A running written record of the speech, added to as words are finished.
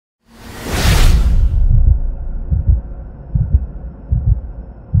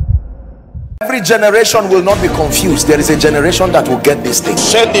Every generation will not be confused. There is a generation that will get this thing.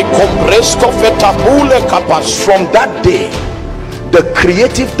 From that day, the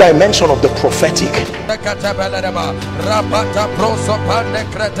creative dimension of the prophetic,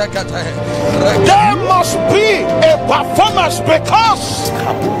 there must be a performance, because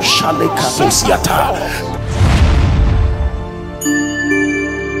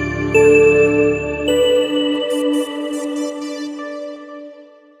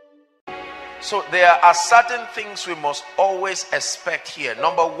so there are certain things we must always expect here.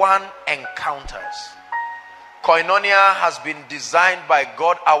 Number one, encounters. Koinonia has been designed by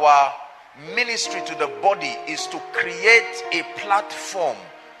God. Our ministry to the body is to create a platform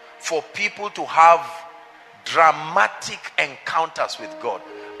for people to have dramatic encounters with God.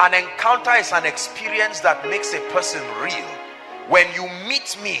 An encounter is an experience that makes a person real. When you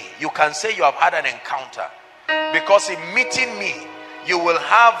meet me, you can say you have had an encounter, because in meeting me, you will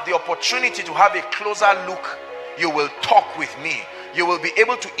have the opportunity to have a closer look. You will talk with me. You will be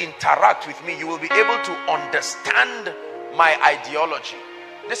able to interact with me. You will be able to understand my ideology.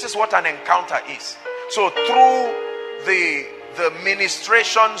 This is what an encounter is. So through the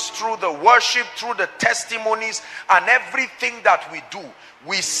ministrations, through the worship, through the testimonies, and everything that we do,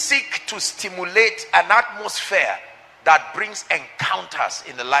 we seek to stimulate an atmosphere that brings encounters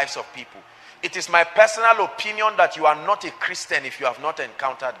in the lives of people. It is my personal opinion that you are not a Christian if you have not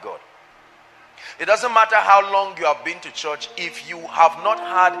encountered God. It doesn't matter how long you have been to church, if you have not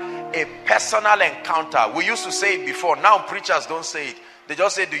had a personal encounter. We used to say it before. Now preachers don't say it. They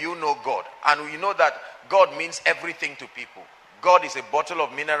just say, do you know God? And we know that God means everything to people. God is a bottle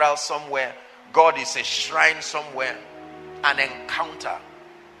of minerals somewhere. God is a shrine somewhere. An encounter.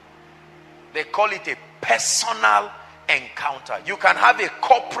 They call it a personal encounter. You can have a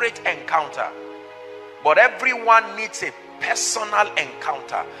corporate encounter, but everyone needs a personal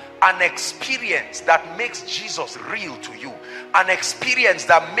encounter. An experience that makes Jesus real to you. An experience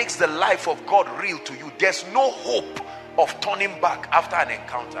that makes the life of God real to you. There's no hope of turning back after an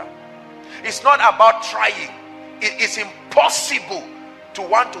encounter. It's not about trying. It's impossible to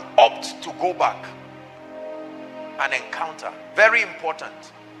want to opt to go back. An encounter. Very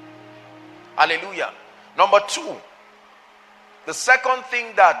important. Hallelujah. Number two, the second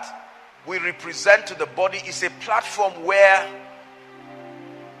thing that we represent to the body is a platform where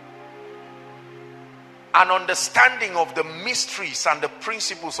an understanding of the mysteries and the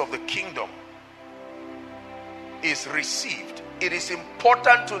principles of the kingdom is received. It is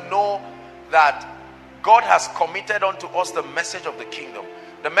important to know that God has committed unto us the message of the kingdom.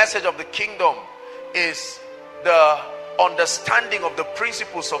 The message of the kingdom is the understanding of the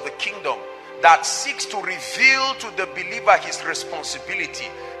principles of the kingdom that seeks to reveal to the believer his responsibility,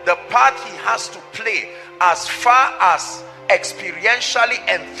 the part he has to play as far as experientially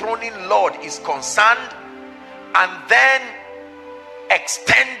enthroning Lord is concerned, and then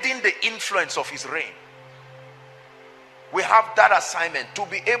extending the influence of his reign. We have that assignment, to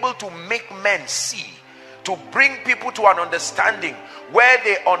be able to make men see, to bring people to an understanding where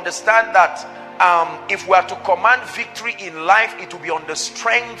they understand that if we are to command victory in life, it will be on the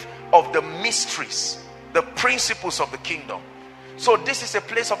strength of the mysteries, the principles of the kingdom. So this is a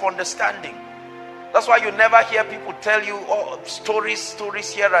place of understanding. That's why you never hear people tell you stories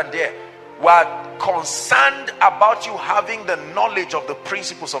here and there. We are concerned about you having the knowledge of the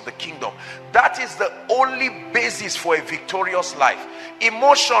principles of the kingdom. That is the only basis for a victorious life.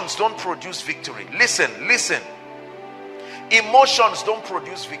 Emotions don't produce victory. Listen. Emotions don't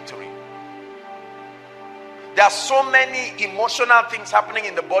produce victory. There are so many emotional things happening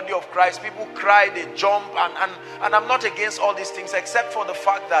in the body of Christ. People cry, they jump, and I'm not against all these things, except for the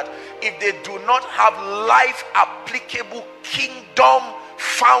fact that if they do not have life applicable, kingdom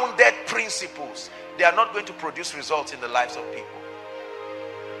founded principles, they are not going to produce results in the lives of people.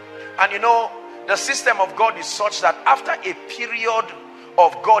 And you know, the system of God is such that after a period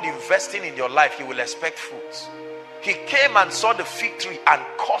of God investing in your life, you will expect fruits. He came and saw the fig tree and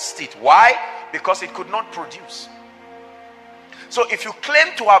cursed it. Why? Because it could not produce. So if you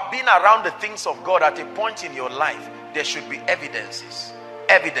claim to have been around the things of God at a point in your life, there should be evidences.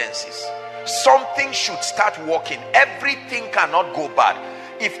 Something should start working. Everything cannot go bad.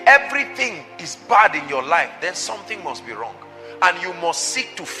 If everything is bad in your life, then something must be wrong. And you must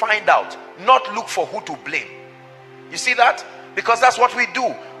seek to find out, not look for who to blame. You see that? Because that's what we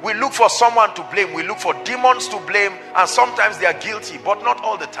do. We look for someone to blame. We look for demons to blame, and sometimes they are guilty, but not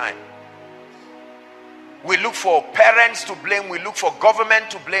all the time. We look for parents to blame. We look for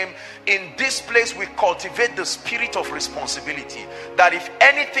government to blame. In this place, we cultivate the spirit of responsibility, that if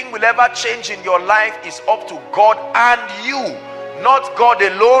anything will ever change in your life, is up to God and you. Not God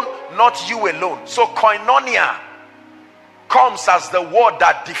alone, not you alone. So koinonia comes as the word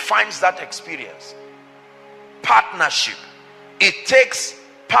that defines that experience. Partnership. It takes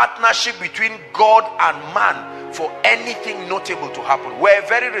partnership between God and man for anything notable to happen. We're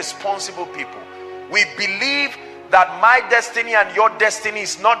very responsible people. We believe that my destiny and your destiny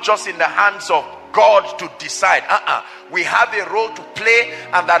is not just in the hands of God to decide. We have a role to play,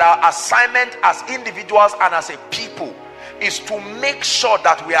 and that our assignment as individuals and as a people is to make sure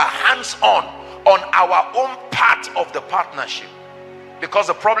that we are hands-on on our own part of the partnership, because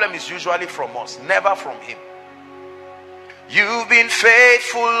the problem is usually from us, never from him. You've been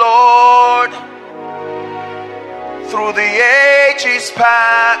faithful, Lord, through the ages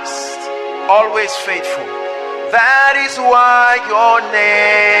past, always faithful. That is why your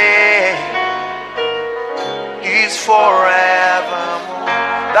name is forevermore.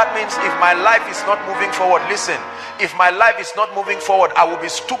 That means if my life is not moving forward, listen, if my life is not moving forward, I will be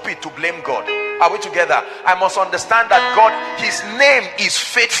stupid to blame God. Are we together? I must understand that God, his name is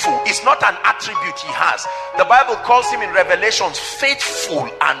faithful. It's not an attribute he has. The Bible calls him in Revelations faithful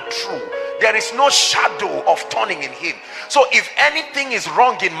and true. There is no shadow of turning in him. So if anything is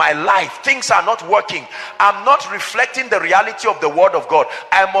wrong in my life, things are not working, I'm not reflecting the reality of the word of God,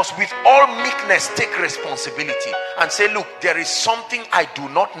 I must with all meekness take responsibility and say, look, there is something I do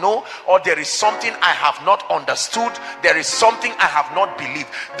not know, or there is something I have not understood, there is something I have not believed.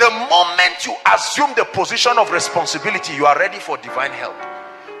 The moment you assume the position of responsibility, you are ready for divine help.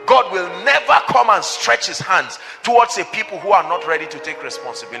 God will never come and stretch his hands towards a people who are not ready to take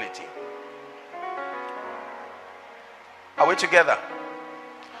responsibility. Are we together?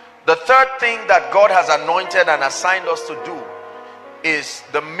 The third thing that God has anointed and assigned us to do is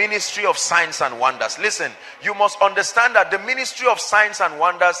the ministry of signs and wonders. Listen, you must understand that the ministry of signs and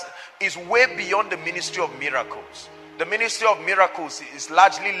wonders is way beyond the ministry of miracles. The ministry of miracles is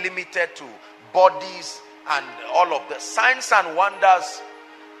largely limited to bodies and all of the signs and wonders.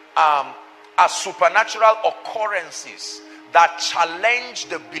 Are supernatural occurrences that challenge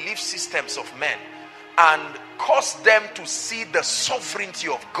the belief systems of men and cause them to see the sovereignty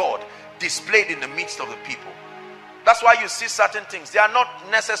of God displayed in the midst of the people. That's why you see certain things. They are not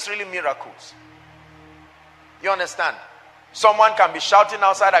necessarily miracles. You understand? Someone can be shouting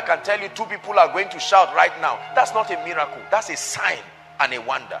outside. I can tell you 2 people are going to shout right now. That's not a miracle. That's a sign and a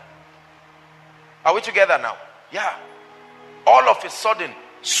wonder. Are we together now? Yeah. All of a sudden,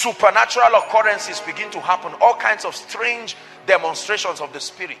 supernatural occurrences begin to happen. All kinds of strange demonstrations of the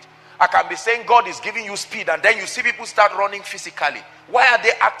Spirit. I can be saying God is giving you speed, and then you see people start running physically. Why are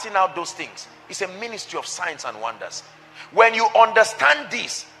they acting out those things? It's a ministry of signs and wonders. When you understand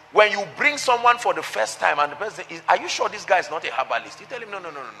this, when you bring someone for the first time and the person is, are you sure this guy is not a herbalist? You tell him, no.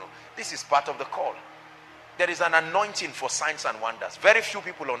 This is part of the call. There is an anointing for signs and wonders. Very few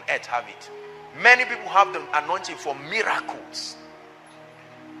people on earth have it. Many people have the anointing for miracles,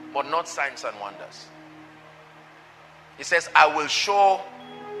 but not signs and wonders. He says, I will show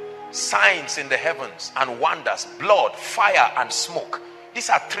signs in the heavens and wonders, blood, fire, and smoke. These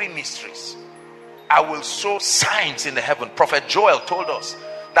are 3 mysteries. I will show signs in the heaven. Prophet Joel told us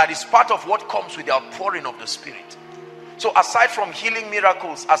that is part of what comes with the outpouring of the Spirit. So aside from healing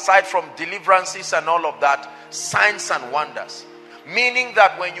miracles, aside from deliverances and all of that, signs and wonders. Meaning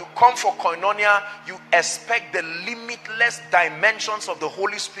that when you come for koinonia, you expect the limitless dimensions of the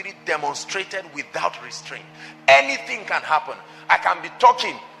Holy Spirit demonstrated without restraint. Anything can happen. I can be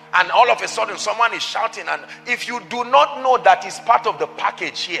talking and all of a sudden someone is shouting, and if you do not know that is part of the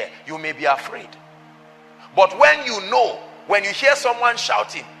package here, you may be afraid. But when you know, when you hear someone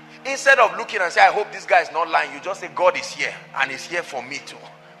shouting, instead of looking and say, I hope this guy is not lying, you just say, God is here and he's here for me too.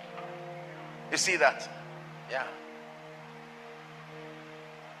 You see that? Yeah.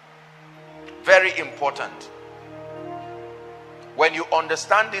 Very important. When you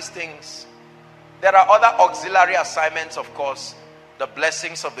understand these things, there are other auxiliary assignments, of course. The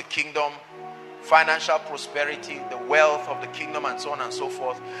blessings of the kingdom, financial prosperity, the wealth of the kingdom, and so on and so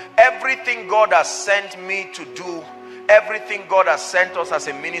forth. Everything God has sent me to do, everything God has sent us as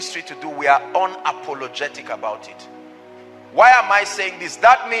a ministry to do, we are unapologetic about it. Why am I saying this?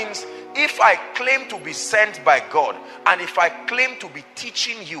 That means if I claim to be sent by God, and if I claim to be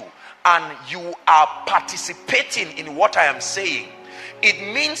teaching you, and you are participating in what I am saying, it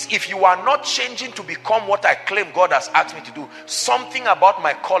means if you are not changing to become what I claim God has asked me to do, something about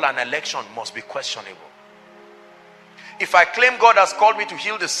my call and election must be questionable. If I claim God has called me to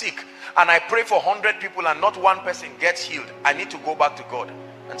heal the sick, and I pray for 100 people and not one person gets healed, I need to go back to God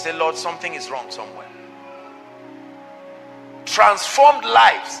and say, Lord, something is wrong somewhere. Transformed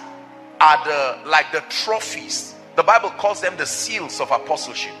lives are like the trophies. The Bible calls them the seals of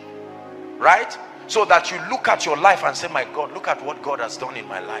apostleship. right? So that you look at your life and say, my God, look at what God has done in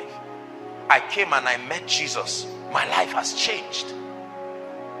my life. I came and I met Jesus. My life has changed.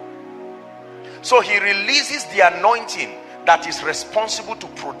 So he releases the anointing that is responsible to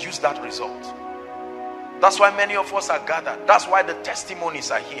produce that result. That's why many of us are gathered. That's why the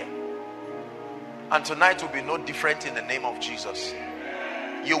testimonies are here. And tonight will be no different in the name of Jesus.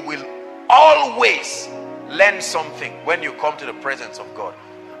 You will always learn something when you come to the presence of God.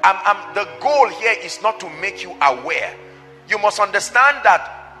 The goal here is not to make you aware. You must understand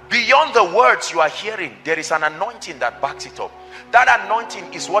that beyond the words you are hearing, there is an anointing that backs it up. That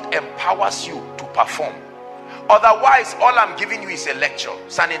anointing is what empowers you to perform. Otherwise, all I'm giving you is a lecture.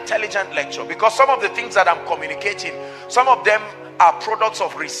 It's an intelligent lecture, because some of the things that I'm communicating, some of them are products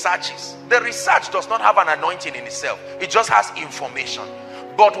of researches. The research does not have an anointing in itself. It just has information.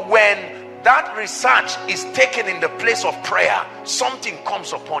 But when that research is taken in the place of prayer, something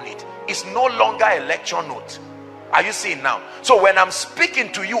comes upon it. It's no longer a lecture note. Are you seeing now? So when I'm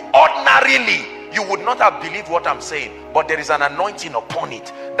speaking to you ordinarily, you would not have believed what I'm saying, but there is an anointing upon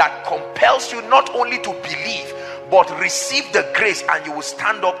it that compels you not only to believe, but receive the grace, and you will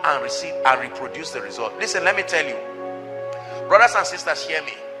stand up and receive and reproduce the result. Listen, let me tell you, brothers and sisters, hear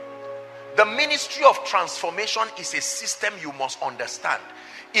me. The ministry of transformation is a system you must understand.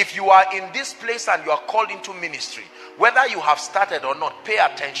 If you are in this place and you are called into ministry, whether you have started or not, pay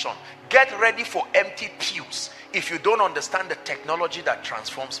attention. Get ready for empty pews if you don't understand the technology that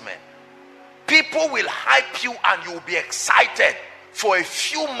transforms men. People will hype you and you will be excited for a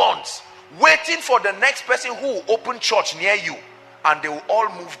few months, waiting for the next person who will open church near you, and they will all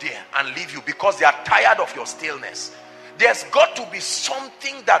move there and leave you because they are tired of your stillness. There's got to be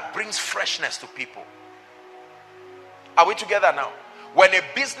something that brings freshness to people. Are we together now? When a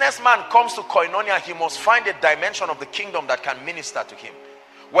businessman comes to Koinonia, he must find a dimension of the kingdom that can minister to him.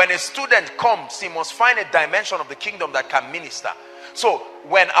 When a student comes, he must find a dimension of the kingdom that can minister. So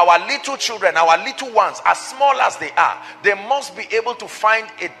when our little children, our little ones, as small as they are, they must be able to find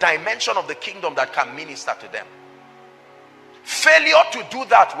a dimension of the kingdom that can minister to them. Failure to do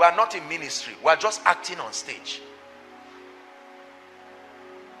that, we are not in ministry. We are just acting on stage.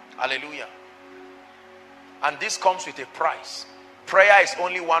 Hallelujah. And this comes with a price. Prayer is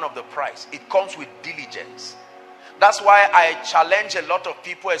only one of the price. It comes with diligence. That's why I challenge a lot of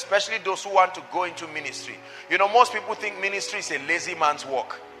people, especially those who want to go into ministry. You know, most people think ministry is a lazy man's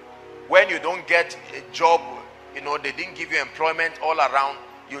work. When you don't get a job, you know, they didn't give you employment all around,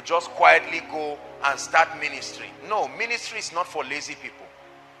 you just quietly go and start ministry. No, ministry is not for lazy people.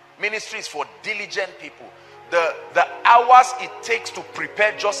 Ministry is for diligent people. The hours it takes to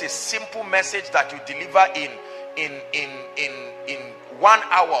prepare just a simple message that you deliver in 1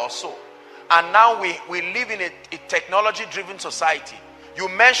 hour or so. And now we live in a technology-driven society. You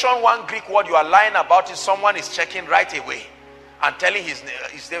mention one Greek word, you are lying about it, someone is checking right away and telling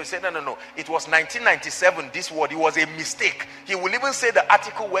they will say, no, it was 1997, this word, it was a mistake. He will even say the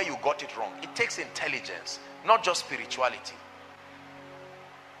article where you got it wrong. It takes intelligence, not just spirituality.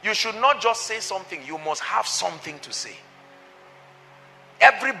 You should not just say something, you must have something to say.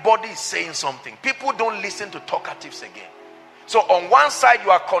 Everybody is saying something. People don't listen to talkatives again. So on one side, you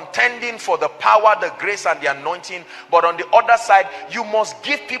are contending for the power, the grace, and the anointing. But on the other side, you must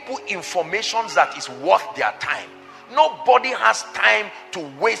give people information that is worth their time. Nobody has time to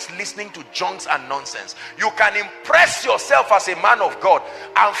waste listening to junks and nonsense. You can impress yourself as a man of God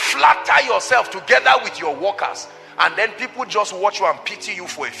and flatter yourself together with your workers. And then people just watch you and pity you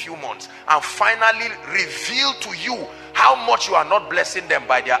for a few months. And finally reveal to you how much you are not blessing them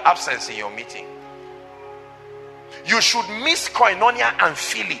by their absence in your meeting. You should miss Koinonia and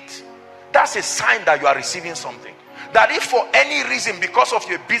feel it. That's a sign that you are receiving something. That if for any reason, because of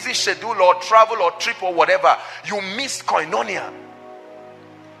your busy schedule or travel or trip or whatever, you miss Koinonia.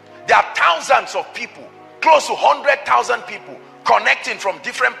 There are thousands of people, close to 100,000 people connecting from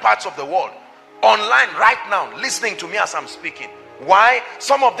different parts of the world online right now, listening to me as I'm speaking. Why?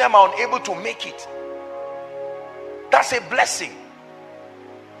 Some of them are unable to make it. That's a blessing.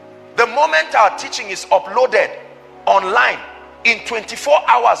 The moment our teaching is uploaded online, in 24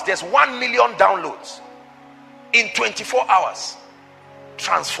 hours there's 1 million downloads. In 24 hours,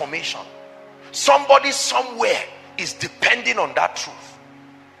 transformation. Somebody somewhere is depending on that truth.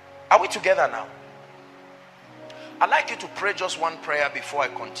 Are we together now? I'd like you to pray just one prayer before I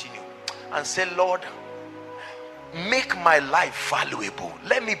continue and say, Lord, make my life valuable.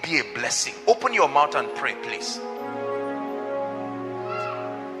 Let me be a blessing. Open your mouth and pray, please.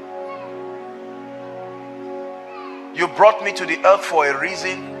 You brought me to the earth for a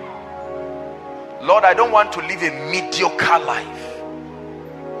reason. Lord, I don't want to live a mediocre life.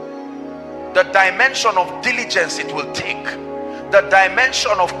 the dimension of diligence it will take, the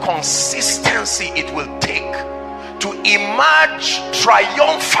dimension of consistency it will take to emerge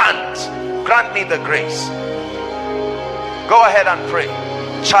triumphant. Grant me the grace. Go ahead and pray.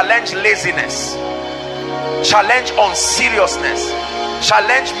 Challenge laziness, challenge unseriousness,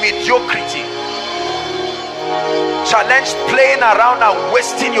 challenge mediocrity, challenge playing around and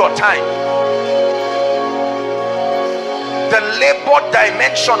wasting your time. The labor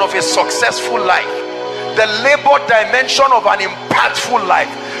dimension of a successful life, the labor dimension of an impactful life,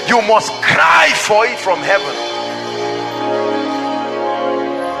 you must cry for it from heaven.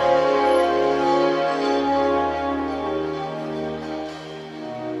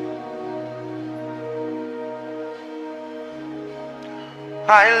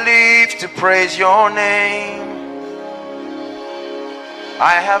 I live to praise your name.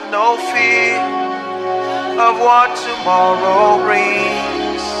 I have no fear of what tomorrow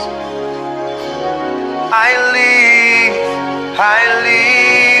brings. I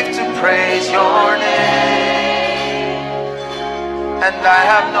live to praise your name. And I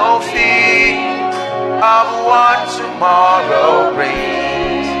have no fear of what tomorrow brings.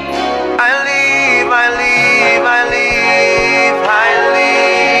 I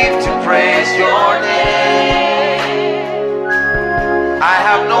live to praise your name. I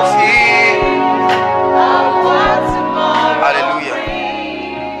have no fear of what tomorrow.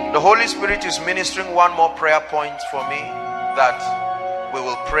 Hallelujah. The Holy Spirit is ministering one more prayer point for me that we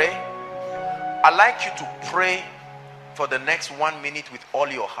will pray. I'd like you to pray for the next 1 minute with all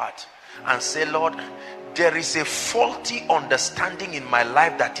your heart and say, Lord, there is a faulty understanding in my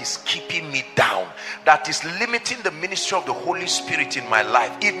life that is keeping me down, that is limiting the ministry of the Holy Spirit in my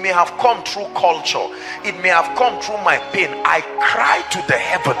life. It may have come through culture, it may have come through my pain. I cry to the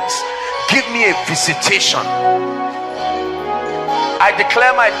heavens, give me a visitation. I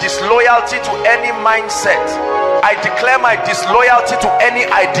declare my disloyalty to any mindset. I declare my disloyalty to any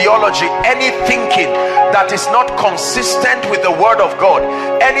ideology, any thinking that is not consistent with the word of God,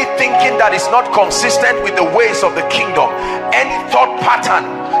 any thinking that is not consistent with the ways of the kingdom, any thought pattern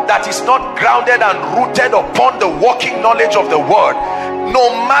that is not grounded and rooted upon the working knowledge of the word. No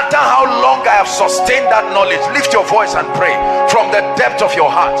matter how long I have sustained that knowledge, lift your voice and pray from the depth of your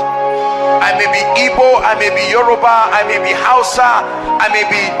heart. I may be Igbo, I may be Yoruba, I may be Hausa, I may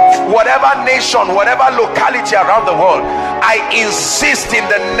be whatever nation, whatever locality around the world. I insist in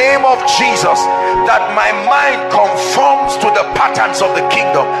the name of Jesus that my mind conforms to the patterns of the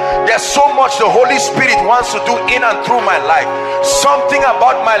kingdom. There's so much the Holy Spirit wants to do in and through my life. Something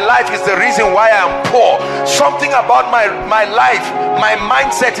about my life is the reason why I am poor. Something about my life, my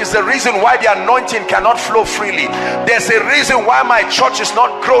mindset is the reason why the anointing cannot flow freely. There's a reason why my church is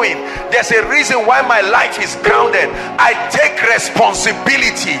not growing. There's a reason why my life is grounded. I take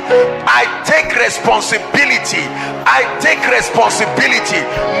responsibility. I take responsibility. I take responsibility.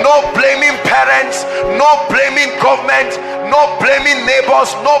 No blaming parents, no blaming government, no blaming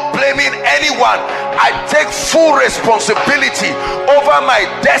neighbors, no blaming anyone. I take full responsibility over my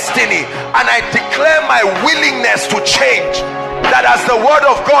destiny, and I declare my willingness to change. That as the word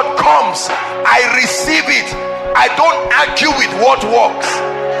of God comes, I receive it. I don't argue with what works.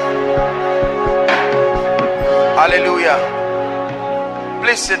 Hallelujah.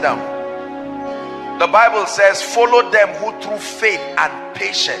 Please sit down. The Bible says, follow them who through faith and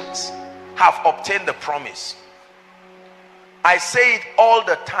patience have obtained the promise. I say it all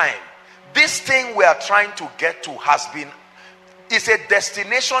the time. This thing we are trying to get to is a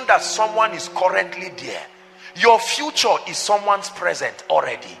destination that someone is currently there. Your future is someone's present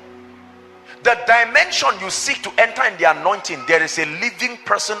already. The dimension you seek to enter in the anointing, there is a living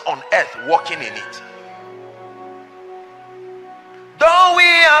person on earth walking in it. Though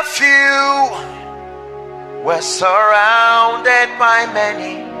we are few, we're surrounded by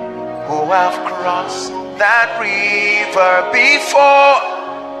many who have crossed that river before.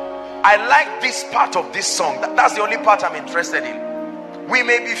 I like this part of this song. That's the only part I'm interested in. We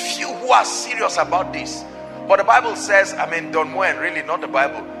may be few who are serious about this, but the Bible says, Don Moen, really not the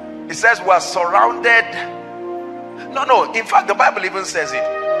Bible. It says we are surrounded. No, in fact the Bible even says it.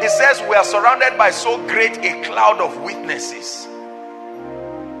 It says we are surrounded by so great a cloud of witnesses.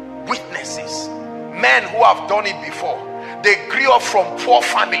 Witnesses, men who have done it before. They grew up from poor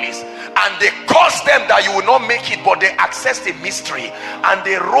families, and they caused them that you will not make it, but they accessed a mystery and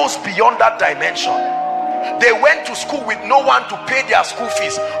they rose beyond that dimension. They went to school with no one to pay their school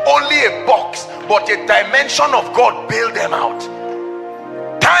fees, only a box, but a dimension of God bailed them out.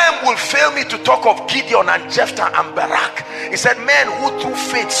 Time will fail me to talk of Gideon and Jephthah and Barak. He said, men who through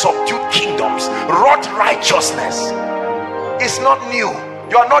faith subdued kingdoms, wrought righteousness. It's not new.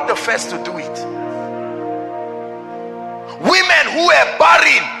 You are not the first to do it. Women who were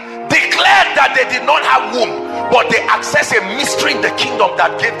barren declared that they did not have womb, but they accessed a mystery in the kingdom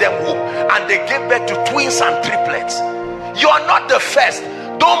that gave them womb, and they gave birth to twins and triplets. You are not the first.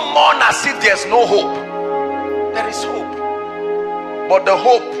 Don't mourn as if there's no hope. There is hope, but the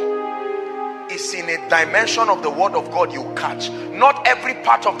hope is in a dimension of the word of God you catch. Not every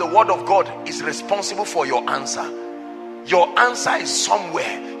part of the word of God is responsible for your answer. Your answer is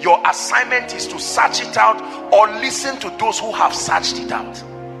somewhere. Your assignment is to search it out or listen to those who have searched it out.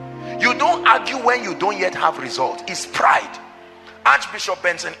 You don't argue when you don't yet have result. It's pride. Archbishop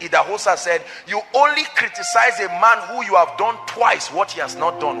Benson Idahosa said, you only criticize a man who you have done twice what he has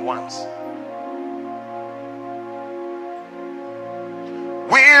not done once.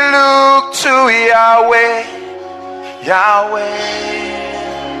 We look to Yahweh, Yahweh,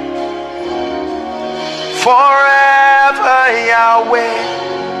 forever Yahweh,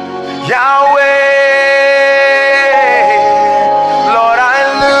 Yahweh. Lord, I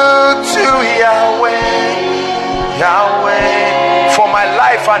look to Yahweh, Yahweh, for my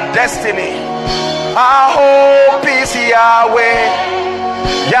life and destiny. Our hope is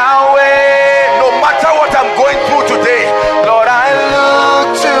Yahweh, Yahweh. No matter what I'm going through today, Lord, I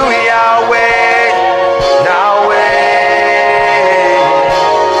look to Yahweh, Yahweh.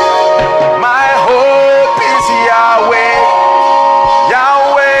 My hope is Yahweh,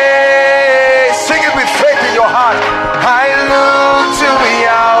 Yahweh. Sing it with faith in your heart. I look to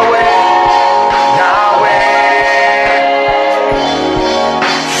Yahweh, Yahweh,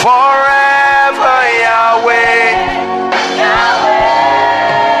 forever Yahweh.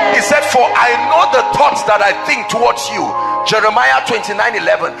 He said, for I know the thoughts that I think towards you. Jeremiah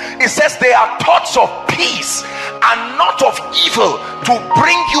 29:11. It says they are thoughts of peace and not of evil, to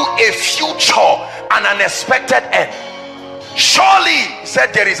bring you a future and an expected end. Surely, he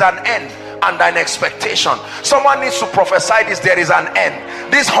said, there is an end and an expectation. Someone needs to prophesy this. There is an end.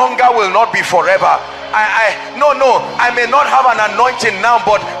 This hunger will not be forever. I may not have an anointing now,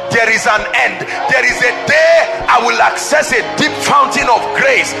 but there is an end. There is a day I will access a deep fountain of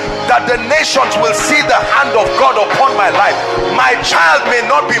grace, that the nations will see the hand of God upon my life. My child may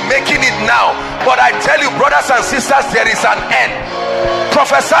not be making it now, but I tell you, brothers and sisters, there is an end.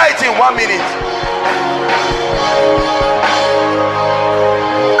 Prophesy it in 1 minute.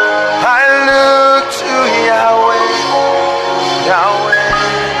 I look to Yahweh, Yahweh.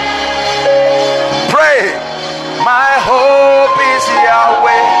 Pray. My hope is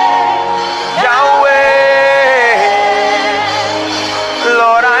Yahweh, Yahweh.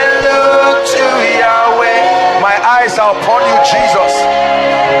 Lord, I look to Yahweh. My eyes are upon you, Jesus.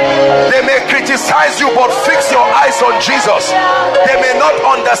 They may criticize you, but fix your eyes on Jesus. They may not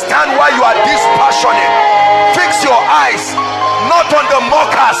understand why you are this passionate. Fix your eyes not on the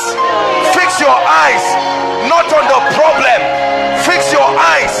mockers. Fix your eyes not on the problem. Fix your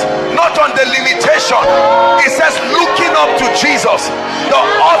eyes not on the limitation. It says looking up to Jesus, the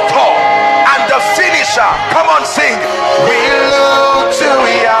author and the finisher. Come on, sing. We look to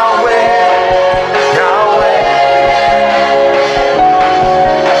Yahweh, Yahweh.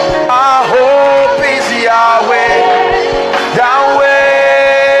 Our hope is Yahweh, Yahweh.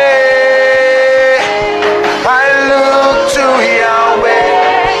 I look to Yahweh,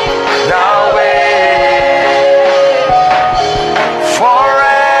 Yahweh.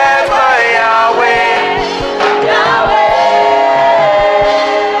 Forever Yahweh, Yahweh.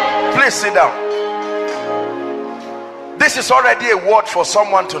 Please sit down. This is already a word for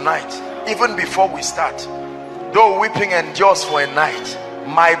someone tonight. Even before we start, though weeping endures for a night,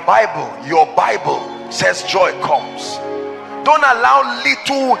 my Bible, your Bible, says joy comes. Don't allow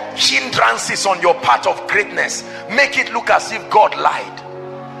little hindrances on your path of greatness make it look as if God lied.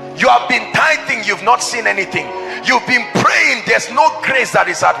 You have been tithing, you've not seen anything. You've been praying, there's no grace that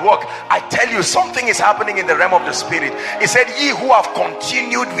is at work. I tell you, something is happening in the realm of the spirit. He said, ye who have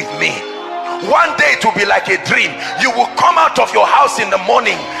continued with me. One day it will be like a dream. You will come out of your house in the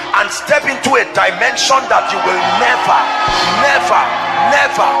morning and step into a dimension that you will never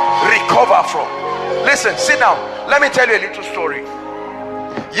recover from. Listen, sit down. Let me tell you a little story.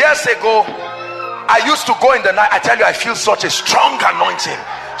 Years ago, I used to go in the night. I tell you, I feel such a strong anointing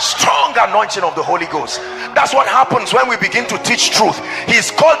of the Holy Ghost. That's what happens when we begin to teach truth.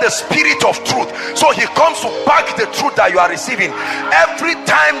 He's called the Spirit of Truth. So he comes to back the truth that you are receiving. Every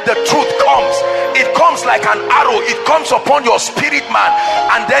time the truth comes, it comes like an arrow. It comes upon your spirit man,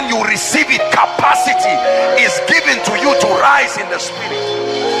 and then you receive it. Capacity is given to you to rise in the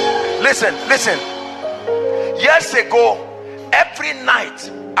spirit. Listen. Years ago, every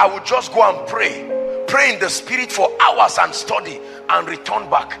night I would just go and pray in the spirit for hours and study. and returned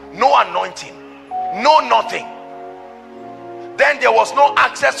back. No anointing, no nothing. Then there was no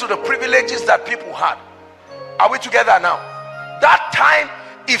access to the privileges that people had. Are we together now? That time,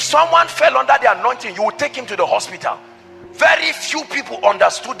 if someone fell under the anointing, you would take him to the hospital. Very few people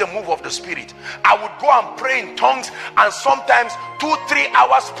understood the move of the Spirit. I would go and pray in tongues, and sometimes 2-3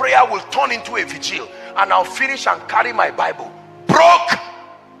 hours prayer will turn into a vigil, and I'll finish and carry my Bible, broke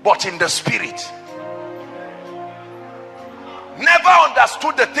but in the Spirit. Never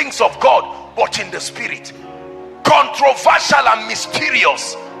understood the things of God but in the Spirit. Controversial and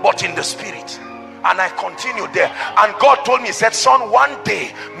mysterious but in the Spirit. And I continued there, and God told me, he said, son, one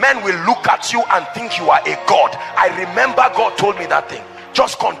day men will look at you and think you are a god. I remember God told me that thing.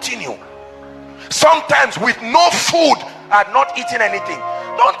 Just continue. Sometimes with no food, I had not eaten anything.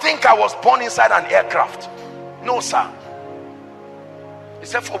 Don't think I was born inside an aircraft. No, sir. He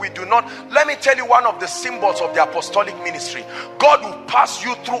said, for we do not. Let me tell you one of the symbols of the apostolic ministry. God will pass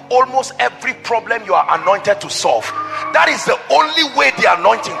you through almost every problem you are anointed to solve. That is the only way the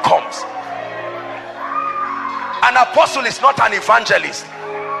anointing comes. An apostle is not an evangelist.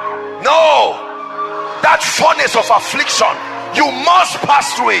 No. That furnace of affliction, you must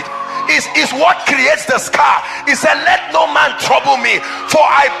pass through it. Is what creates the scar. He said, let no man trouble me, for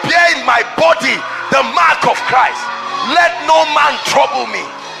I bear in my body the mark of Christ. Let no man trouble me.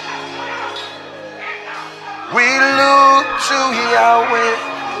 We look to Yahweh,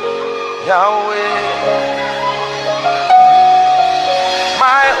 Yahweh.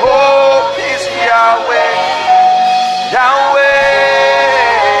 My hope is Yahweh, Yahweh.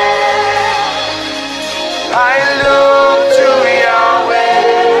 I look to Yahweh,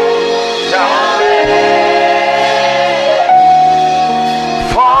 Yahweh.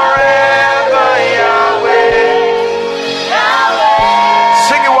 Forever Yahweh, Yahweh.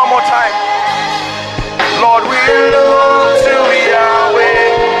 Sing it one more time. Lord, we look to Yahweh,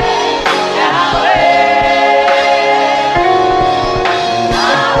 Yahweh.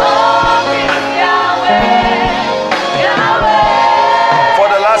 Our hope is Yahweh, Yahweh. For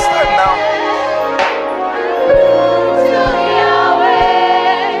the last time now.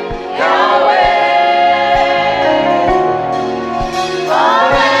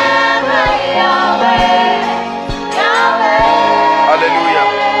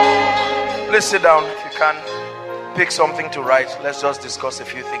 Please sit down if you can. Pick something to write. Let's just discuss a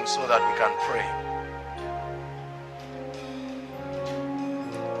few things so that we can pray.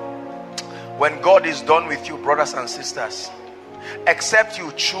 When God is done with you, brothers and sisters, except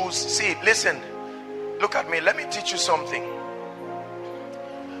you choose, see, listen, look at me, let me teach you something.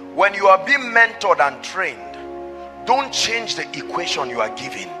 When you are being mentored and trained, don't change the equation you are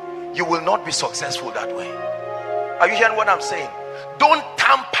given. You will not be successful that way. Are you hearing what I'm saying? Don't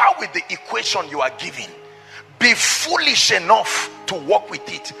tamper with the equation you are given. Be foolish enough to walk with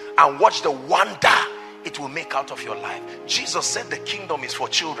it and watch the wonder it will make out of your life. Jesus said the kingdom is for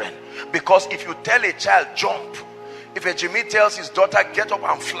children, because if you tell a child jump, if a Jimmy tells his daughter get up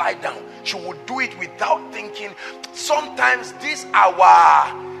and fly down, she will do it without thinking. Sometimes this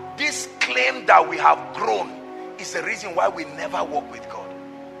claim that we have grown is the reason why we never walk with God.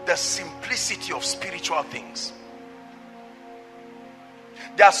 The simplicity of spiritual things.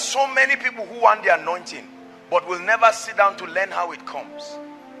 There are so many people who want the anointing but will never sit down to learn how it comes.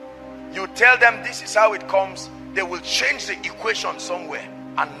 You tell them this is how it comes, they will change the equation somewhere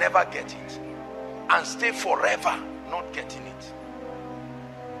and never get it, and stay forever not getting it.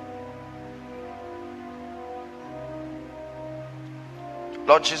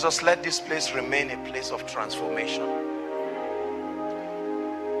 Lord Jesus, let this place remain a place of transformation.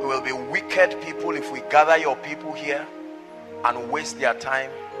 We will be wicked people if we gather your people here and waste their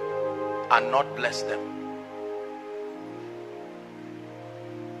time and not bless them.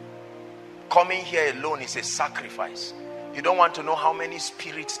 Coming here alone is a sacrifice. You don't want to know how many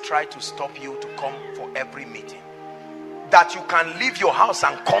spirits try to stop you to come for every meeting. That you can leave your house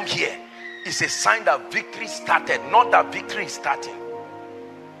and come here is a sign that victory started, not that victory is starting.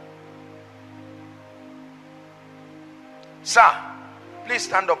 Sir, please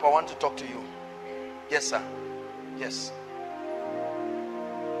stand up. I want to talk to you. Yes, sir. Yes.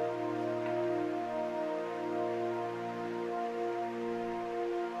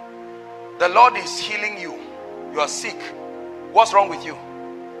 The Lord is healing you. You are sick. What's wrong with you?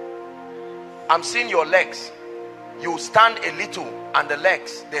 I'm seeing your legs. You stand a little and the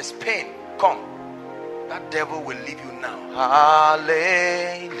legs, there's pain. Come. That devil will leave you now.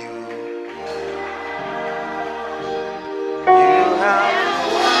 Hallelujah. You have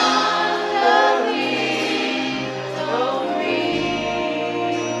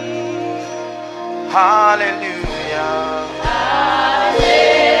Hallelujah.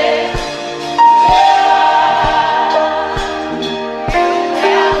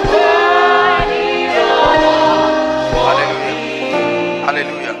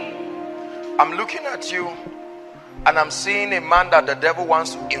 Hallelujah. I'm looking at you and I'm seeing a man that the devil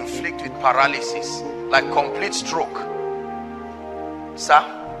wants to inflict with paralysis, like complete stroke. Sir?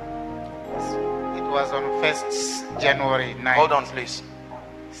 It was on 1st January 9th. Hold on, please.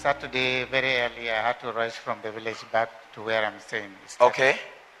 Saturday, very early, I had to rush from the village back to where I'm staying. Okay.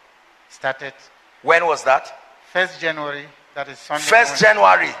 Started. When was that? 1st January, that is Sunday. 1st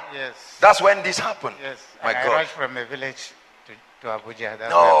January? Yes. That's when this happened? Yes. My I God. rushed from the village to Abuja.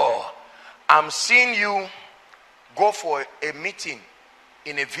 That's No. I'm seeing you go for a meeting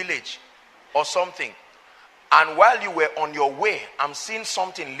in a village or something. And while you were on your way, I'm seeing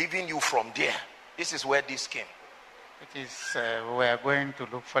something leaving you from there. This is where this came. It is, we are going to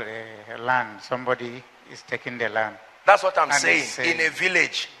look for a land. Somebody is taking the land. That's what I'm And saying. it's saying- In a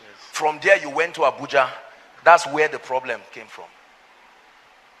village. Yes. From there you went to Abuja. That's where the problem came from.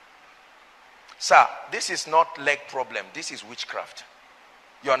 Sir, this is not leg problem. This is witchcraft.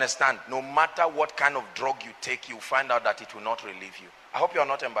 You understand? No matter what kind of drug you take, you find out that it will not relieve you. I hope you are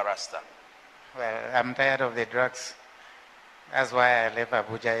not embarrassed, sir. Well, I'm tired of the drugs. That's why I left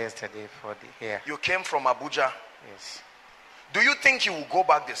Abuja yesterday for here. You came from Abuja. Yes. Do you think you will go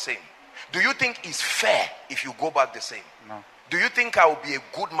back the same? Do you think it's fair if you go back the same? No. Do you think I will be a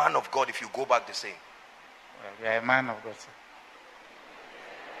good man of God if you go back the same? Well, you are a man of God, sir.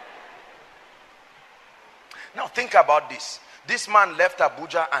 Now think about this. This man left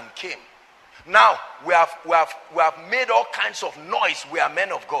Abuja and came. Now we have made all kinds of noise. We are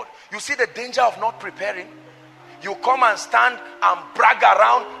men of God. You see the danger of not preparing? You come and stand and brag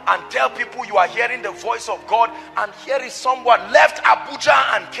around and tell people you are hearing the voice of God, and here is someone left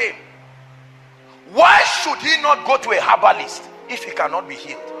Abuja and came. Why should he not go to a herbalist if he cannot be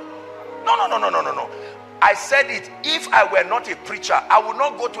healed? No. I said it. If I were not a preacher, I would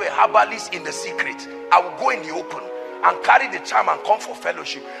not go to a herbalist in the secret. I would go in the open and carry the charm and come for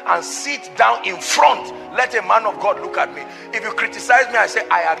fellowship and sit down in front. Let a man of God look at me. If you criticize me, I say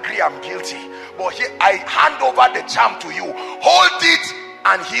I agree, I'm guilty, but here I hand over the charm to you. Hold it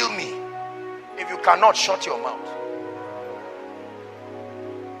and heal me. If you cannot, shut your mouth.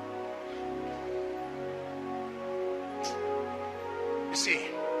 You see,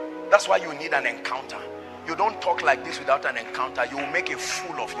 that's why you need an encounter. You don't talk like this without an encounter. You will make a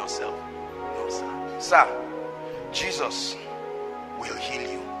fool of yourself. No, sir. Sir, Jesus will heal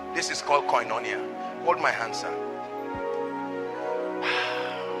you. This is called koinonia. Hold my hand, sir.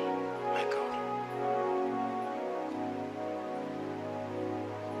 My God.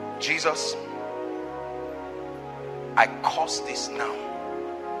 Jesus, I curse this now.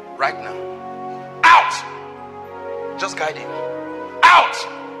 Right now. Out! Just guide him. Out!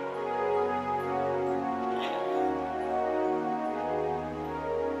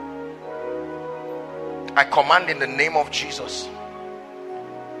 I command in the name of Jesus,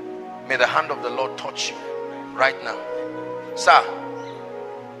 may the hand of the Lord touch you right now. Sir,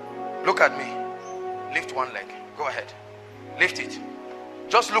 look at me. Lift one leg. Go ahead. Lift it.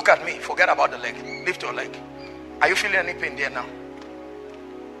 Just look at me. Forget about the leg. Lift your leg. Are you feeling any pain there now?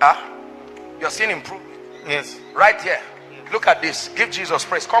 You're seeing improvement? Yes. Right here. Look at this. Give Jesus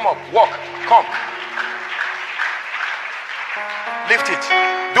praise. Come up. Walk. Come. Lift it.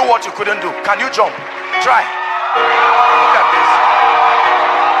 Do what you couldn't do. Can you jump? Try. Look at this.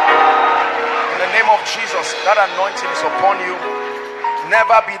 In the name of Jesus, that anointing is upon you.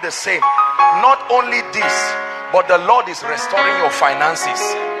 Never be the same. Not only this, but the Lord is restoring your finances.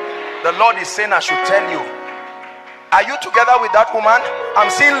 The Lord is saying I should tell you. Are you together with that woman? I'm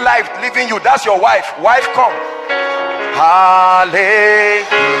seeing life leaving you. That's your wife. Wife, come. Hallelujah.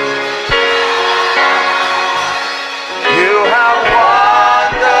 You have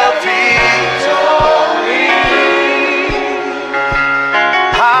won the victory.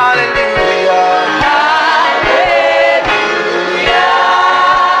 Hallelujah.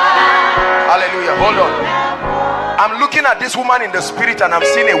 Hallelujah. Hold on. I'm looking at this woman in the spirit and I'm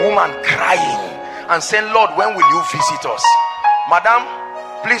seeing a woman crying and saying, Lord, when will you visit us? Madam,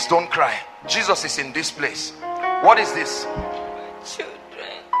 please don't cry. Jesus is in this place. What is this?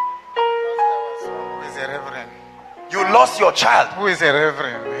 Children. Who is a reverend? You lost your child. Who is a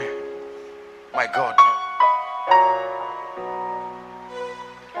reverend? My God.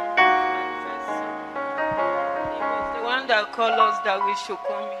 He was the one that called us that we should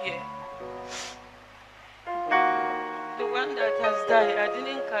come here. The one that has died, I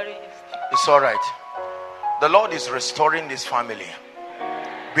didn't carry his name. It's all right. The Lord is restoring this family.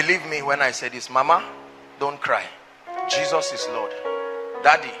 Believe me when I say this. Mama, don't cry. Jesus is Lord.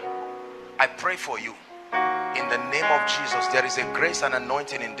 Daddy, I pray for you. In the name of Jesus, there is a grace and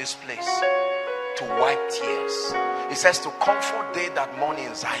anointing in this place to wipe tears. It says to comfort they that mourn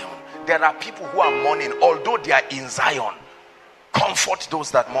in Zion. There are people who are mourning, although they are in Zion. Comfort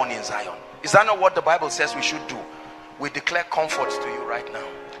those that mourn in Zion. Is that not what the Bible says we should do? We declare comfort to you right now.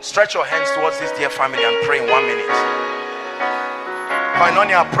 Stretch your hands towards this dear family and pray in 1 minute.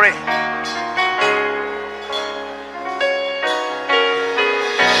 Koinonia, pray.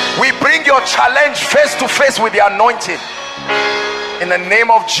 We bring your challenge face to face with the anointing. In the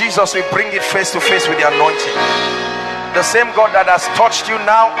name of Jesus, we bring it face to face with the anointing. The same God that has touched you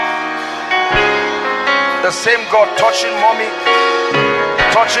now, the same God touching mommy,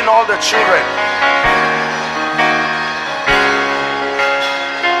 touching all the children.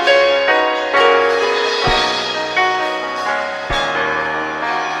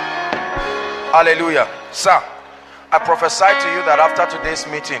 Hallelujah. Sir, I prophesy to you that after today's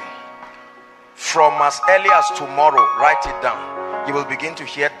meeting, from as early as tomorrow, write it down, you will begin to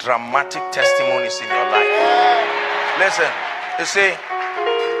hear dramatic testimonies in your life. Listen, you see,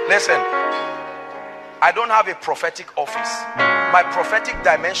 listen, I don't have a prophetic office. My prophetic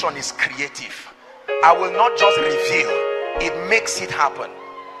dimension is creative. I will not just reveal, it makes it happen.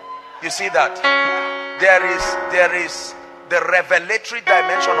 You see that? There is the revelatory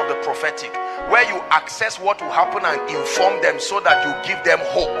dimension of the prophetic, where you access what will happen and inform them so that you give them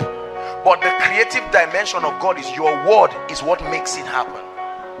hope. But the creative dimension of God is your word is what makes it happen.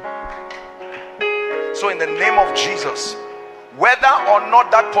 So in the name of Jesus, whether or not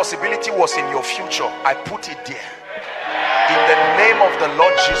that possibility was in your future, I put it there. In the name of the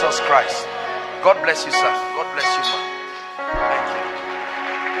Lord Jesus Christ. God bless you, sir. God bless you, man. Thank you.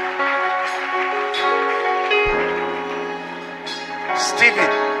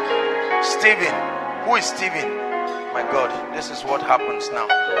 Stephen. Who is Stephen? My God, this is what happens now.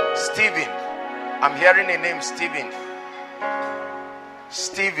 Stephen. I'm hearing a name, Stephen.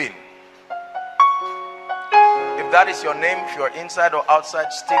 Stephen. If that is your name, if you're inside or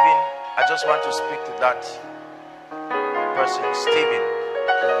outside, Stephen, I just want to speak to that person, Stephen.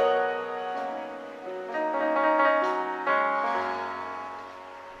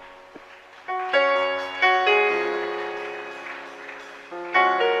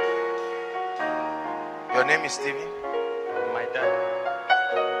 Your name is Stephen? My dad.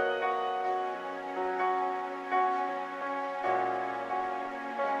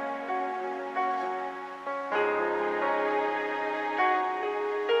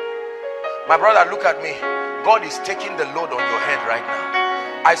 My brother, look at me. God is taking the load on your head right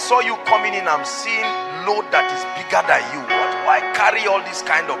now. I saw you coming in. I'm seeing load that is bigger than you. Why carry all this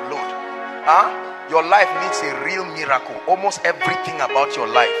kind of load? Your life needs a real miracle. Almost everything about your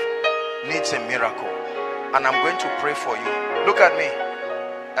life needs a miracle. And I'm going to pray for you. Look at me,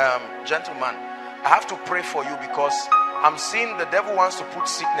 gentlemen. I have to pray for you because I'm seeing the devil wants to put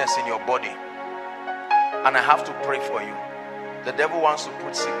sickness in your body. And I have to pray for you. The devil wants to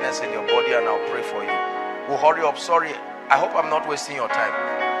put sickness in your body, and I'll pray for you. We'll hurry up. Sorry, I hope I'm not wasting your time.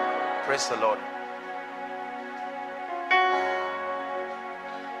 Praise the Lord.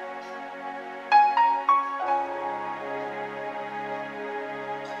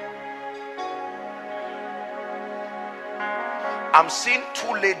 I'm seeing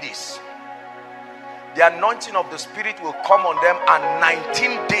two ladies. The anointing of the Spirit will come on them, and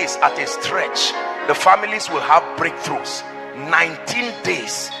 19 days at a stretch, the families will have breakthroughs. 19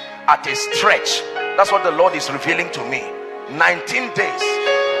 days at a stretch. That's what the Lord is revealing to me. 19 days.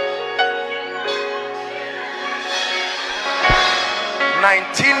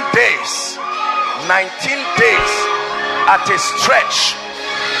 19 days. 19 days at a stretch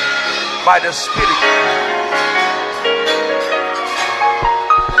by the Spirit.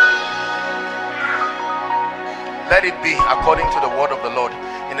 Let it be according to the word of the Lord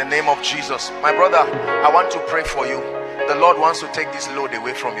in the name of Jesus. My brother, I want to pray for you. The Lord wants to take this load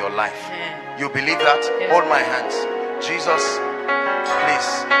away from your life. You believe that? Hold my hands. Jesus,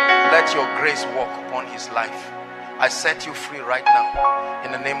 please let your grace walk upon his life. I set you free right now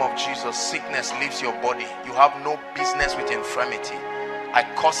in the name of Jesus. Sickness leaves your body. You have no business with infirmity. I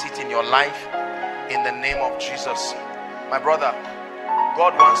curse it in your life in the name of Jesus. My brother,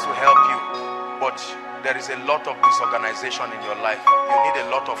 God wants to help you, but there is a lot of disorganization in your life. You need a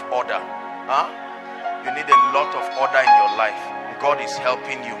lot of order. You need a lot of order in your life. God is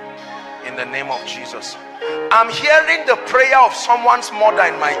helping you in the name of Jesus. I'm hearing the prayer of someone's mother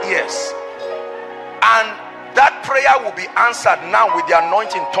in my ears, and that prayer will be answered now with the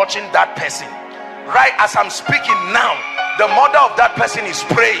anointing touching that person. Right as I'm speaking now, the mother of that person is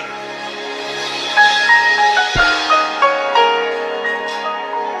praying.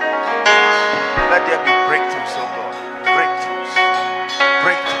 Let there be breakthroughs, oh God. Breakthroughs,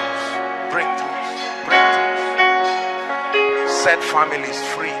 breakthroughs, breakthroughs. set families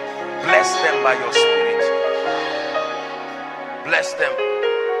free. Bless them by your spirit. Bless them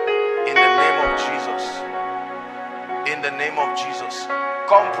in the name of Jesus. In the name of Jesus.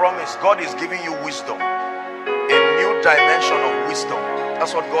 Come, promise. God is giving you wisdom. A new dimension of wisdom.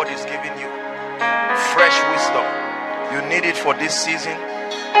 That's what God is giving you. Fresh wisdom. You need it for this season.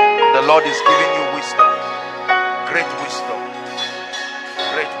 The Lord is giving you wisdom. Great wisdom.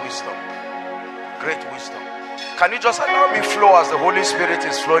 Great wisdom. Great wisdom. Can you just allow me flow as the Holy Spirit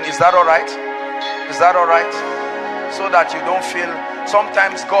is flowing? Is that all right? Is that all right? So that you don't feel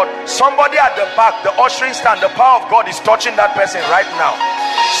sometimes God, somebody at the back, the ushering stand, the power of God is touching that person right now.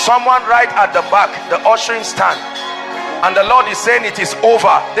 Someone right at the back, the ushering stand, and the Lord is saying it is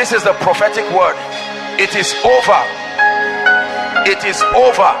over. This is the prophetic word. It is over. It is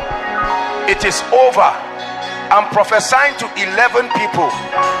over. It is over. I'm prophesying to 11 people.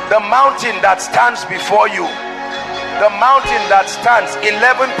 The mountain that stands before you, the mountain that stands,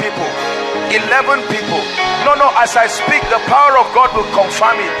 11 people. 11 people. No, as I speak, the power of God will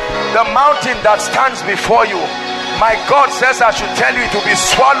confirm it. The mountain that stands before you, my God says I should tell you to be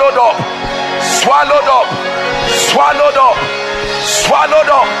swallowed up. Swallowed up. Swallowed up. Swallowed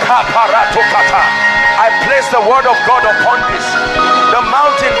up. I place the word of God upon this. The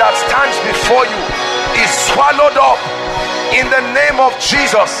mountain that stands before you is swallowed up in the name of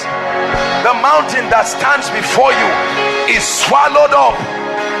Jesus. The mountain that stands before you is swallowed up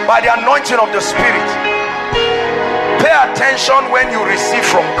by the anointing of the Spirit. Pay attention when you receive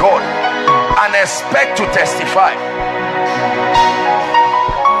from God and expect to testify.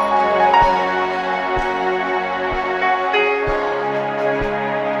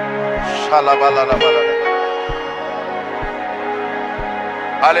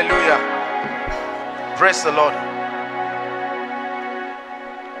 Hallelujah. Praise the Lord.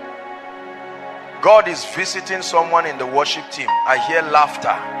 God is visiting someone in the worship team. I hear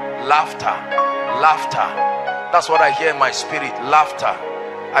laughter, laughter, laughter. That's what I hear in my spirit. Laughter.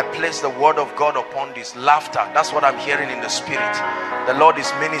 I place the word of God upon this. Laughter. That's what I'm hearing in the spirit. The Lord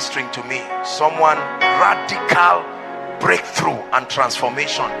is ministering to me. Someone, radical breakthrough and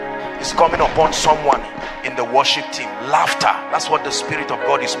transformation is coming upon someone in the worship team. Laughter. That's what the Spirit of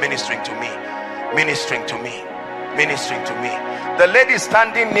God is ministering to me. Ministering to me. Ministering to me. The lady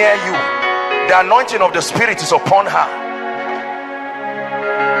standing near you, the anointing of the Spirit is upon her.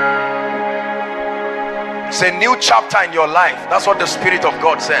 It's a new chapter in your life. That's what the Spirit of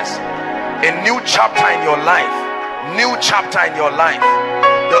God says. A new chapter in your life. New chapter in your life.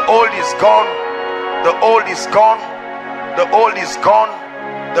 The old is gone. The old is gone. The old is gone.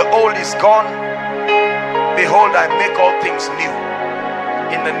 The old is gone. Behold, I make all things new.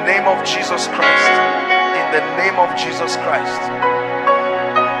 In the name of Jesus Christ. In the name of Jesus Christ.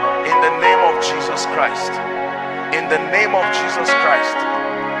 In the name of Jesus Christ. In the name of Jesus Christ.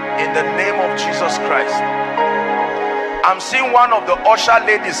 In the name of Jesus Christ. I'm seeing one of the usher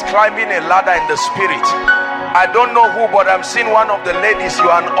ladies climbing a ladder in the spirit. I don't know who, but I'm seeing one of the ladies, you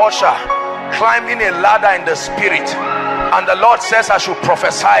are an usher, climbing a ladder in the spirit. And the Lord says I should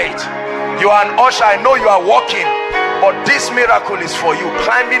prophesy it. You are an usher, I know you are walking, but this miracle is for you.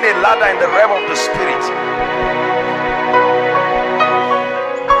 Climbing a ladder in the realm of the spirit.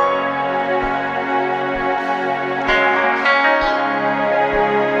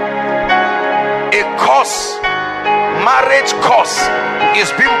 A curse, marriage curse, is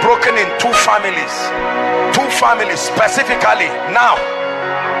being broken in two families. Two families specifically. Now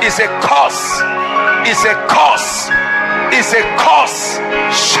is a curse. Is a curse. Is a curse.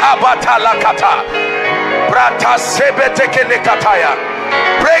 Shabatalakata. Brata sebetekelekataya.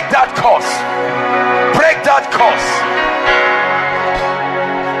 Break that curse. Break that curse.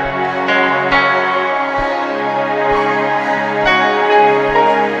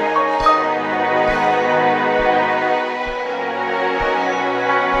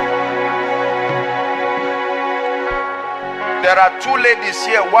 There are two ladies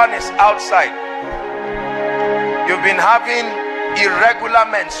here. One is outside. You've been having irregular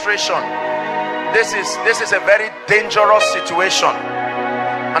menstruation. This is a very dangerous situation,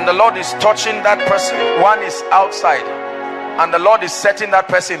 and the Lord is touching that person. One is outside, and the Lord is setting that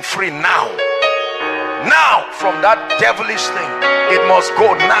person free now. Now, from that devilish thing, it must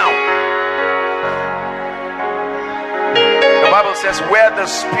go now. The Bible says, where the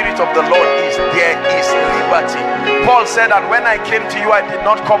Spirit of the Lord is, there is liberty. Paul said, and when I came to you, I did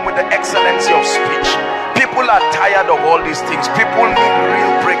not come with the excellency of speech. People are tired of all these things. People need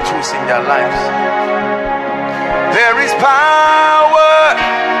real breakthroughs in their lives. There is power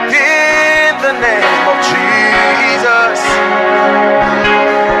in the name of Jesus.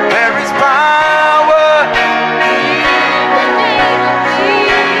 There is power in the name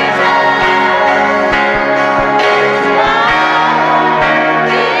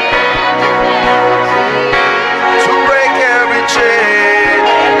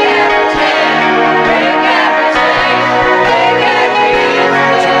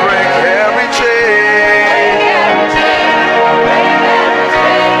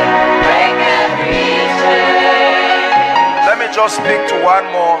just speak to one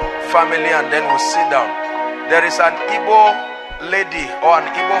more family and then we'll sit down. There is an Igbo lady or an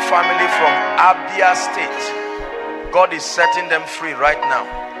Igbo family from Abia State. God is setting them free right now.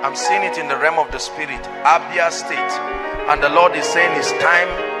 I'm seeing it in the realm of the spirit. Abia State. And the Lord is saying it's time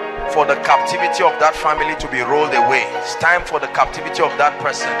for the captivity of that family to be rolled away. It's time for the captivity of that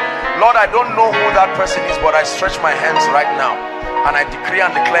person. Lord, I don't know who that person is, but I stretch my hands right now and I decree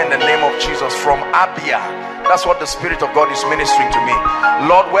and declare in the name of Jesus from Abia. That's what the Spirit of God is ministering to me.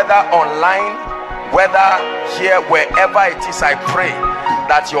 Lord, whether online, whether here, wherever it is, I pray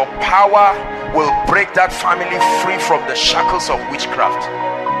that your power will break that family free from the shackles of witchcraft.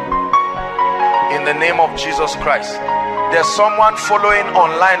 In the name of Jesus Christ. There's someone following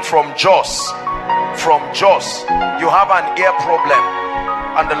online from Jos. From Jos. You have an ear problem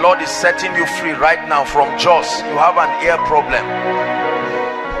and the Lord is setting you free right now. From Jos, you have an ear problem.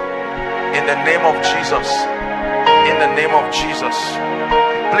 In the name of Jesus. In the name of Jesus.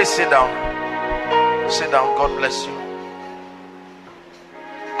 Please sit down. Sit down. God bless you.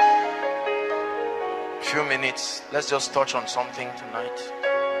 Few minutes. Let's just touch on something tonight.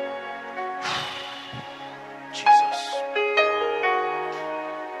 Jesus.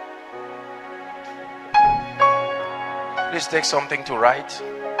 Please take something to write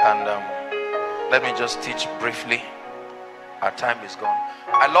and let me just teach briefly. Our time is gone.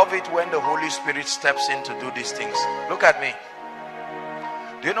 I love it when the Holy Spirit steps in to do these things. Look at me.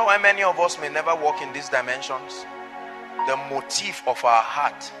 Do you know why many of us may never walk in these dimensions? The motive of our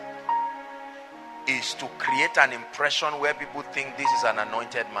heart is to create an impression where people think this is an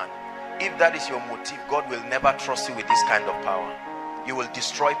anointed man. If that is your motive, God will never trust you with this kind of power. You will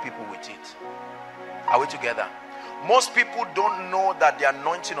destroy people with it. Are we together? Most people don't know that the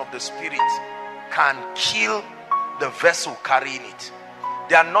anointing of the Spirit can kill the vessel carrying it.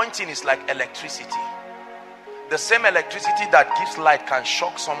 The anointing is like electricity. The same electricity that gives light can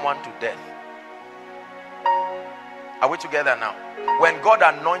shock someone to death. Are we together now? When God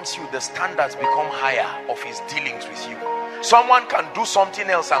anoints you, the standards become higher of his dealings with you. Someone can do something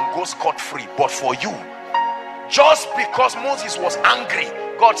else and go scot-free, but for you, just because Moses was angry,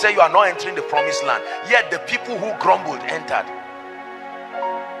 God said you are not entering the promised land. Yet the people who grumbled entered.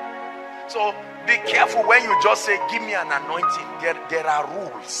 So be careful when you just say give me an anointing. There are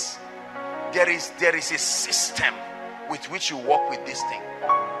rules. There is a system with which you walk with this thing.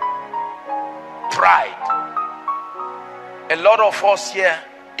 Pride. A lot of us here,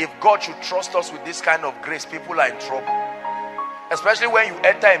 if God should trust us with this kind of grace, people are in trouble. Especially when you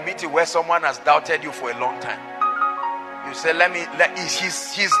enter a meeting where someone has doubted you for a long time. You say,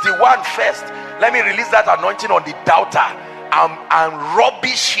 he's the one first. Let me release that anointing on the doubter and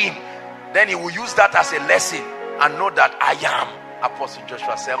rubbish him. Then he will use that as a lesson and know that I am Apostle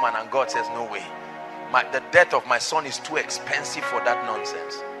Joshua Selman. And God says, no way. The death of my son is too expensive for that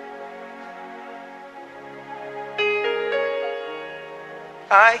nonsense.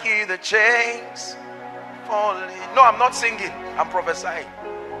 I hear the chains falling. No, I'm not singing. I'm prophesying.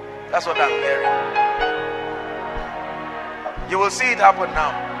 That's what I'm hearing. You will see it happen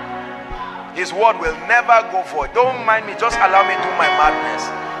now. His word will never go void. Don't mind me. Just allow me to do my madness.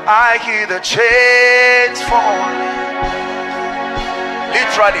 I hear the chains falling.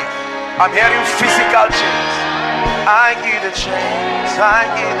 Literally, I'm hearing physical chains. I hear the chains. I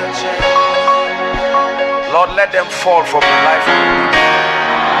hear the chains. Lord, let them fall from the life of me.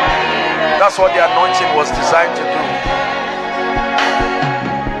 That's what the anointing was designed to do.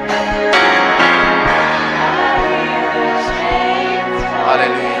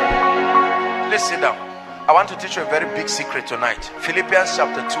 Hallelujah. Please sit down. I want to teach you a very big secret tonight. Philippians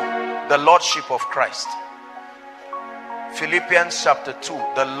chapter 2, the Lordship of Christ. Philippians chapter 2,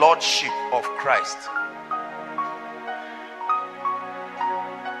 the Lordship of Christ.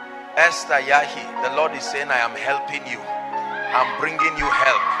 Esther Yahi, the Lord is saying, I am helping you. I'm bringing you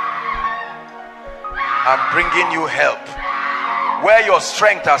help. I'm bringing you help. Where your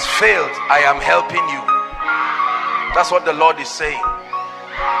strength has failed, I am helping you. That's what the Lord is saying.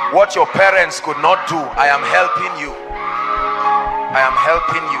 What your parents could not do, I am helping you. I am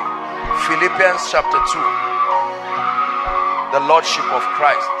helping you. Philippians chapter 2, the Lordship of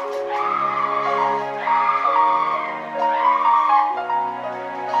Christ.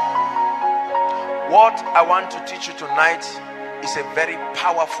 What I want to teach you tonight is a very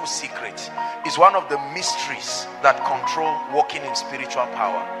powerful secret. It's one of the mysteries that control walking in spiritual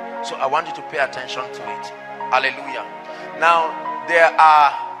power. So I want you to pay attention to it. Hallelujah. Now, there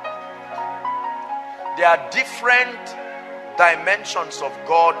are different dimensions of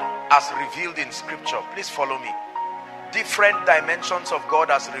God as revealed in scripture. Please follow me. different dimensions of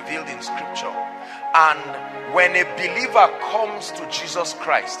God as revealed in scripture. And when a believer comes to Jesus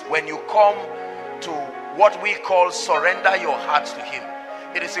Christ, when you come to what we call surrender your heart to him,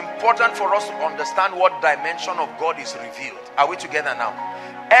 it is important for us to understand what dimension of God is revealed. Are we together now?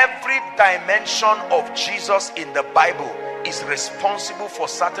 Every dimension of Jesus in the Bible is responsible for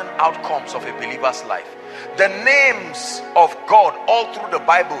certain outcomes of a believer's life. The names of God all through the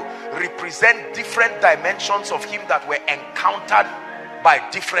Bible represent different dimensions of him that were encountered by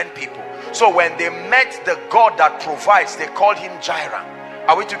different people. So when they met the God that provides, they called him Jireh.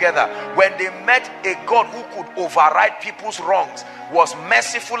 Are we together? When they met a God who could override people's wrongs, was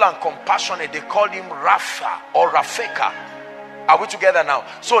merciful and compassionate, they called him Rapha or Rafeka. Are we together now?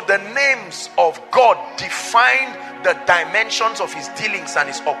 So the names of God define the dimensions of his dealings and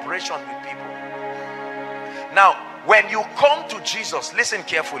his operation with people. Now, when you come to Jesus, listen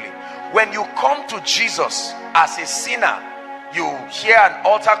carefully. When you come to Jesus as a sinner, you hear an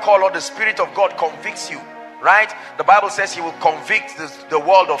altar call or the Spirit of God convicts you, right? The Bible says he will convict the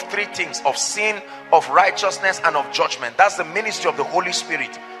world of three things: of sin, of righteousness, and of judgment. That's the ministry of the Holy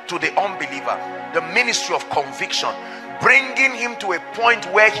Spirit to the unbeliever. The ministry of conviction, bringing him to a point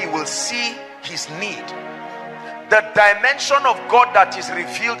where he will see his need. The dimension of God that is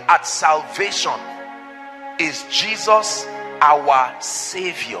revealed at salvation is Jesus, our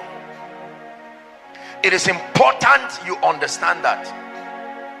Savior. It is important you understand that.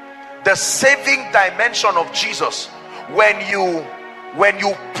 The saving dimension of Jesus, when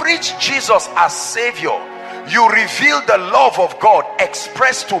you preach Jesus as Savior, you reveal the love of God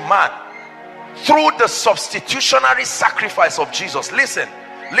expressed to man through the substitutionary sacrifice of Jesus. Listen.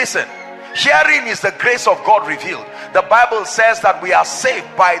 Herein is the grace of God revealed. The Bible says that we are saved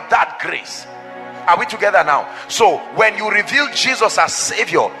by that grace. Are we together now? So when you reveal Jesus as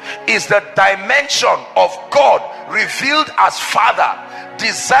Savior, is the dimension of God revealed as Father,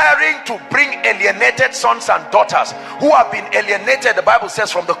 desiring to bring alienated sons and daughters who have been alienated, the Bible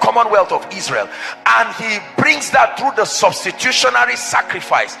says, from the commonwealth of Israel. And he brings that through the substitutionary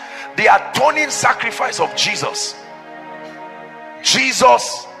sacrifice, the atoning sacrifice of Jesus.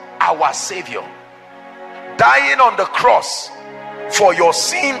 Jesus, our Savior, dying on the cross for your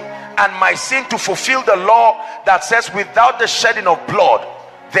sin and my sin, to fulfill the law that says without the shedding of blood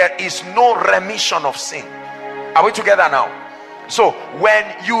there is no remission of sin. Are we together now? So when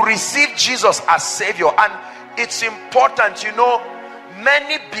you receive Jesus as Savior, and it's important, you know,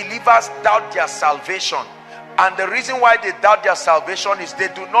 many believers doubt their salvation, and the reason why they doubt their salvation is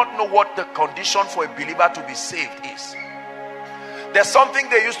they do not know what the condition for a believer to be saved is. There's something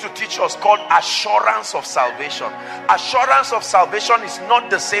they used to teach us called assurance of salvation. Assurance of salvation is not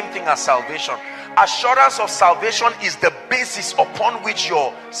the same thing as salvation. Assurance of salvation is the basis upon which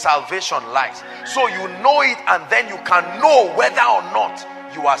your salvation lies. So you know it, and then you can know whether or not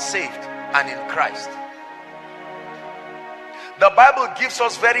you are saved and in Christ. The Bible gives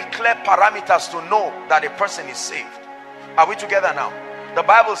us very clear parameters to know that a person is saved. Are we together now? The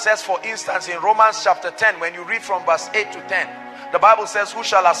Bible says, for instance, in Romans chapter 10, when you read from verse 8 to 10, the Bible says, who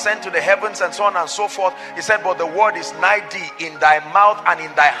shall ascend to the heavens, and so on and so forth. He said, but the word is nigh thee, in thy mouth and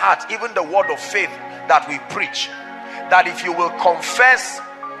in thy heart, even the word of faith that we preach, that if you will confess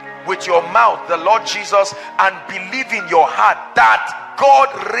with your mouth the Lord Jesus and believe in your heart that God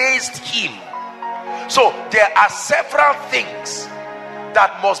raised him. So there are several things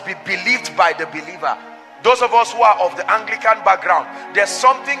that must be believed by the believer. Those of us who are of the Anglican background, there's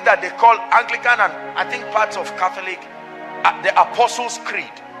something that they call Anglican, and I think parts of Catholic, the Apostles' Creed.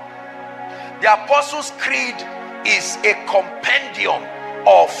 The Apostles' Creed is a compendium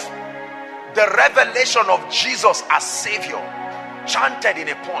of the revelation of Jesus as Savior, chanted in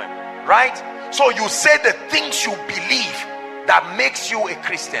a poem, right? So you say the things you believe that makes you a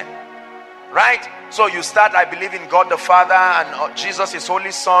Christian, right? So you start, I believe in God the Father, and Jesus his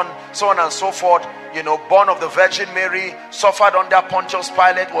only Son, so on and so forth. You know, born of the Virgin Mary, suffered under Pontius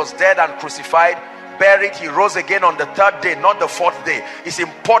Pilate, was dead and crucified, buried, he rose again on the third day, not the fourth day. It's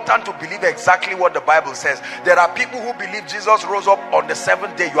important to believe exactly what the Bible says. There are people who believe Jesus rose up on the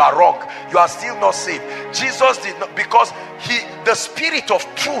seventh day. You are wrong. You are still not saved. Jesus did not, because the spirit of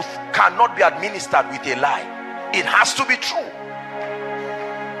truth cannot be administered with a lie. It has to be true.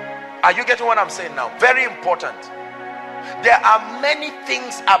 Are you getting what I'm saying now? Very important. There are many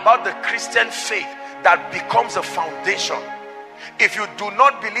things about the Christian faith that becomes a foundation. If you do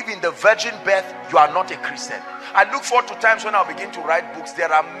not believe in the virgin birth, you are not a Christian. I look forward to times when I begin to write books.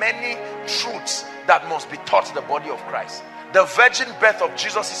 There are many truths that must be taught the body of Christ. The virgin birth of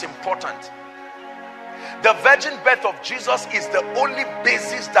Jesus is important. The virgin birth of Jesus is the only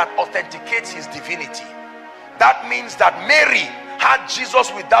basis that authenticates his divinity. that means that Mary had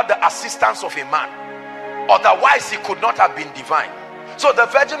Jesus without the assistance of a man. Otherwise he could not have been divine. So the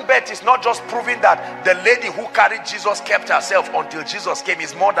virgin birth is not just proving that the lady who carried Jesus kept herself until Jesus came.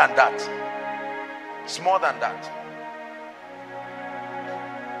 It's more than that. It's more than that.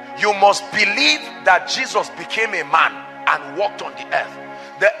 You must believe that Jesus became a man and walked on the earth.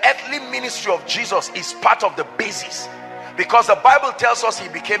 The earthly ministry of Jesus is part of the basis, because the Bible tells us he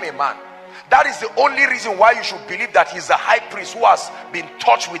became a man. That is the only reason why you should believe that he's the high priest who has been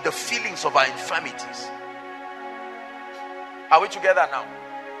touched with the feelings of our infirmities. Are we together now?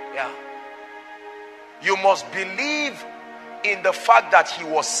 Yeah. You must believe in the fact that he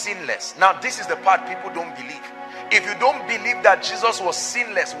was sinless. Now this is the part people don't believe. If you don't believe that Jesus was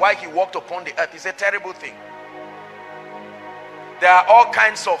sinless while he walked upon the earth, it's a terrible thing. There are all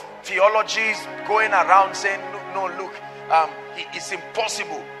kinds of theologies going around saying, no, look, it's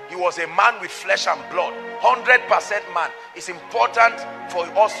impossible. He was a man with flesh and blood, 100% man. It's important for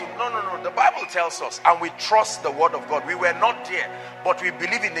us to, no. The Bible tells us, and we trust the word of God. We were not there, but we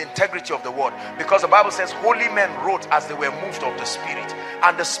believe in the integrity of the word, because the Bible says holy men wrote as they were moved of the Spirit.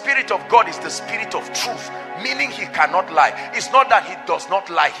 And the Spirit of God is the Spirit of truth, meaning he cannot lie. It's not that he does not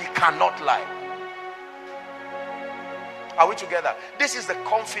lie, he cannot lie. Are we together? This is the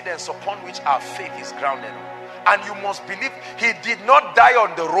confidence upon which our faith is grounded on. And you must believe he did not die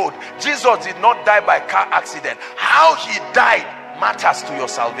on the road. Jesus did not die by car accident. How he died matters to your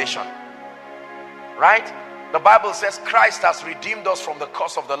salvation. Right? The Bible says Christ has redeemed us from the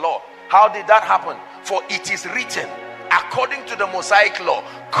curse of the law. How did that happen? For it is written, according to the Mosaic law,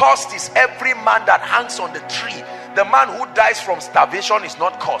 cursed is every man that hangs on the tree. The man who dies from starvation is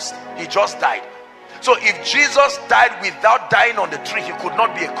not cursed. He just died. So if Jesus died without dying on the tree, he could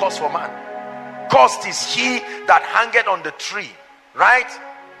not be a curse for man. Cursed is he that hangeth on the tree. Right?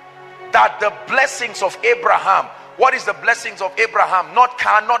 That the blessings of Abraham, what is the blessings of Abraham? Not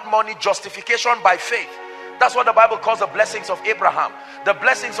car, not money, justification by faith. That's what the Bible calls the blessings of Abraham. The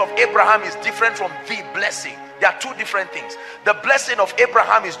blessings of Abraham is different from the blessing. There are two different things. The blessing of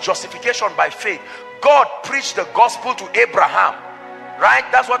Abraham is justification by faith. God preached the gospel to Abraham. Right?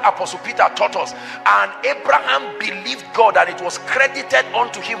 That's what Apostle Peter taught us. And Abraham believed God, and it was credited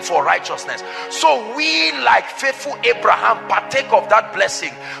unto him for righteousness. So we, like faithful Abraham, partake of that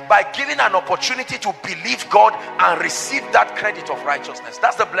blessing by giving an opportunity to believe God and receive that credit of righteousness.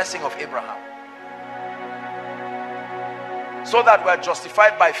 That's the blessing of Abraham. So that we are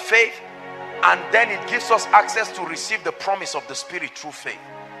justified by faith, and then it gives us access to receive the promise of the Spirit through faith.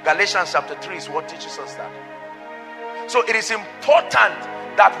 Galatians chapter 3 is what teaches us that. So it is important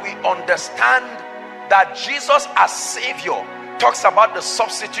that we understand that Jesus as Savior talks about the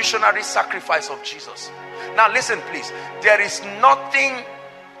substitutionary sacrifice of Jesus. Now listen please, there is nothing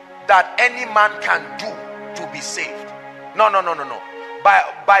that any man can do to be saved. No.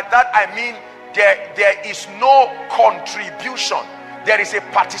 By that I mean there is no contribution. There is a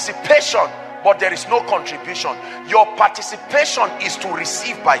participation, but there is no contribution. Your participation is to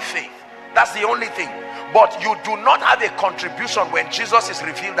receive by faith. That's the only thing. But you do not have a contribution when Jesus is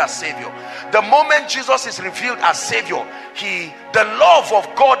revealed as Savior. The moment Jesus is revealed as Savior, the love of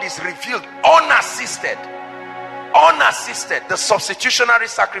God is revealed unassisted. Unassisted. The substitutionary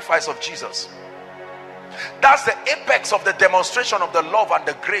sacrifice of Jesus. That's the apex of the demonstration of the love and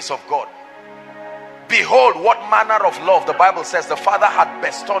the grace of God. Behold, what manner of love, the Bible says, the Father had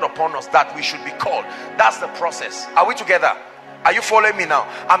bestowed upon us, that we should be called. That's the process. Are we together? Are you following me now?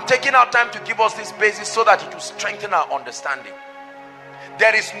 I'm taking our time to give us this basis so that it will strengthen our understanding.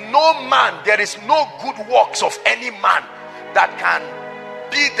 There is no man, there is no good works of any man that can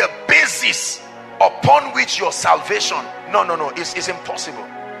be the basis upon which your salvation. No, it's impossible.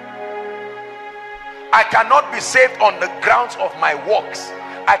 I cannot be saved on the grounds of my works.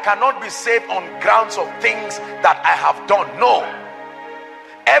 I cannot be saved on grounds of things that I have done. No.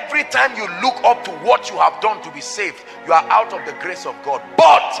 Every time you look up to what you have done to be saved, you are out of the grace of God.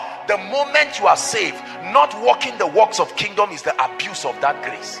 But the moment you are saved, not walking the works of kingdom is the abuse of that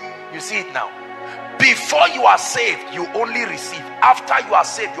grace. You see it now. Before you are saved, you only receive. After you are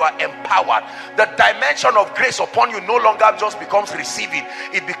saved, you are empowered. The dimension of grace upon you no longer just becomes receiving.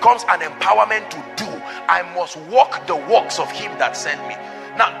 It becomes an empowerment to do. I must walk the works of him that sent me.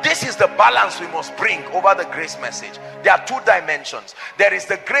 Now this is the balance we must bring over the grace message. There are two dimensions. There is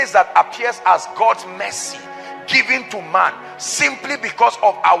the grace that appears as God's mercy given to man simply because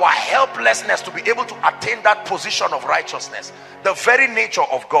of our helplessness to be able to attain that position of righteousness, the very nature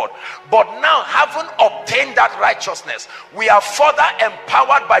of God. But now, having obtained that righteousness, we are further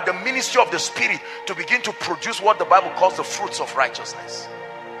empowered by the ministry of the Spirit to begin to produce what the Bible calls the fruits of righteousness.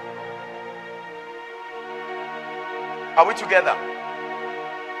 Are we together?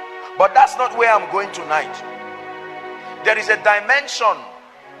 But that's not where I'm going tonight. There is a dimension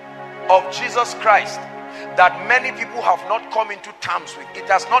of Jesus Christ that many people have not come into terms with. It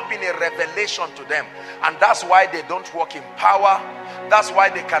has not been a revelation to them, and that's why they don't walk in power. That's why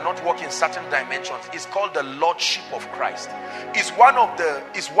they cannot walk in certain dimensions. It's called the Lordship of Christ. It's one of the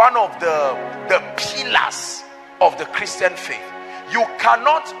pillars of the Christian faith. You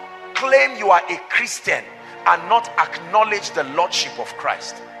cannot claim you are a Christian and not acknowledge the Lordship of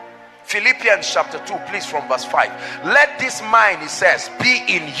Christ. Philippians chapter 2, please, from verse 5. Let this mind, it says, be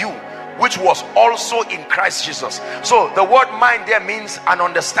in you, which was also in Christ Jesus. So the word mind there means an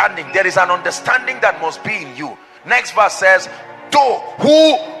understanding. There is an understanding that must be in you. Next verse says,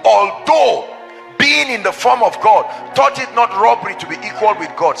 although being in the form of God, thought it not robbery to be equal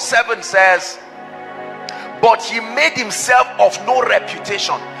with God. 7 says, but he made himself of no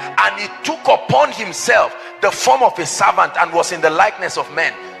reputation, and he took upon himself the form of a servant, and was in the likeness of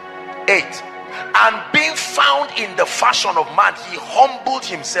men. 8, and being found in the fashion of man, he humbled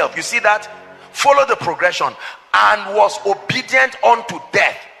himself. You see that? Follow the progression. And was obedient unto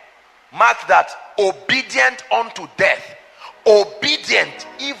death. Mark that. Obedient unto death. Obedient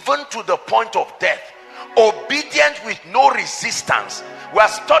even to the point of death. Obedient with no resistance. We are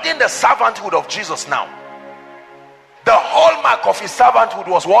studying the servanthood of Jesus now. The hallmark of his servanthood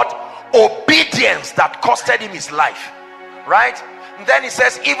was what? Obedience that costed him his life. Right? And then he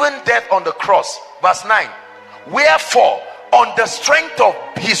says, even death on the cross. Verse 9. Wherefore, on the strength of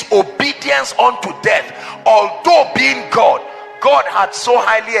his obedience unto death, although being God, God had so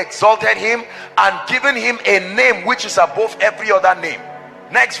highly exalted him and given him a name which is above every other name.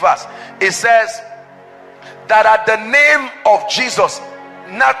 Next verse. It says that at the name of Jesus,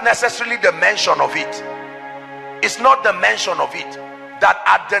 not necessarily the mention of it. It's not the mention of it. That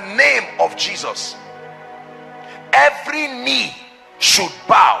at the name of Jesus, every knee should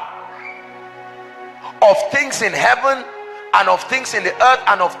bow, of things in heaven and of things in the earth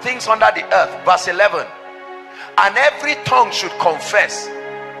and of things under the earth. Verse 11. And every tongue should confess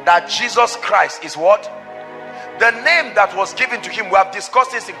that Jesus Christ is what? The name that was given to him. We have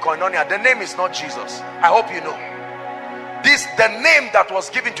discussed this in Koinonia. The name is not Jesus. I hope you know this. The name that was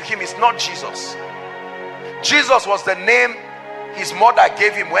given to him is not Jesus. Jesus was the name his mother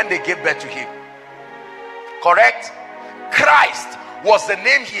gave him when they gave birth to him. Correct? Christ was the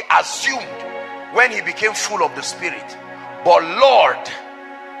name he assumed when he became full of the Spirit. But Lord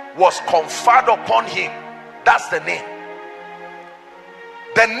was conferred upon him. That's the name.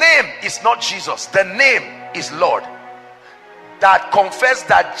 The name is not Jesus. The name is Lord. That confessed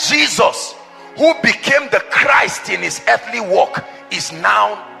that Jesus, who became the Christ in his earthly walk, is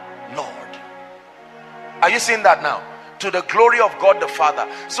now Lord. Are you seeing that now? To the glory of God the Father.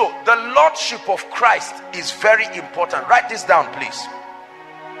 So the Lordship of Christ is very important. Write this down, please.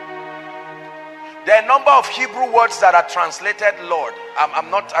 There are a number of Hebrew words that are translated Lord.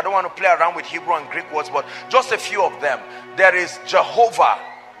 I don't want to play around with Hebrew and Greek words, but just a few of them. There is Jehovah,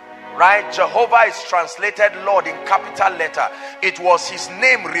 right? Jehovah is translated Lord in capital letter. It was his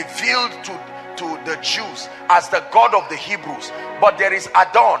name revealed to the Jews as the God of the Hebrews. But there is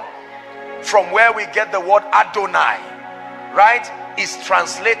Adon, from where we get the word Adonai, right? Is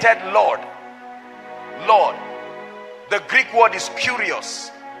translated Lord. Lord. The Greek word is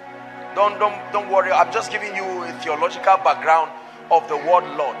curious. Don't worry, I'm just giving you a theological background of the word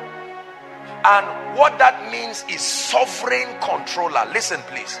Lord. And what that means is sovereign controller. Listen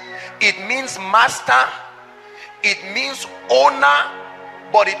please. It means master, it means owner,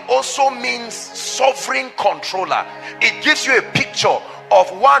 but it also means sovereign controller. It gives you a picture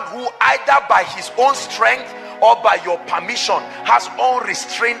of one who either by his own strength or by your permission has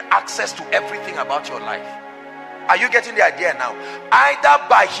unrestrained access to everything about your life. Are you getting the idea now? Either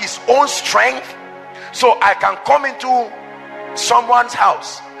by his own strength, so I can come into someone's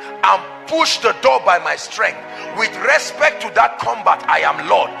house and push the door by my strength. With respect to that combat, I am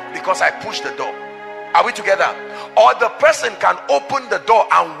Lord because I push the door. Are we together? Or the person can open the door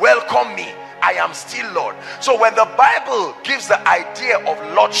and welcome me. I am still Lord. So when the Bible gives the idea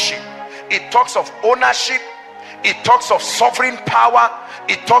of lordship, it talks of ownership, it talks of sovereign power,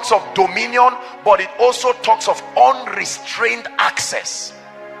 it talks of dominion, but it also talks of unrestrained access.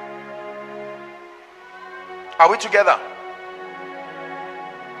 Are we together?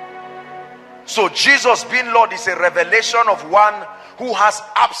 So Jesus being Lord is a revelation of one who has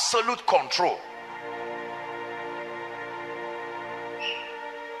absolute control.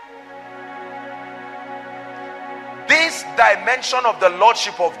 This dimension of the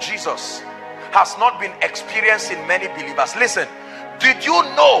Lordship of Jesus has not been experienced in many believers. Listen, did you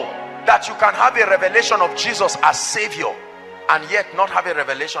know that you can have a revelation of Jesus as Savior and yet not have a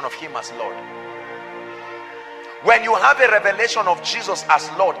revelation of him as Lord. When you have a revelation of Jesus as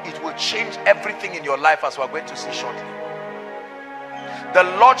Lord, it will change everything in your life, as we're going to see shortly. The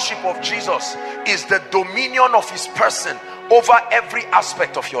Lordship of Jesus is the dominion of his person over every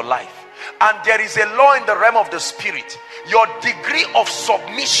aspect of your life. And there is a law in the realm of the spirit. Your degree of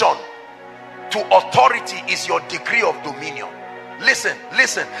submission to authority is your degree of dominion. Listen.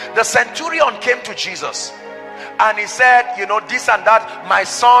 The centurion came to Jesus and he said, you know, this and that, my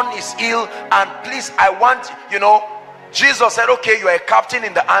son is ill, and please, I want, you know. Jesus said, okay, you are a captain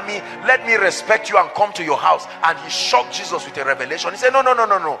in the army, let me respect you and come to your house. And he shocked Jesus with a revelation. He said, no,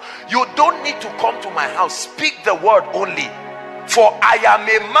 you don't need to come to my house. Speak the word only, for I am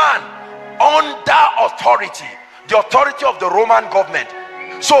a man under authority, the authority of the Roman government.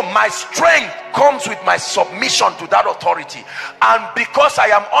 So my strength comes with my submission to that authority. And because I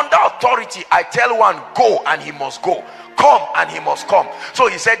am under authority, I tell one, go, and he must go. Come, and he must come. So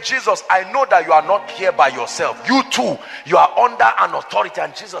he said, Jesus, I know that you are not here by yourself. You too, you are under an authority.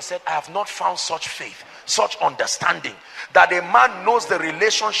 And Jesus said, I have not found such faith, such understanding, that a man knows the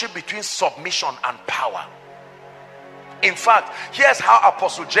relationship between submission and power. In fact, here's how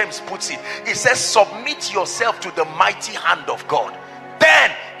Apostle James puts it. He says, submit yourself to the mighty hand of God.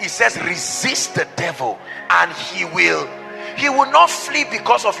 Then he says, resist the devil and he will not flee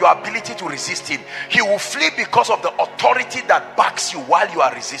because of your ability to resist him. He will flee because of the authority that backs you while you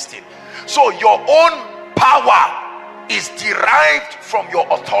are resisting. So your own power is derived from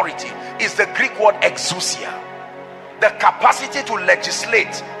your authority. Is the Greek word exousia. The capacity to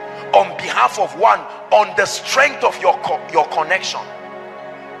legislate on behalf of one on the strength of your connection.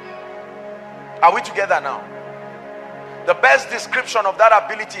 Are we together now? The best description of that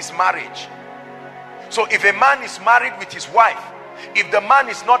ability is marriage. So if a man is married with his wife, if the man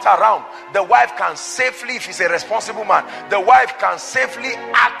is not around, the wife can safely, if he's a responsible man, the wife can safely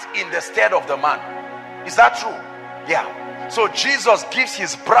act in the stead of the man. Is that true? Yeah. So Jesus gives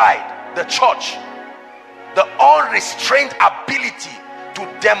his bride, the church, the unrestrained ability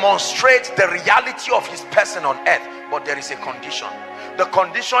to demonstrate the reality of his person on earth. But there is a condition. The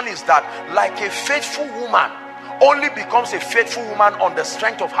condition is that, like a faithful woman only becomes a faithful woman on the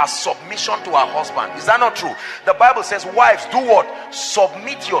strength of her submission to her husband. Is that not true? The Bible says, wives, do what?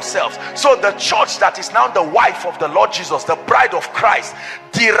 Submit yourselves. So the church that is now the wife of the Lord Jesus, the bride of Christ,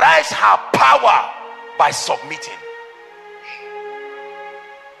 derives her power by submitting.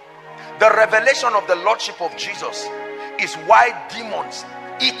 The revelation of the Lordship of Jesus is why demons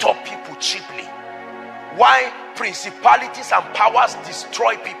eat up people cheaply, why principalities and powers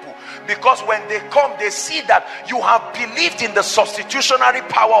destroy people. Because when they come, they see that you have believed in the substitutionary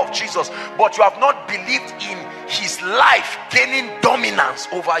power of Jesus, but you have not believed in his life gaining dominance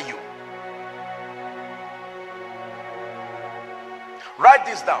over you. Write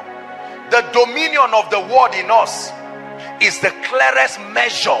this down. The dominion of the word in us is the clearest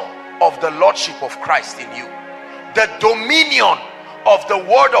measure of the Lordship of Christ in you. The dominion of the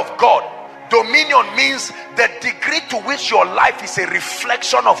word of God. Dominion means the degree to which your life is a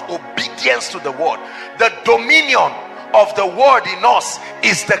reflection of obedience to the word. The dominion of the word in us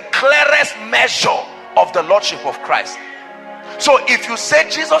is the clearest measure of the Lordship of Christ. So if you say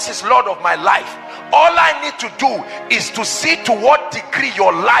Jesus is Lord of my life, all I need to do is to see to what degree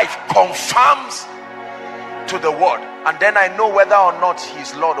your life conforms to the word, and then I know whether or not he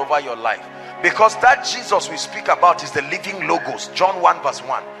is Lord over your life. Because that Jesus we speak about is the living logos. John 1 verse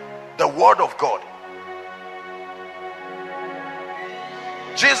 1. The word of God.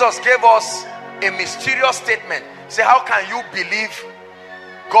 Jesus gave us a mysterious statement. Say, how can you believe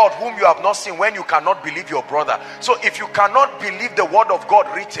God whom you have not seen when you cannot believe your brother? So if you cannot believe the word of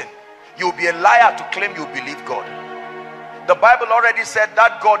God written, you'll be a liar to claim you believe God. The Bible already said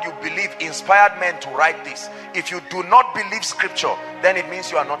that God you believe inspired men to write this. If you do not believe scripture, then it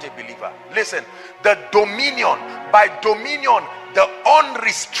means you are not a believer. Listen, the dominion, by dominion, the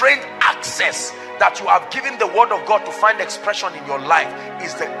unrestrained access that you have given the word of God to find expression in your life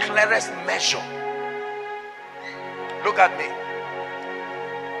is the clearest measure. Look at me.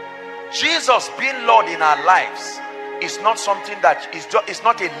 Jesus being Lord in our lives is not something that is just, it's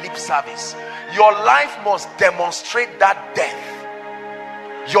not a lip service. Your life must demonstrate that death.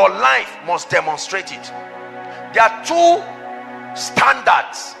 Your life must demonstrate it. There are two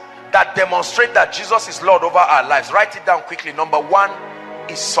standards that demonstrate that Jesus is Lord over our lives. Write it down quickly. Number one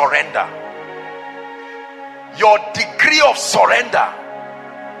is surrender. Your degree of surrender.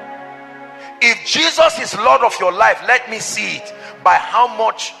 If Jesus is Lord of your life, let me see it by how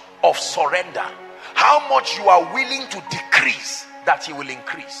much of surrender, how much you are willing to decrease that he will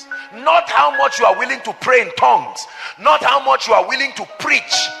increase. Not how much you are willing to pray in tongues, not how much you are willing to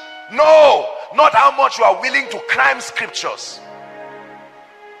preach, no, not how much you are willing to climb scriptures.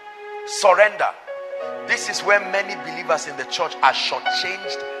 Surrender. This is where many believers in the church are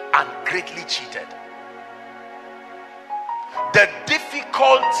shortchanged and greatly cheated. The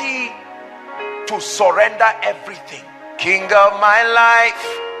difficulty to surrender everything. King of my life,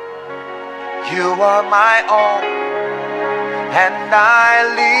 you are my all, and I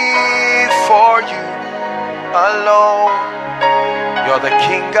live for you alone. You're the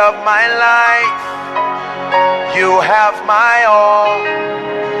king of my life, you have my all,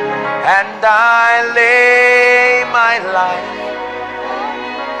 and I lay my life.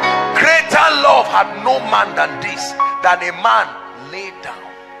 Greater love had no man than this, than a man laid down.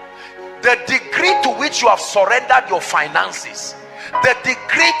 The degree to which you have surrendered your finances, the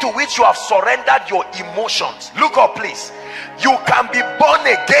degree to which you have surrendered your emotions. Look up, please. You can be born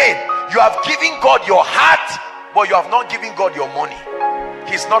again. You have given God your heart, but you have not given God your money.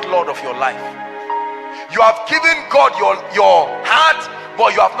 He's not Lord of your life. You have given God your heart,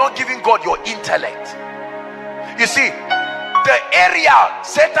 but you have not given God your intellect. You see, the area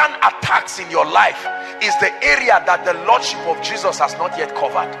Satan attacks in your life is the area that the Lordship of Jesus has not yet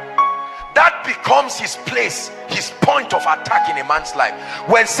covered. That becomes his place, his point of attack in a man's life.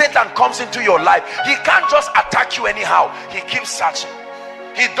 When Satan comes into your life, he can't just attack you anyhow. He keeps searching.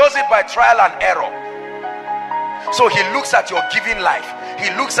 He does it by trial and error. So he looks at your giving life,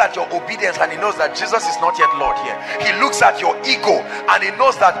 he looks at your obedience, and he knows that Jesus is not yet Lord here. He looks at your ego, and he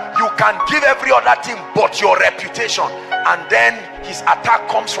knows that you can give every other thing but your reputation. And then his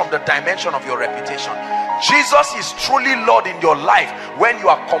attack comes from the dimension of your reputation. Jesus is truly Lord in your life when you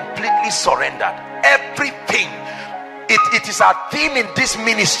are completely surrendered. Everything. It is our theme in this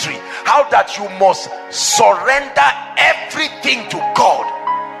ministry, how that you must surrender everything to God.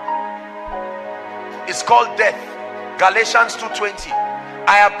 It's called death. Galatians 2:20.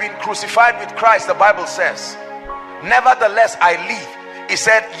 I have been crucified with Christ, the Bible says. Nevertheless I live. He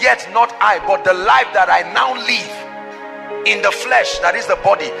said, yet not I, but the life that I now live in the flesh, that is the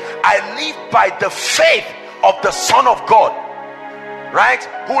body, I live by the faith of the Son of God, right,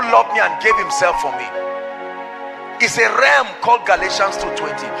 who loved me and gave himself for me. It's a realm called Galatians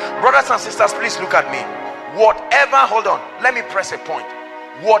 2:20. Brothers and sisters, please look at me. Whatever, hold on, let me press a point.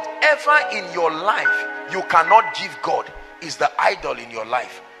 Whatever in your life you cannot give God is the idol in your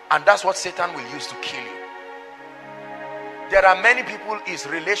life, and that's what Satan will use to kill you. There are many people, is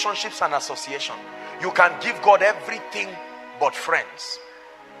relationships and association. You can give God everything but friends.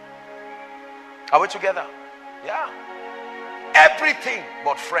 Are we together? Yeah. Everything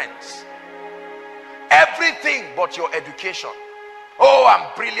but friends. Everything but your education. Oh,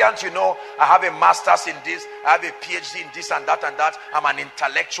 I'm brilliant, you know, I have a master's in this, I have a PhD in this and that and that, I'm an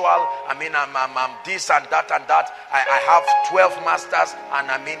intellectual, I mean, I'm this and that and that, I have 12 masters, and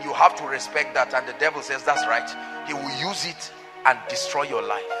I mean, you have to respect that. And the devil says, that's right, he will use it and destroy your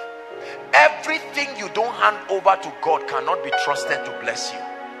life. Everything you don't hand over to God cannot be trusted to bless you,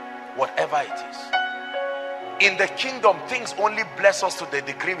 whatever it is. In the kingdom, things only bless us to the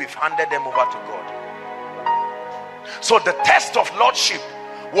degree we've handed them over to God. So the test of lordship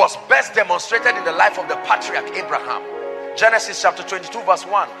was best demonstrated in the life of the patriarch Abraham. Genesis chapter 22 verse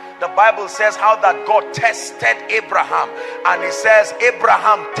 1, the Bible says how that God tested Abraham, and he says,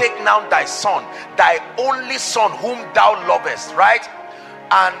 Abraham, take now thy son, thy only son whom thou lovest, right?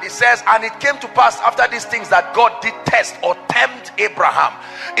 And he says, and it came to pass after these things that God did test or tempt Abraham.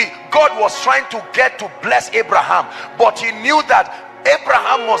 God was trying to get to bless Abraham, but he knew that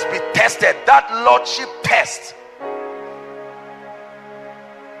Abraham must be tested. That lordship test.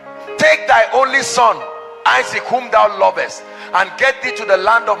 Take thy only son Isaac whom thou lovest, and get thee to the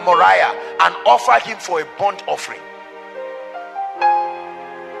land of Moriah, and offer him for a burnt offering.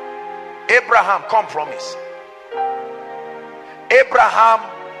 Abraham, come, promise. Abraham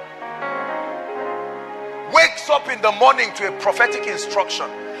wakes up in the morning to a prophetic instruction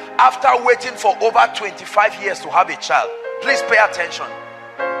after waiting for over 25 years to have a child. Please pay attention.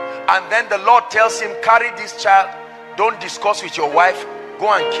 And then the Lord tells him, carry this child, don't discuss with your wife,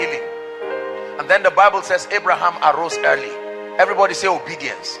 go and kill him. And then the Bible says Abraham arose early. Everybody say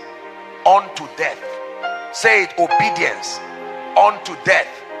obedience unto death. Say it, obedience unto death.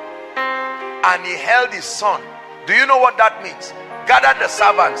 And he held his son. Do you know what that means? Gathered the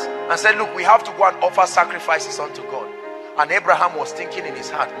servants and said, look, we have to go and offer sacrifices unto God. And Abraham was thinking in his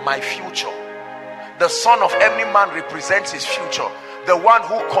heart, my future. The son of every man represents his future, the one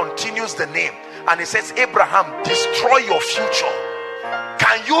who continues the name. And he says, Abraham, destroy your future.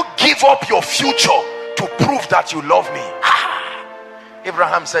 Can you give up your future to prove that you love me?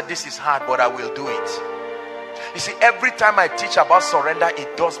 Abraham said, this is hard, but I will do it. You see, every time I teach about surrender,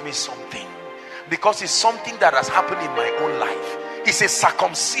 it does me something, because it's something that has happened in my own life. It's a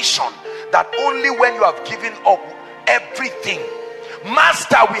circumcision that only when you have given up everything,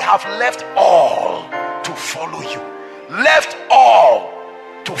 Master, we have left all to follow you. Left all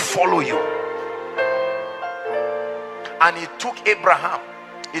to follow you. And it took Abraham,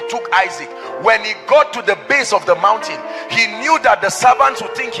 it took Isaac. When he got to the base of the mountain, he knew that the servants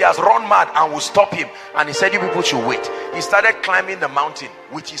would think he has run mad and will stop him. And he said, you people should wait. He started climbing the mountain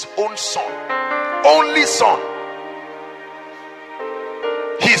with his own son, only son,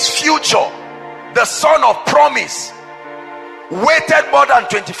 his future, the son of promise, waited more than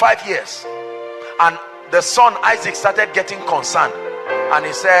 25 years. And the son Isaac started getting concerned, and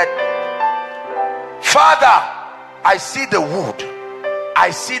he said, Father, I see the wood,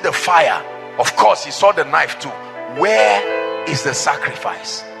 I see the fire. Of course, he saw the knife too. Where is the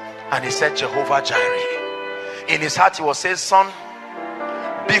sacrifice? And he said, Jehovah Jireh. In his heart he was saying, son,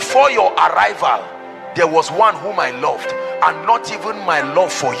 before your arrival there was one whom I loved, and not even my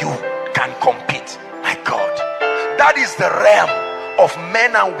love for you can compete. My God, that is the realm of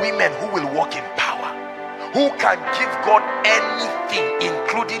men and women who will walk in power, who can give God anything,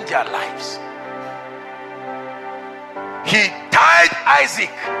 including their lives. He tied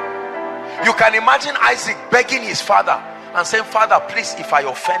Isaac. You can imagine Isaac begging his father and saying, Father, please, if I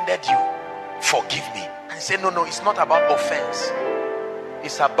offended you, forgive me. And he said, no, it's not about offense,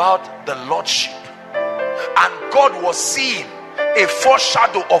 it's about the lordship. And God was seeing a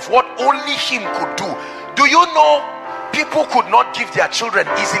foreshadow of what only him could do. Do you know, people could not give their children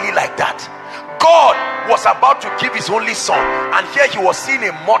easily like that. God was about to give his only son, and here he was seeing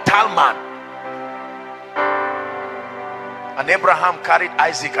a mortal man. And Abraham carried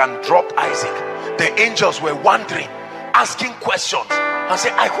Isaac and dropped Isaac. The angels were wondering, asking questions, and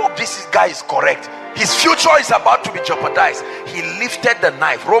said, I hope this guy is correct. His future is about to be jeopardized. He lifted the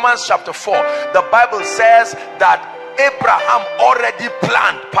knife. Romans chapter 4, the Bible says that Abraham already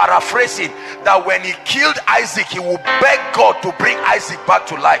planned, paraphrasing, that when he killed Isaac, he would beg God to bring Isaac back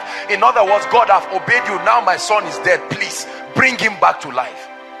to life. In other words, God, I've obeyed you, now my son is dead, please bring him back to life.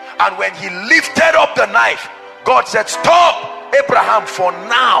 And when he lifted up the knife, God said, stop, Abraham, for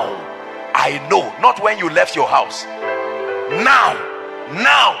now I know. Not when you left your house. Now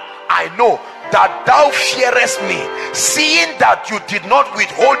I know that thou fearest me, seeing that you did not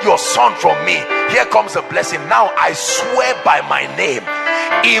withhold your son from me. Here comes the blessing. Now I swear by my name,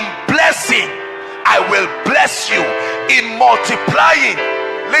 in blessing I will bless you, in multiplying.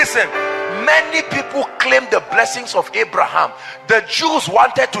 Listen, many people claim the blessings of Abraham. The Jews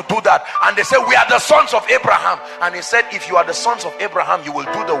wanted to do that, and they said, we are the sons of Abraham. And he said, if you are the sons of Abraham, you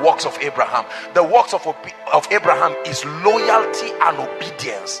will do the works of Abraham. The works of Abraham is loyalty and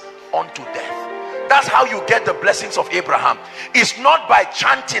obedience unto death. That's how you get the blessings of Abraham. It's not by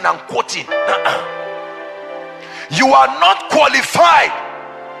chanting and quoting. You are not qualified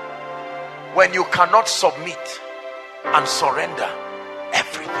when you cannot submit and surrender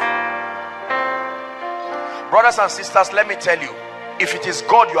everything. Brothers and sisters, let me tell you, if it is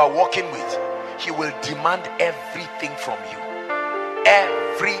God you are working with, he will demand everything from you.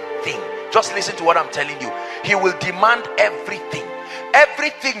 Everything. Just listen to what I'm telling you. He will demand everything.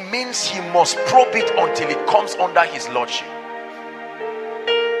 Everything means he must probe it until it comes under his lordship.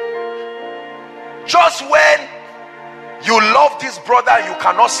 Just when you love this brother, you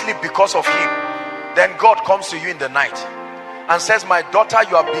cannot sleep because of him, then God comes to you in the night and says, my daughter,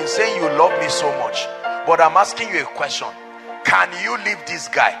 you have been saying you love me so much, but I'm asking you a question. Can you leave this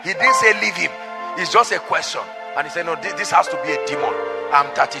guy? He didn't say leave him. It's just a question. And he said, no, this has to be a demon. I'm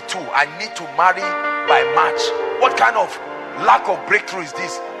 32. I need to marry by March. What kind of lack of breakthrough is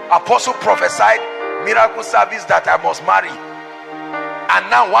this? Apostle prophesied miracle service that I must marry, and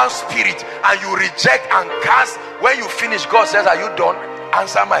now one spirit, and you reject and cast. When you finish, God says, are you done?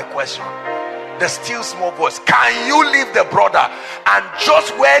 Answer my question. The still small voice. Can you leave the brother? And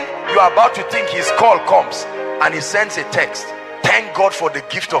just when you are about to think his call comes, and he sends a text, thank God for the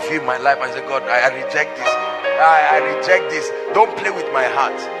gift of you in my life. I say, God, I reject this. I reject this. Don't play with my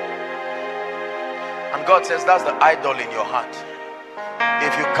heart. And God says, that's the idol in your heart.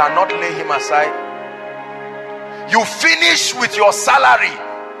 If you cannot lay him aside, you finish with your salary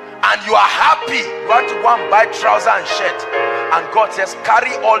and you are happy. You want to go and buy trousers and shirt, and God says,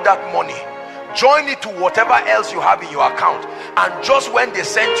 carry all that money, join it to whatever else you have in your account, and just when they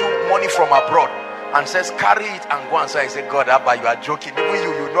send you money from abroad and says, carry it and go and say, I say, God, Abba, you are joking.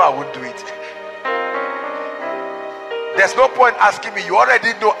 Even you know I won't do it. There's no point asking me. You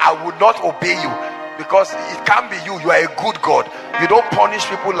already know I would not obey you, because it can't be you. You are a good God. You don't punish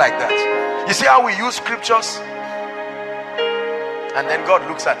people like that. You see how we use scriptures? And then God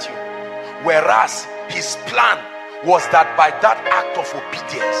looks at you. Whereas his plan was that by that act of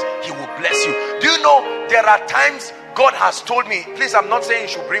obedience, he will bless you. Do you know, there are times God has told me, please, I'm not saying you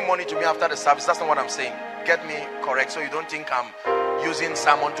should bring money to me after the service. That's not what I'm saying. Get me correct, so you don't think I'm using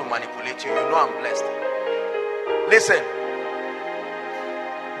sermon to manipulate you. You know I'm blessed. Listen,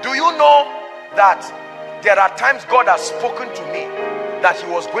 do you know that there are times God has spoken to me that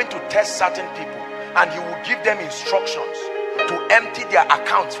he was going to test certain people and he will give them instructions to empty their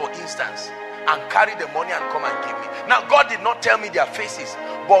accounts, for instance, and carry the money and come and give me. Now, God did not tell me their faces,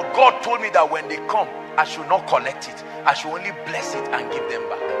 but God told me that when they come, I should not collect it. I should only bless it and give them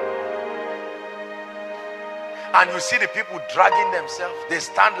back. And you see the people dragging themselves. They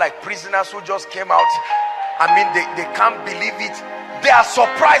stand like prisoners who just came out. I mean, they can't believe it. They are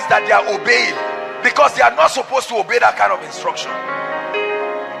surprised that they are obeying, because they are not supposed to obey that kind of instruction.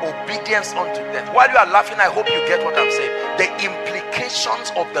 Obedience unto death. While you are laughing, I hope you get what I'm saying. The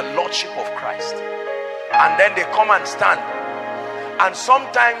implications of the lordship of Christ. And then they come and stand. And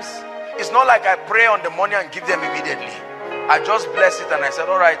sometimes it's not like I pray on the money and give them immediately. I just bless it and I said,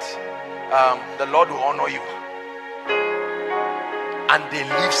 all right, the Lord will honor you. And they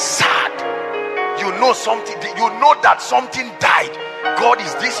leave sad. You know something, you know that something died. God,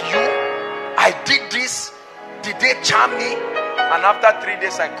 is this you? I did this. Did they charm me? And after 3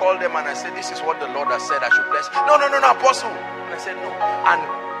 days I called them and I said, this is what the Lord has said I should bless. No, apostle. And I said no. And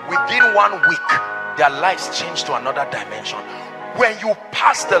within 1 week their lives changed to another dimension. When you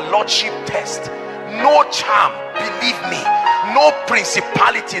pass the lordship test, no charm, believe me, no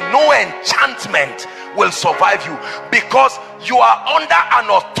principality, no enchantment will survive you, because you are under an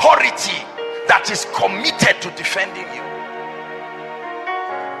authority that is committed to defending you.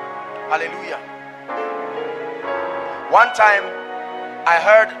 Hallelujah. One time I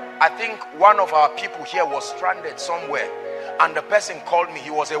heard, I think one of our people here was stranded somewhere, and the person called me. He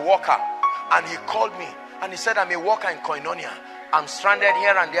was a worker, and he called me and he said, I'm a worker in Koinonia. I'm stranded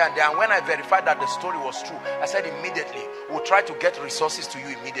here and there and there. And when I verified that the story was true, I said, immediately we'll try to get resources to you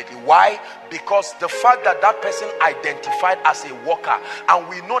immediately. Why? Because the fact that that person identified as a worker, and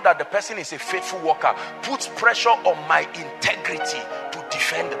we know that the person is a faithful worker, puts pressure on my integrity to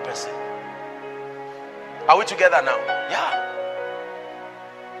defend the person. Are we together now? Yeah.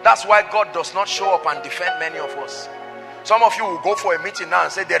 That's why God does not show up and defend many of us. Some of you will go for a meeting now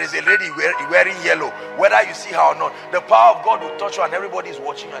and say, there is a lady wearing yellow, whether you see her or not. The power of God will touch you and everybody is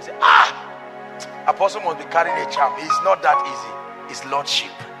watching you and say, apostle must be carrying a charm. It's not that easy. It's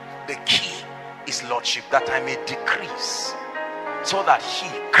lordship. The key is lordship, that I may decrease so that he,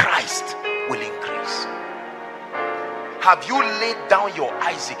 Christ, will increase. Have you laid down your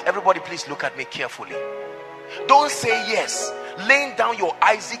Isaac? Everybody please look at me carefully. Don't say yes. Laying down your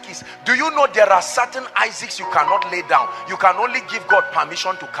Isaac is, do you know there are certain Isaacs you cannot lay down? You can only give God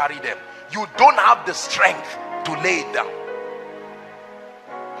permission to carry them. You don't have the strength to lay it down.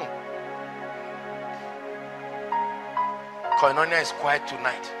 Koinonia is quiet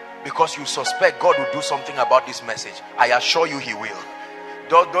tonight because you suspect God will do something about this message. I assure you he will.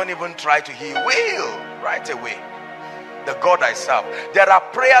 Don't even try to, he will right away. The God I serve. There are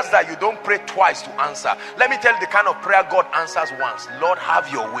prayers that you don't pray twice to answer. Let me tell you the kind of prayer God answers once. Lord, have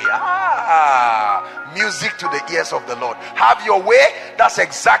your way. Music to the ears of the Lord. Have your way. That's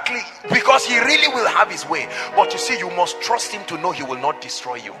exactly, because he really will have his way. But you see, you must trust him to know he will not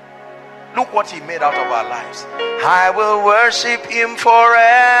destroy you. Look what he made out of our lives. I will worship him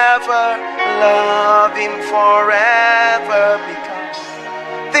forever, love him forever, because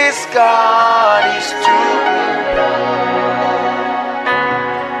this God is true.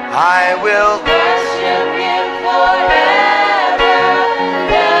 I will worship him forever,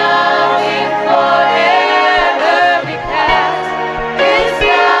 love him forever, because this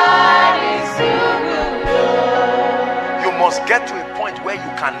God is too good. You must get to a point where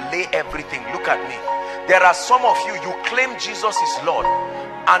you can lay everything. Look at me. There are some of you, you claim Jesus is Lord,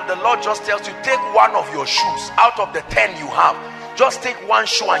 and the Lord just tells you, take one of your shoes out of the 10 you have. Just take one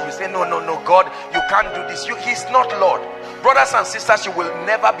shoe and you say, no, God, you can't do this. He's not Lord. Brothers and sisters, you will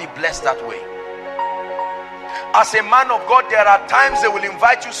never be blessed that way. As a man of God, there are times they will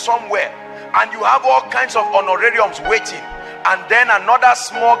invite you somewhere and you have all kinds of honorariums waiting, and then another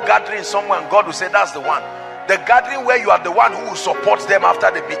small gathering somewhere and God will say, that's the one. The gathering where you are the one who will support them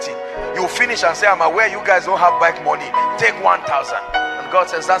after the meeting. You finish and say, I'm aware you guys don't have bike money. Take 1,000. And God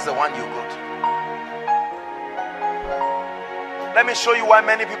says, that's the one you go to. Let me show you why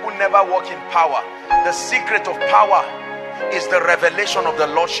many people never walk in power. The secret of power is the revelation of the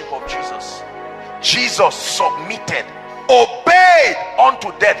lordship of Jesus. Jesus submitted, obeyed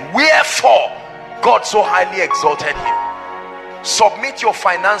unto death. Wherefore God so highly exalted him. Submit your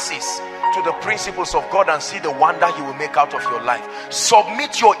finances to the principles of God and see the wonder he will make out of your life.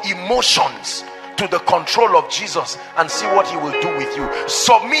 Submit your emotions to the control of Jesus and see what he will do with you.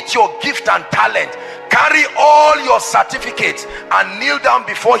 Submit your gift and talent. Carry all your certificates and kneel down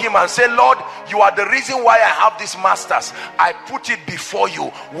before him and say, Lord, you are the reason why I have this master's. I put it before you.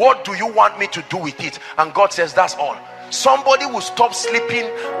 What do you want me to do with it? And God says, that's all. Somebody will stop sleeping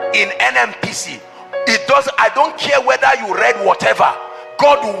in NMPC. I don't care whether you read whatever.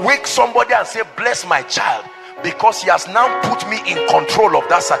 God will wake somebody and say, bless my child, because he has now put me in control of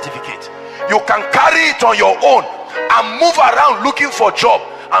that certificate. You can carry it on your own and move around looking for a job,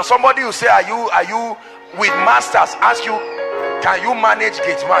 and somebody will say, are you with masters? Ask you, can you manage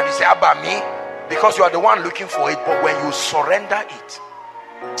gate man? You say, about me, because you are the one looking for it. But when you surrender it,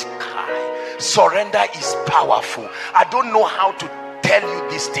 surrender is powerful. I don't know how to tell you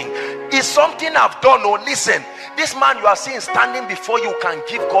this thing. It's something I've done. Oh, listen, this man you are seeing standing before you can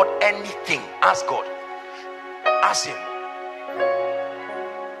give God anything. Ask God. Ask him.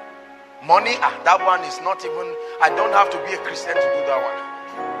 Money, that one is not even, I don't have to be a Christian to do that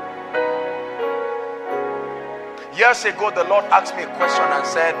one. Years ago, the Lord asked me a question and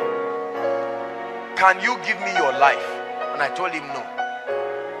said, can you give me your life? And I told him no.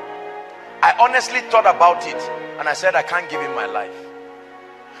 I honestly thought about it, and I said, I can't give him my life.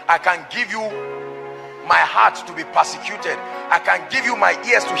 I can give you my heart to be persecuted. I can give you my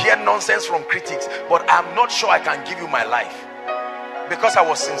ears to hear nonsense from critics, but I'm not sure I can give you my life, because I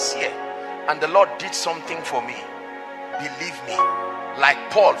was sincere. And the Lord did something for me. Believe me, like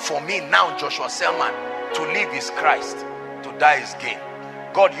Paul, for me now, Joshua Selman, to live is Christ, to die is gain.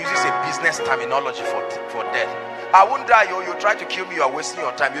 God uses a business terminology for death. I won't die. You try to kill me, you are wasting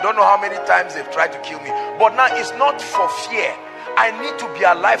your time. You don't know how many times they've tried to kill me. But now it's not for fear. I need to be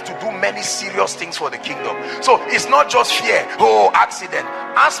alive to do many serious things for the kingdom. So it's not just fear. Oh, accident.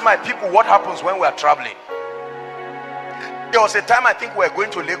 Ask my people what happens when we are traveling. There was a time I think we were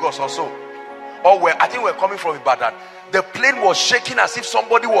going to Lagos or so, or I think we were coming from Ibadan. The plane was shaking as if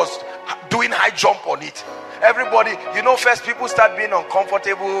somebody was doing high jump on it. Everybody, you know, first people start being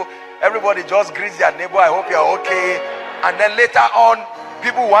uncomfortable. Everybody just greets their neighbor, I hope you're okay. And then later on,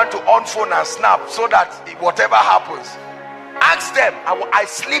 people want to on phone and snap so that whatever happens. Ask them. I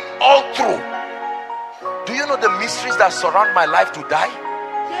sleep all through. Do you know the mysteries that surround my life to die?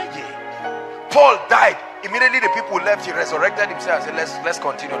 Yeah. Paul died. Immediately the people left. He resurrected himself and said, let's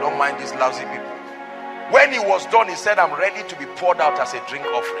continue. Don't mind these lousy people. When he was done, he said, I'm ready to be poured out as a drink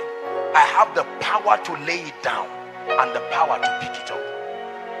offering. I have the power to lay it down and the power to pick it up.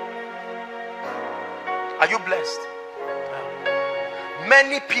 Are you blessed?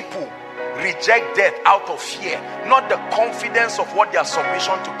 Many people reject death out of fear, not the confidence of what their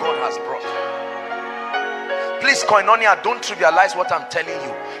submission to God has brought. Please, Koinonia, don't trivialize what I'm telling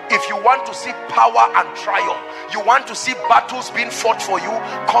you. If you want to see power and triumph, you want to see battles being fought for you,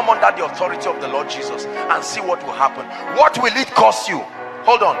 come under the authority of the Lord Jesus and see what will happen. What will it cost you?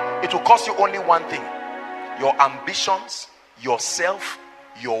 Hold on. It will cost you only one thing: your ambitions, yourself,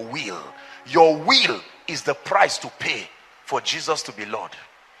 your will. Your will is the price to pay for Jesus to be Lord.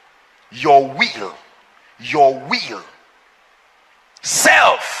 Your will.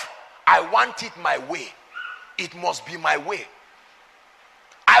 Self, I want it my way. It must be my way.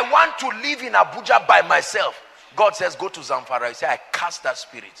 I want to live in Abuja by myself. God says, go to Zamfara. He said, I cast that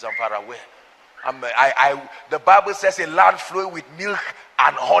spirit. Zamfara, where? The Bible says a land flowing with milk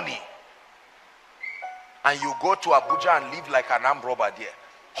and honey. And you go to Abuja and live like an armed robber there,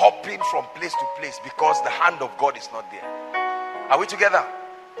 hopping from place to place because the hand of God is not there. Are we together?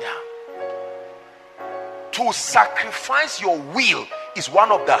 Yeah. To sacrifice your will is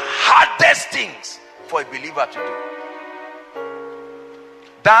one of the hardest things for a believer to do.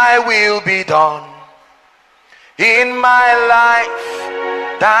 Thy will be done in my life.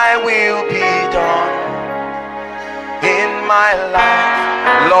 Thy will be done in my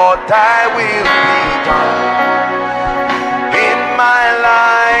life. Lord, thy will be done in my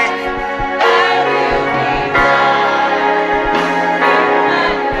life. Thy will be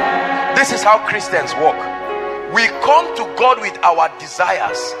done. This is how Christians walk. We come to God with our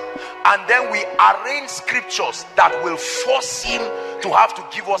desires, and then we arrange scriptures that will force him to have to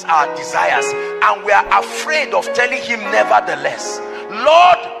give us our desires, and we are afraid of telling him nevertheless.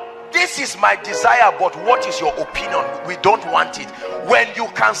 Lord, this is my desire, but what is your opinion? We don't want it. When you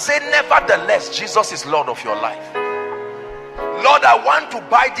can say nevertheless, Jesus is Lord of your life. Lord, I want to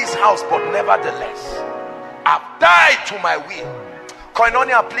buy this house, but nevertheless, I've died to my will.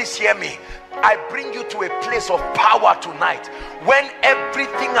 Koinonia, please hear me. I bring you to a place of power tonight, when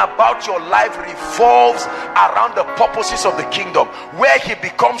everything about your life revolves around the purposes of the kingdom, where he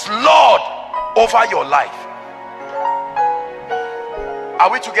becomes Lord over your life.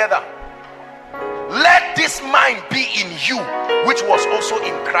 Are we together? Let this mind be in you, which was also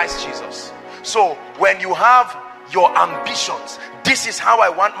in Christ Jesus. So when you have your ambitions, this is how I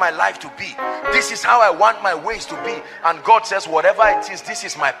want my life to be, this is how I want my ways to be, and God says, whatever it is, this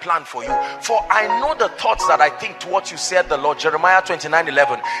is my plan for you. For I know the thoughts that I think towards you, said the Lord. Jeremiah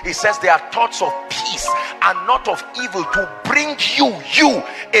 29:11, it says they are thoughts of peace and not of evil, to bring you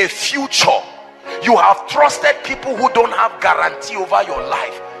a future. You have trusted people who don't have guarantee over your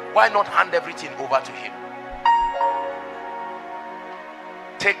life. Why not hand everything over to him?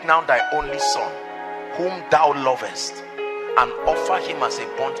 Take now thy only son, whom thou lovest, and offer him as a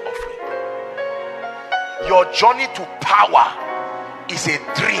burnt offering. Your journey to power is a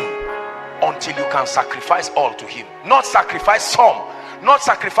dream until you can sacrifice all to him. Not sacrifice some, not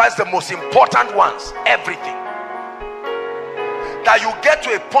sacrifice the most important ones, everything. That you get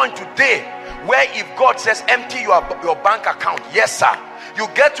to a point today where if God says empty your bank account, yes sir. You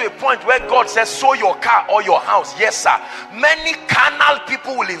get to a point where God says sow your car or your house, yes sir. Many carnal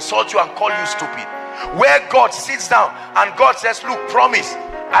people will insult you and call you stupid. Where God sits down and God says, look, promise,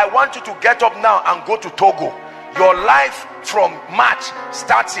 I want you to get up now and go to Togo. Your life from March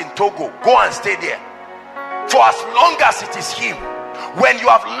starts in Togo. Go and stay there for as long as it is him. When you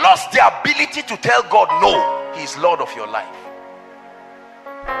have lost the ability to tell God no, he is Lord of your life.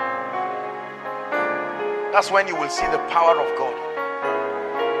 That's when you will see the power of God.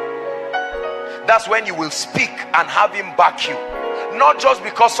 That's when you will speak and have him back you. Not just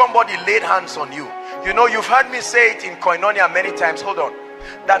because somebody laid hands on you. You know, you've heard me say it in Koinonia many times. Hold on.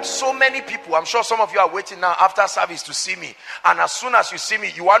 That so many people, I'm sure some of you are waiting now after service to see me, and as soon as you see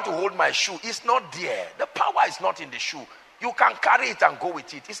me, you want to hold my shoe. It's not there. The power is not in the shoe. You can carry it and go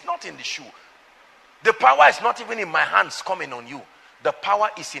with it. It's not in the shoe. The power is not even in my hands coming on you. The power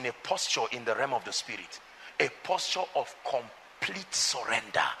is in a posture in the realm of the spirit. A posture of complete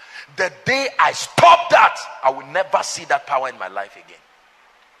surrender. The day I stop that, I will never see that power in my life again.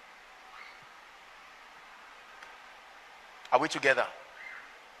 Are we together?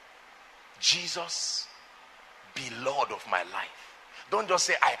 Jesus, be Lord of my life. Don't just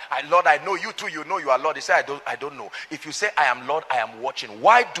say, I Lord, I know you too, you know you are Lord. You say, I don't know. If you say, I am Lord, I am watching.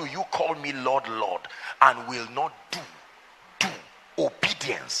 Why do you call me Lord, Lord, and will not do?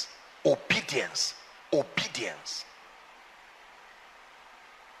 Obedience, obedience, obedience.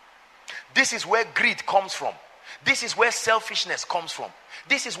 This is where greed comes from. This is where selfishness comes from.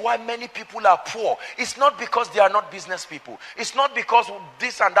 This is why many people are poor. It's not because they are not business people. It's not because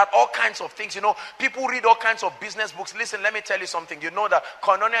this and that, all kinds of things. You know, people read all kinds of business books. Listen, let me tell you something. You know that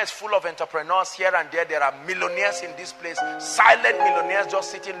Koinonia is full of entrepreneurs here and there. There are millionaires in this place. Silent millionaires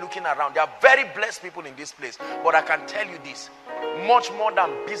just sitting looking around. There are very blessed people in this place. But I can tell you this. Much more than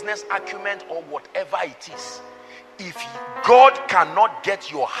business acumen or whatever it is. If God cannot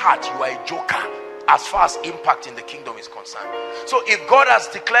get your heart, you are a joker as far as impact in the kingdom is concerned. So if God has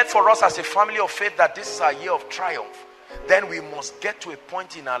declared for us as a family of faith that this is our year of triumph, then we must get to a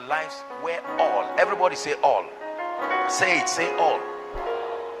point in our lives where all, everybody say all. Say it, say all.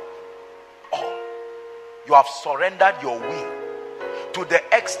 All. You have surrendered your will to the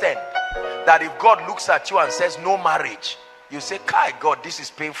extent that if God looks at you and says no marriage, you say, Kai, God, this is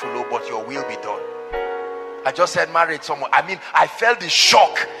painful, but your will be done. I just said married someone. I mean, I felt the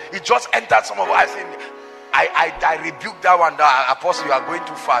shock. It just entered some of us. I rebuked that one. Apostle, you are going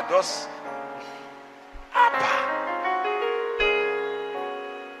too far. Just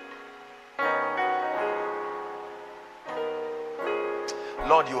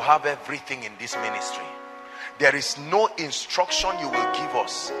Lord, you have everything in this ministry. There is no instruction you will give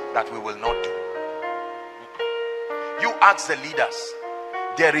us that we will not do. You ask the leaders.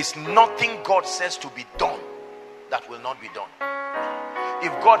 There is nothing God says to be done that will not be done.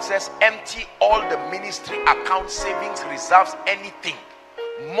 If God says empty all the ministry account, savings, reserves, anything,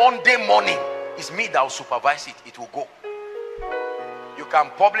 Monday morning, it's me that will supervise it. It will go. You can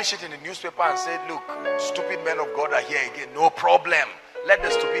publish it in the newspaper and say, look, stupid men of God are here again. No problem. Let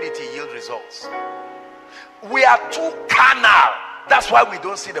the stupidity yield results. We are too carnal. That's why we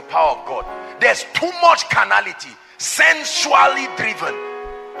don't see the power of God. There's too much carnality, sensually driven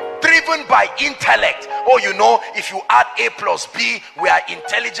by intellect. Oh, you know, if you add A plus B, we are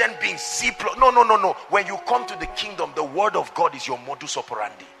intelligent beings. C plus. No. When you come to the kingdom, the word of God is your modus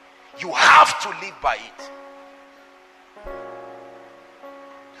operandi. You have to live by it.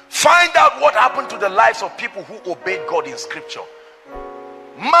 Find out what happened to the lives of people who obeyed God in scripture.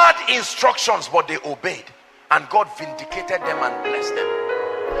 Mad instructions, but they obeyed. And God vindicated them and blessed them.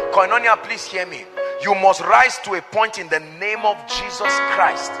 Koinonia, please hear me. You must rise to a point in the name of Jesus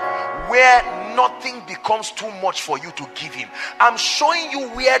Christ where nothing becomes too much for you to give him. I'm showing you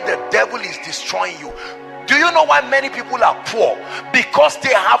where the devil is destroying you. Do you know why many people are poor? Because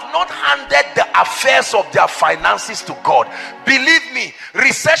they have not handed the affairs of their finances to God. Believe me,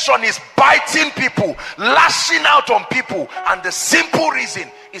 recession is biting people, lashing out on people, and the simple reason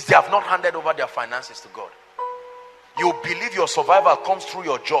is they have not handed over their finances to God. You believe your survival comes through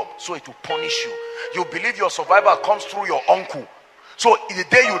your job, so it will punish you. You believe your survival comes through your uncle, so the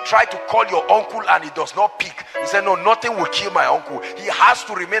day you try to call your uncle and he does not pick, he said, no, nothing will kill my uncle. He has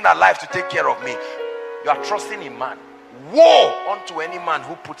to remain alive to take care of me. You are trusting in man. Woe unto any man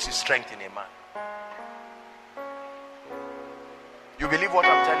who puts his strength in a man. You believe what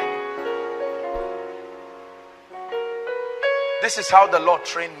I'm telling you? This is how the Lord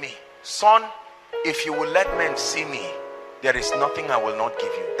trained me. Son, if you will let men see me, there is nothing I will not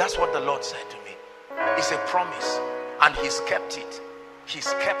give you. That's what the Lord said to me. It's a promise, and he's kept it. He's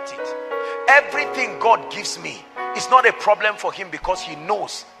kept it. Everything God gives me is not a problem for him, because he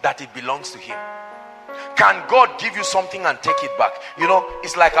knows that it belongs to him. Can God give you something and take it back? You know,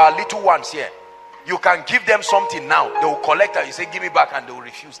 it's like our little ones here. You can give them something now, they will collect it. You say, give me back, and they will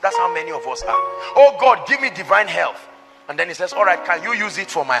refuse. That's how many of us are. Oh God, give me divine health. And then he says, all right, can you use it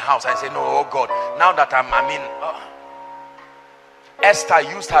for my house? I say, no, oh God, now that Esther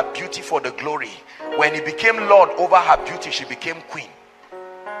used her beauty for the glory. When he became Lord over her beauty, she became queen.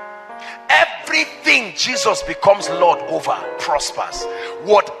 Everything Jesus becomes Lord over prospers.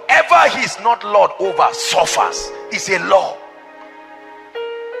 Whatever he's not Lord over suffers. Is a law.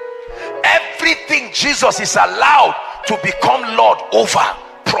 Everything Jesus is allowed to become Lord over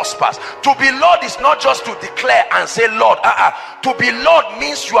prospers. To be Lord is not just to declare and say Lord. To be Lord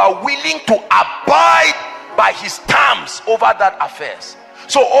means you are willing to abide by his terms over that affairs.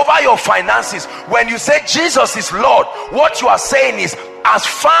 So over your finances, when you say Jesus is Lord, what you are saying is, as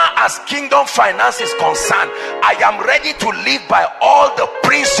far as kingdom finance is concerned, I am ready to live by all the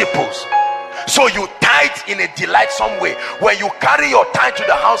principles. So you tithe in a delightsome way. When you carry your tithe to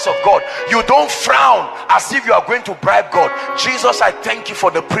the house of God, you don't frown as if you are going to bribe God. Jesus, I thank you for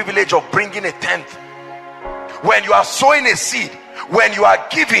the privilege of bringing a tenth. When you are sowing a seed, when you are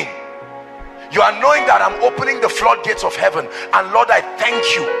giving, you are knowing that I'm opening the floodgates of heaven, and Lord, I thank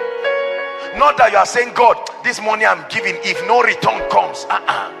you. Not that you are saying, God, this money I'm giving, if no return comes,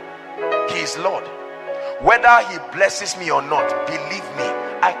 he is Lord. Whether he blesses me or not, believe me,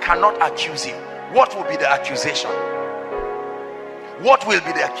 I cannot accuse him. What will be the accusation? What will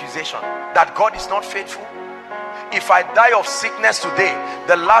be the accusation? That God is not faithful? If I die of sickness today,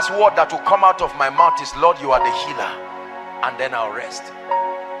 the last word that will come out of my mouth is, Lord, you are the healer, and then I'll rest.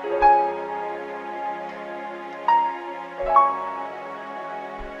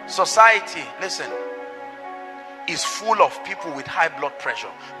 Society, listen, is full of people with high blood pressure.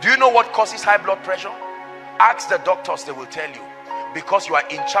 Do you know what causes high blood pressure? Ask the doctors, they will tell you. Because you are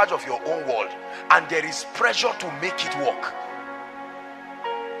in charge of your own world, and there is pressure to make it work.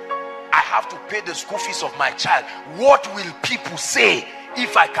 I have to pay the school fees of my child. What will people say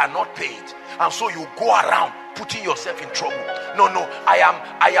if I cannot pay it? And so you go around putting yourself in trouble. No,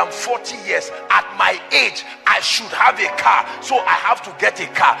 I am 40 years. At my age, I should have a car, so I have to get a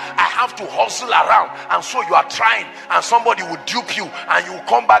car. I have to hustle around, and so you are trying, and somebody will dupe you, and you will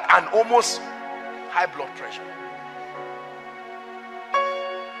come back and almost high blood pressure.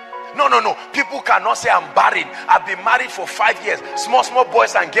 No. People cannot say I'm barren. I've been married for 5 years. Small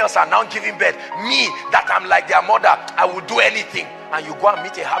boys and girls are now giving birth. Me, that I'm like their mother, I will do anything. And you go and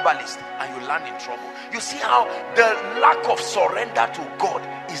meet a herbalist, and you land in trouble. You see how the lack of surrender to God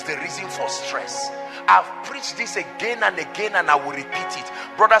is the reason for stress. I've preached this again and again, and I will repeat it.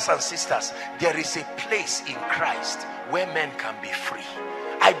 Brothers and sisters, there is a place in Christ where men can be free.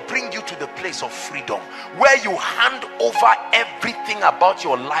 I bring you to the place of freedom, where you hand over everything about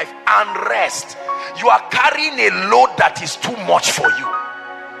your life and rest. You are carrying a load that is too much for you.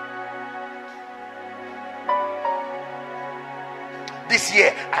 This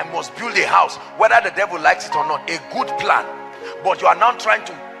year, I must build a house, whether the devil likes it or not. A good plan. But you are now trying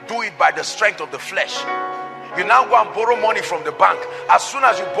to do it by the strength of the flesh. You now go and borrow money from the bank. As soon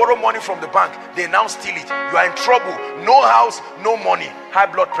as you borrow money from the bank, they now steal it. You are in trouble. No house, no money. High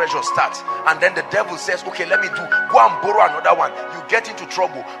blood pressure starts. And then the devil says, okay, let me go and borrow another one. You get into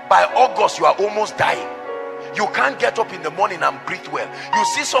trouble. By August, you are almost dying. You can't get up in the morning and breathe well. You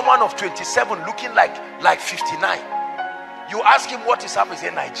see someone of 27 looking like 59. You ask him what is happening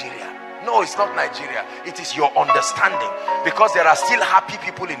in Nigeria. No, it's not Nigeria. It is your understanding, because there are still happy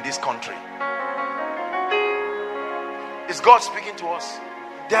people in this country. Is God speaking to us?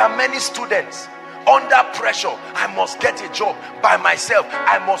 There are many students under pressure. I must get a job by myself.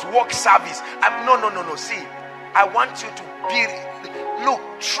 I must work service. No. See, I want you to be, look,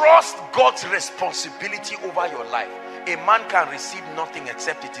 trust God's responsibility over your life. A man can receive nothing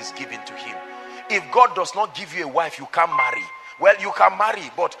except it is given to him. If God does not give you a wife, you can't marry. Well, you can marry,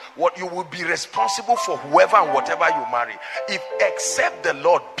 but what you will be responsible for whoever and whatever you marry. If except the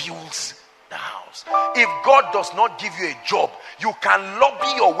Lord builds the house. If God does not give you a job, you can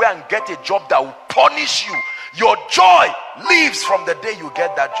lobby your way and get a job that will punish you. Your joy lives from the day you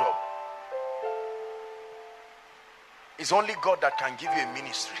get that job. It's only God that can give you a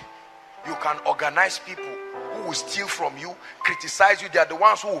ministry. You can organize people who will steal from you, criticize you. They are the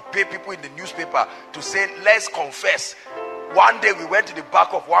ones who will pay people in the newspaper to say, let's confess. One day we went to the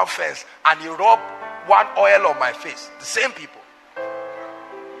back of one fence and he rubbed one oil on my face. The same people.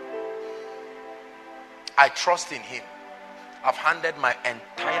 I trust in him. I've handed my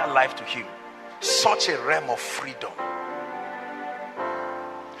entire life to him. Such a realm of freedom.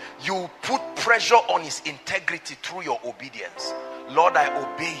 You put pressure on his integrity through your obedience. Lord, I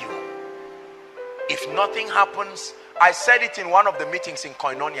obey you. If nothing happens, I said it in one of the meetings in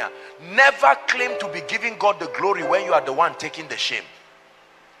Koinonia, never claim to be giving God the glory when you are the one taking the shame.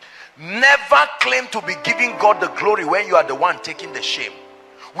 Never claim to be giving God the glory when you are the one taking the shame.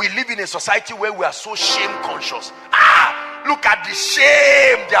 We live in a society where we are so shame conscious. Look at the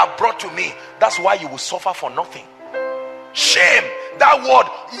shame they have brought to me. That's why you will suffer for nothing. Shame, that word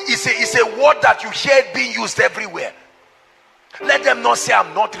is a word that you hear it being used everywhere. Let them not say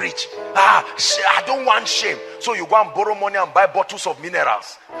I'm not rich. I don't want shame. So you go and borrow money and buy bottles of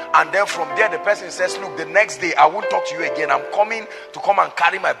minerals, and then from there the person says, look, the next day I won't talk to you again. I'm coming to come and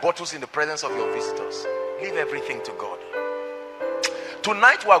carry my bottles in the presence of your visitors. Leave everything to God.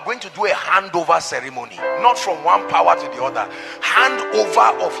 Tonight we are going to do a handover ceremony, not from one power to the other.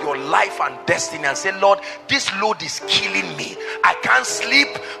 Handover of your life and destiny, and say, Lord, this load is killing me. I can't sleep.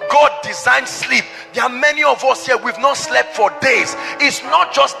 God designed sleep. There are many of us here, we've not slept for days. It's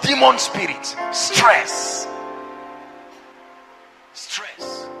not just demon spirits. Stress.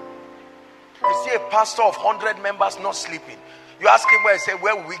 You see a pastor of 100 members not sleeping. You ask him where, he say,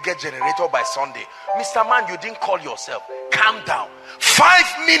 where will we get generator by Sunday? Mr. Man, you didn't call yourself. Calm down.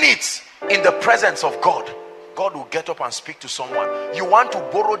 5 minutes in the presence of God. God will get up and speak to someone. You want to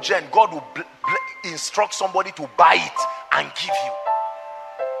borrow gen, God will instruct somebody to buy it and give you.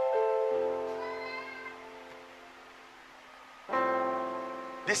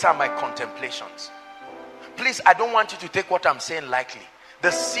 These are my contemplations. Please, I don't want you to take what I'm saying lightly.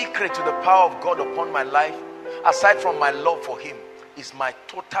 The secret to the power of God upon my life, aside from my love for him, is my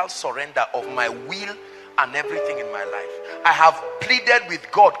total surrender of my will and everything in my life. I have pleaded with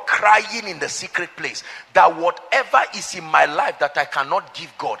God, crying in the secret place, that whatever is in my life that I cannot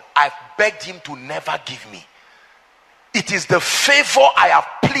give God, I've begged him to never give me. It is the favor I have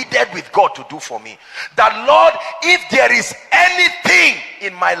pleaded with God to do for me. That, Lord, if there is anything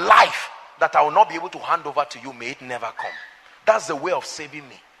in my life that I will not be able to hand over to you, may it never come. That's the way of saving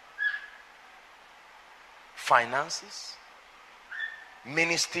me. Finances,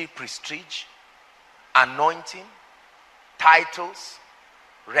 ministry, prestige, anointing, titles,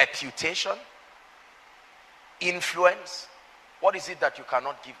 reputation, influence. What is it that you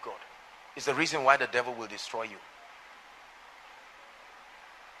cannot give God? It's the reason why the devil will destroy you.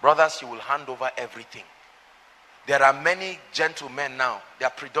 Brothers, you will hand over everything. There are many gentlemen now. There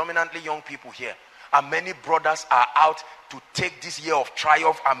are predominantly young people here. And many brothers are out to take this year of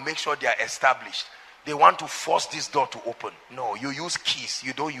triumph and make sure they are established. They want to force this door to open. No, you use keys.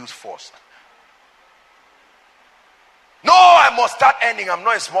 You don't use force. No, I must start earning. I'm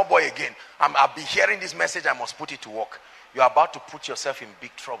not a small boy again. I'll be hearing this message. I must put it to work. You're about to put yourself in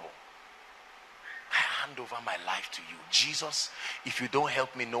big trouble. I hand over my life to you. Jesus, if you don't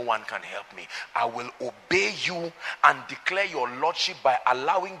help me, no one can help me. I will obey you and declare your lordship by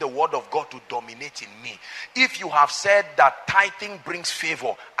allowing the word of God to dominate in me. If you have said that tithing brings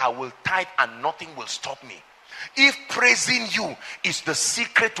favor, I will tithe and nothing will stop me. If praising you is the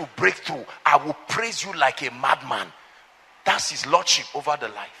secret to breakthrough, I will praise you like a madman. That's his lordship over the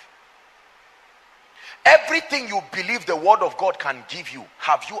life. Everything you believe the word of God can give you,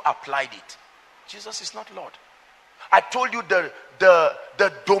 have you applied it? Jesus is not Lord. I told you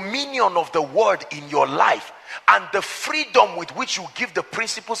the dominion of the word in your life and the freedom with which you give the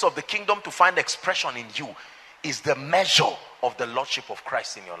principles of the kingdom to find expression in you is the measure of the lordship of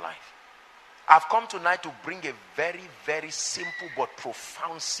Christ in your life. I've come tonight to bring a very, very simple but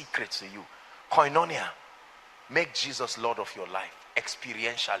profound secret to you. Koinonia. Make Jesus Lord of your life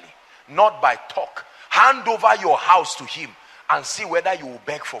experientially, not by talk. Hand over your house to him and see whether you will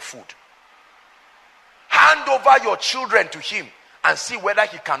beg for food. Hand over your children to him and see whether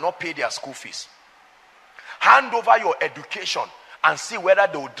he cannot pay their school fees. Hand over your education and see whether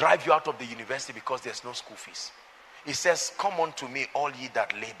they will drive you out of the university because there's no school fees. He says, come unto me, all ye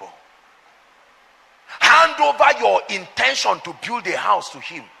that labor. Hand over your intention to build a house to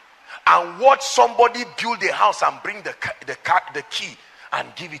him and watch somebody build a house and bring the key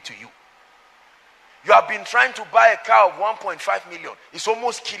and give it to you. You have been trying to buy a car of 1.5 million. It's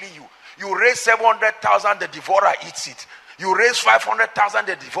almost killing you. You raise 700,000, the devourer eats it. You raise 500,000,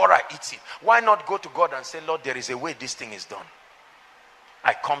 the devourer eats it. Why not go to God and say, Lord, there is a way this thing is done.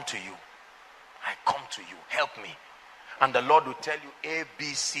 I come to you. I come to you. Help me. And the Lord will tell you A, B,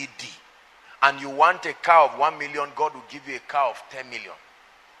 C, D. And you want a car of 1 million, God will give you a car of 10 million.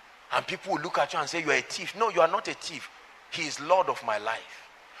 And people will look at you and say, you are a thief. No, you are not a thief. He is Lord of my life.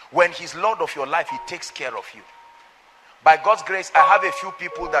 When he's Lord of your life, he takes care of you. By God's grace, I have a few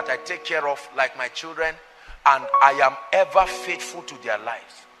people that I take care of, like my children, and I am ever faithful to their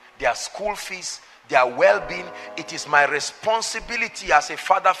lives. Their school fees, their well-being. It is my responsibility as a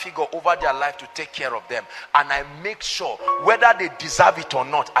father figure over their life to take care of them. And I make sure, whether they deserve it or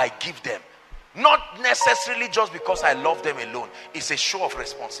not, I give them. Not necessarily just because I love them alone. It's a show of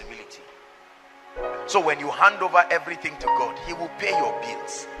responsibility. So when you hand over everything to God, he will pay your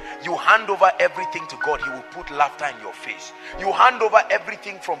bills. You hand over everything to God, he will put laughter in your face. You hand over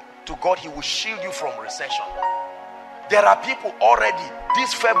everything to God, he will shield you from recession. There are people already,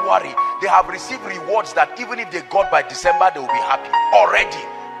 this February, they have received rewards that even if they got by December, they will be happy. Already,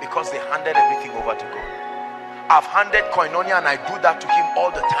 because they handed everything over to God. I've handed koinonia and I do that to him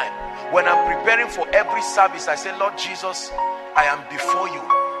all the time. When I'm preparing for every service, I say, Lord Jesus, I am before you.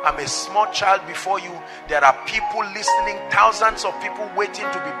 I'm a small child before you. There are people listening, thousands of people waiting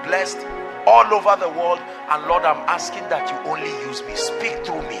to be blessed all over the world. And Lord, I'm asking that you only use me, speak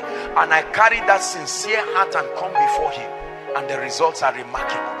through me. And I carry that sincere heart and come before him. And the results are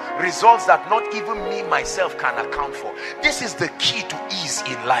remarkable. Results that not even me myself can account for. This is the key to ease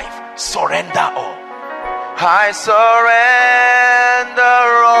in life. Surrender all. I surrender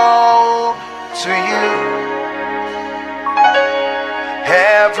all to you.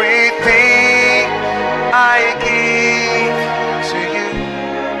 Everything I give to you.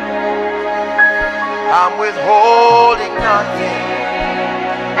 I'm withholding nothing.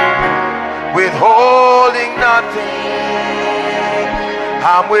 Withholding nothing.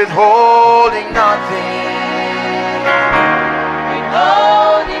 I'm withholding nothing.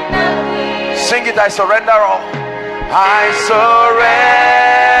 Withholding nothing. Sing it, I surrender all. I surrender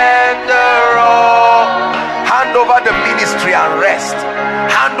all. Hand over the ministry and rest.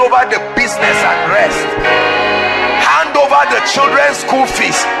 Hand over the business and rest. Hand over the children's school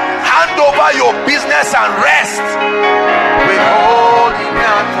fees. Hand over your business and rest. Withholding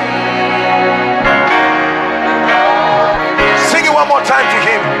nothing. Sing it one more time to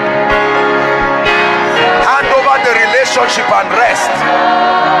him. Hand over the relationship and rest.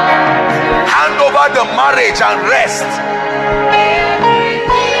 Hand over the marriage and rest.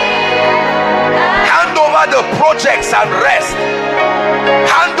 Hand over the projects and rest.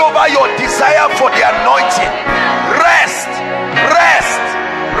 Hand over your desire for the anointing. Rest, rest,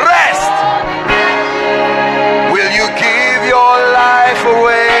 rest. Will you give your life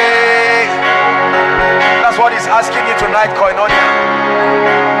away? That's what he's asking you tonight, koinonia.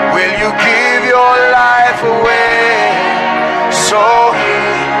 Will you give your life away? So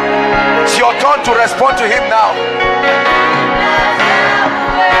it's your turn to respond to him now.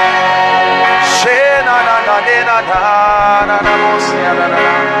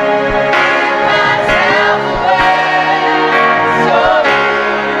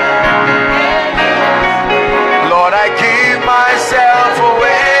 Lord, I give myself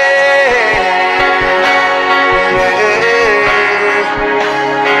away.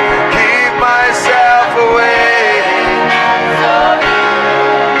 Give myself away.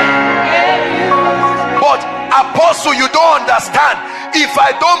 But apostle, you don't understand. If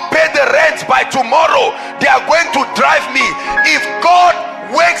I don't pay the rent by tomorrow, they are going to drive me. If God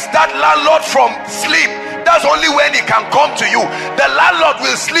wakes that landlord from sleep, that's only when he can come to you. The landlord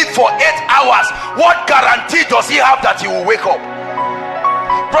will sleep for 8 hours. What guarantee does he have that he will wake up?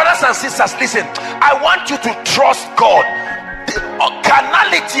 Brothers and sisters, listen. I want you to trust God.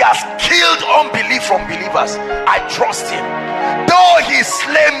 Carnality has killed unbelief from believers. I trust him. Though Though he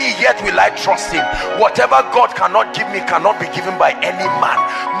slay me, yet will I trust him. Whatever God cannot give me cannot be given by any man,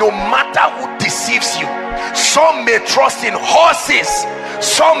 no matter who deceives you. Some may trust in horses,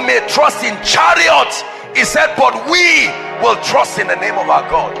 some may trust in chariots. He said, but we will trust in the name of our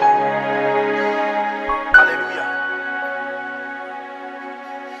God. Hallelujah.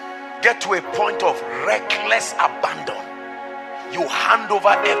 Get to a point of reckless abandon. You hand over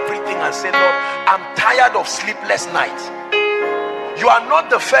everything and say, Lord, I'm tired of sleepless nights. You are not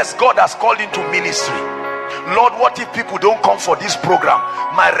the first God has called into ministry. Lord, what if people don't come for this program?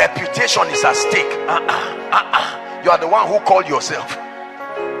 My reputation is at stake. You are the one who called yourself.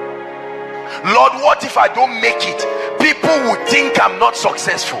 Lord, what if I don't make it? People will think I'm not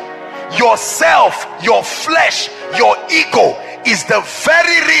successful. Yourself, your flesh, your ego is the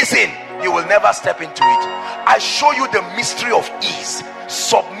very reason you will never step into it. I show you the mystery of ease.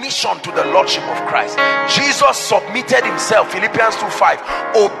 Submission to the Lordship of Christ. Jesus submitted himself, Philippians 2:5,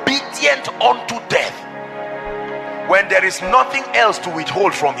 obedient unto death. When there is nothing else to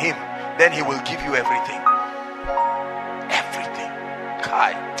withhold from him, then he will give you everything. Everything.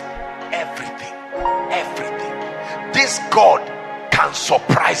 Kai. Everything. Everything. This God can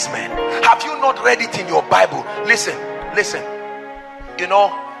surprise men. Have you not read it in your Bible? Listen. You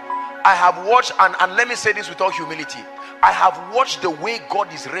know, I have watched, and let me say this with all humility, I have watched the way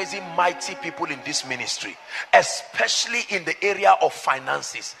God is raising mighty people in this ministry, especially in the area of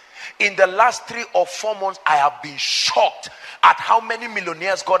finances. In the last 3 or 4 months, I have been shocked at how many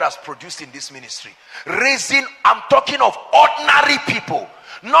millionaires God has produced in this ministry. Raising, I'm talking of ordinary people,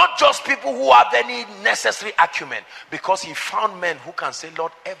 not just people who have any necessary acumen, because he found men who can say,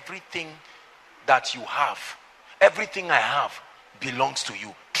 Lord, everything that you have, everything I have belongs to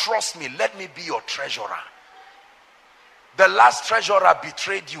you. Trust me, let me be your treasurer. The last treasurer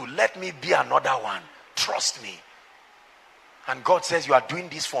betrayed you, let me be another one. Trust me. And God says, you are doing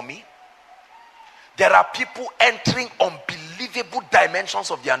this for me. There are people entering unbelievable dimensions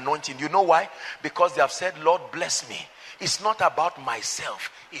of the anointing. You know why? Because they have said, Lord, bless me. It's not about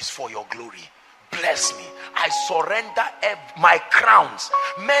myself, it's for your glory. Bless me. I surrender my crowns.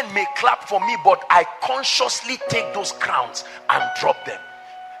 Men may clap for me, but I consciously take those crowns and drop them.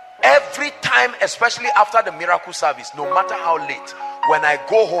 Every time, especially after the miracle service, no matter how late, when I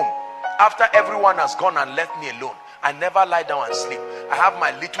go home, after everyone has gone and left me alone, I never lie down and sleep. I have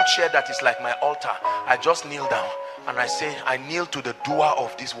my little chair that is like my altar. I just kneel down and I say, I kneel to the doer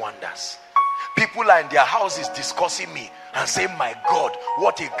of these wonders. People are in their houses discussing me and say, my God,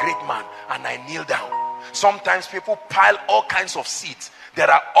 what a great man. And I kneel down. Sometimes people pile all kinds of seeds. There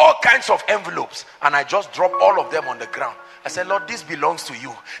are all kinds of envelopes, and I just drop all of them on the ground. I said, Lord, this belongs to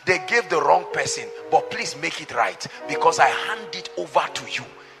you. They gave the wrong person, but please make it right, because I hand it over to you.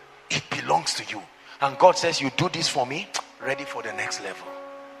 It belongs to you. And God says, you do this for me, ready for the next level.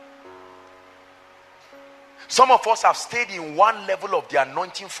 Some of us have stayed in one level of the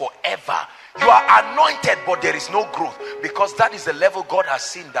anointing forever. You are anointed, but there is no growth, because that is the level God has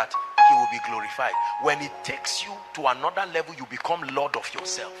seen that he will be glorified. When it takes you to another level, you become Lord of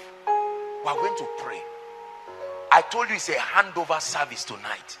yourself. We are going to pray. I told you it's a handover service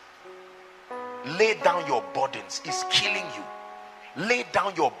tonight. Lay down your burdens. It's killing you. Lay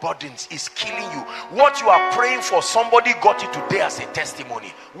down your burdens. It's killing you. What you are praying for, somebody got it today as a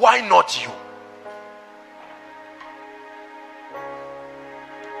testimony. Why not you?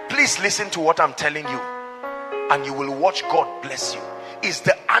 Please listen to what I'm telling you, and you will watch God bless you. It's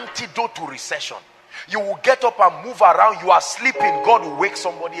the antidote to recession. You will get up and move around. You are sleeping, God will wake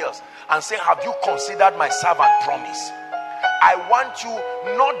somebody else and say, have you considered my servant promise? I want you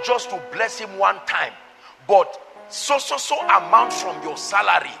not just to bless him one time, but so amount from your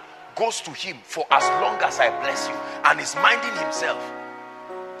salary goes to him for as long as I bless you, and is minding himself.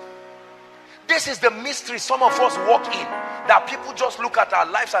 This is the mystery some of us walk in, that people just look at our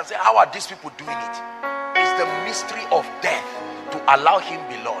lives and say, how are these people doing it? It's the mystery of death to allow him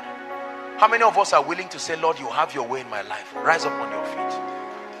be Lord. How many of us are willing to say, Lord, you have your way in my life? Rise up on your feet.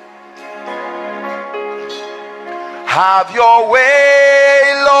 Have your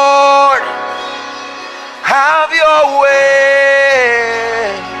way, Lord. Have your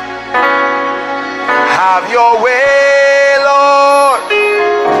way. Have your way, Lord.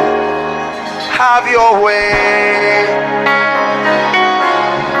 Have your way.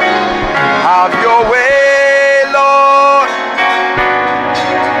 Have your way, Lord.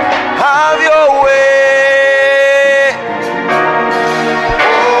 Have your way.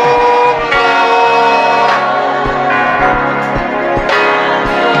 Oh, Lord.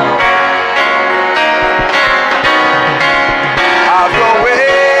 Have your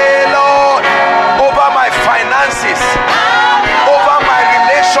way, Lord, over my finances,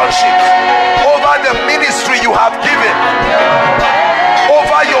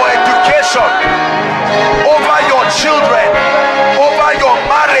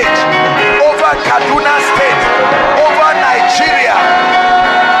 Kaduna State, over Nigeria.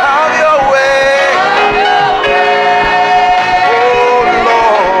 Have your way. Oh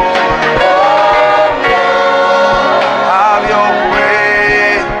Lord, have your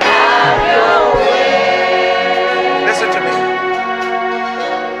way. Listen to me.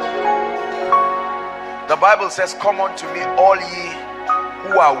 The Bible says, come unto me all ye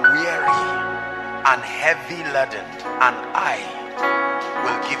who are weary and heavy laden, and I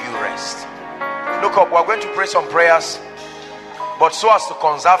will give you rest. Look up, we're going to pray some prayers, but so as to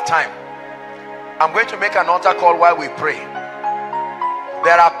conserve time, I'm going to make an altar call while we pray.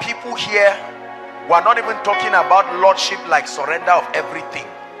 There are people here, we're not even talking about lordship like surrender of everything.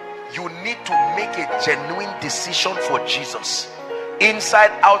 You need to make a genuine decision for Jesus.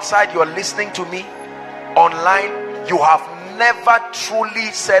 Inside, outside, you're listening to me online, you have never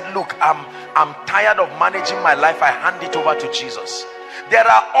truly said, look, I'm tired of managing my life, I hand it over to Jesus. There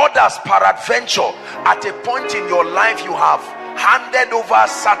are others, peradventure, at a point in your life you have handed over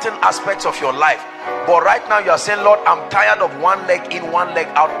certain aspects of your life, but right now you are saying, Lord, I'm tired of one leg in, one leg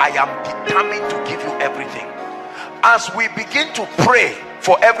out. I am determined to give you everything. As we begin to pray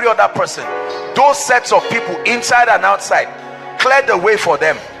for every other person, those sets of people inside and outside, clear the way for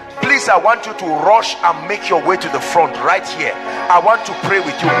them. Please, I want you to rush and make your way to the front right here. I want to pray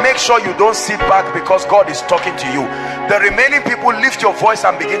with you. Make sure you don't sit back because God is talking to you. The remaining people, lift your voice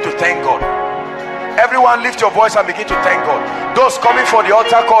and begin to thank God. Everyone, lift your voice and begin to thank God. Those coming for the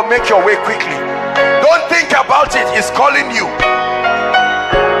altar call, make your way quickly. Don't think about it. He's calling you.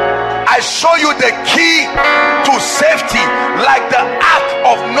 I show you the key to safety, like the ark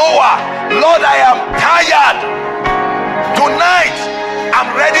of Noah. Lord, I am tired. Tonight I'm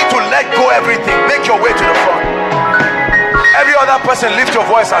ready to let go everything. Make your way to the front. Every other person, lift your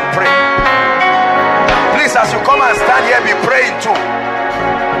voice and pray. Please, as you come and stand here, be praying too.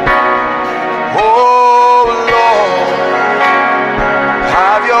 Oh Lord,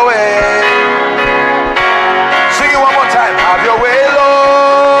 have your way. Sing it one more time. Have your way,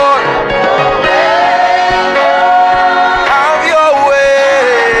 Lord. Have your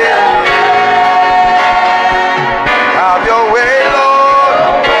way. Have your way, Lord.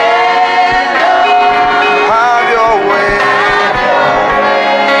 Have your way.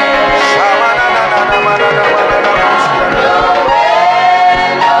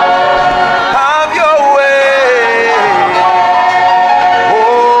 Have your way.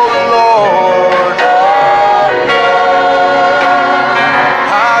 Oh Lord,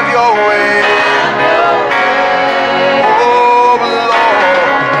 have your way. Oh Lord,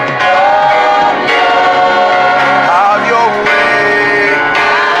 have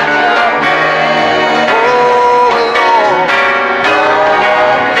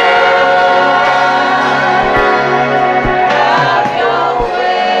your way.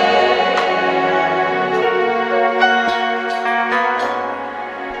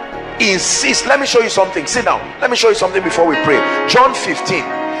 Insist. Let me show you something. Sit down. Let me show you something before we pray. John 15.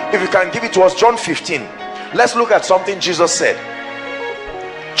 If you can give it to us, John 15. Let's look at something Jesus said.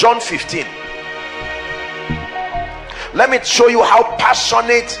 John 15. Let me show you how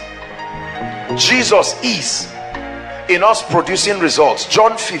passionate Jesus is in us producing results.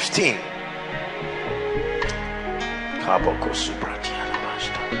 John 15.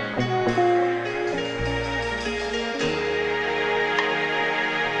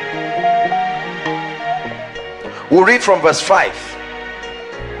 We'll read from verse 5.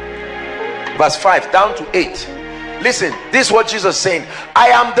 Verse 5 down to 8. Listen, this is what Jesus is saying. I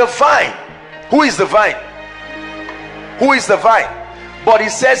am the vine. Who is the vine? Who is the vine? But he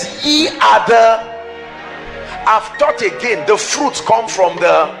says, ye are the... I've taught again, the fruits come from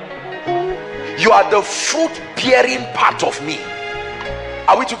the... You are the fruit bearing part of me.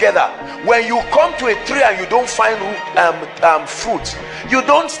 Are we together? When you come to a tree and you don't find fruit, you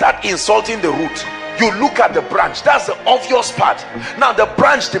don't start insulting the root. You look at the branch. That's the obvious part. Now the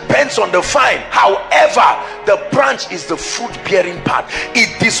branch depends on the vine. However, the branch is the fruit bearing part.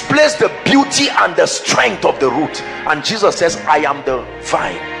 It displays the beauty and the strength of the root. And Jesus says, I am the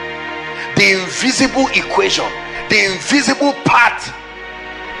vine. The invisible equation, the invisible part.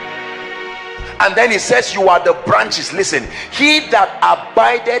 And then he says, you are the branches. Listen, he that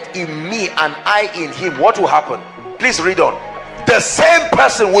abideth in me and I in him, what will happen? Please read on. The same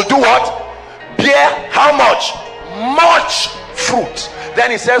person will do what? Bear how much? Much fruit.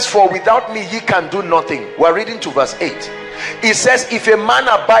 Then he says, for without me ye can do nothing. We're reading to verse 8. He says, if a man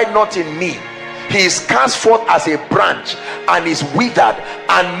abide not in me, he is cast forth as a branch and is withered,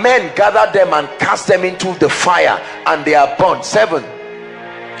 and men gather them and cast them into the fire, and they are burnt. 7.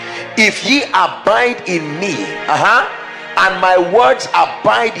 If ye abide in me, and my words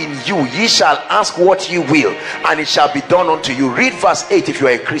abide in you, ye shall ask what ye will, and it shall be done unto you. Read verse 8 if you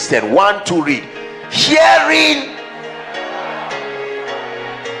are a Christian. 1, 2, read. Hearing.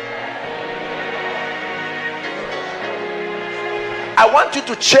 I want you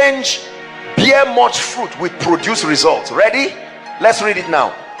to change bear much fruit with produce results. Ready? Let's read it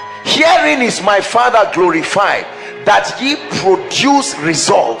now. Herein is my Father glorified, that ye produce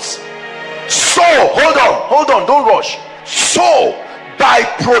results. So, hold on, don't rush. So, by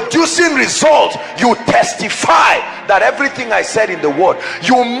producing results, you testify that everything I said in the word,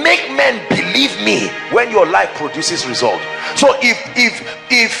 you make men believe me when your life produces results. So if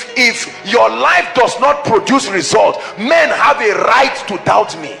your life does not produce results, men have a right to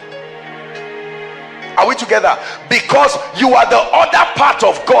doubt me. Are we together? Because you are the other part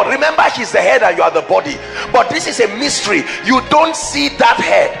of God. Remember, he's the head and you are the body. But this is a mystery. You don't see that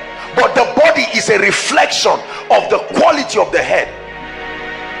head, but the body is a reflection of the quality of the head.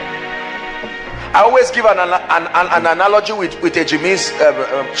 I always give an analogy with a Jimmy's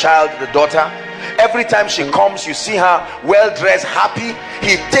child, the daughter. Every time she comes, you see her well dressed, happy.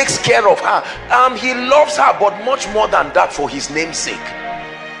 He takes care of her. He loves her, but much more than that, for his name's sake.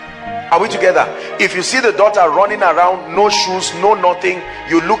 Are we together? If you see the daughter running around, no shoes, no nothing,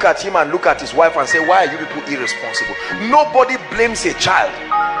 you look at him and look at his wife and say, why are you people irresponsible? Nobody blames a child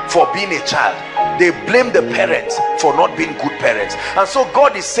for being a child. They blame the parents for not being good parents. And so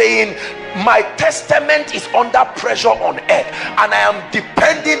God is saying, my testament is under pressure on earth, and I am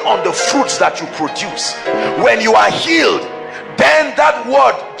depending on the fruits that you produce. When you are healed, then that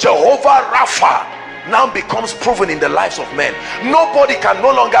word Jehovah Rapha now becomes proven in the lives of men. Nobody can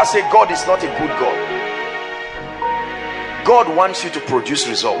no longer say God is not a good God. God wants you to produce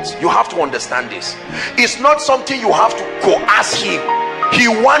results. You have to understand this. It's not something you have to coerce him. He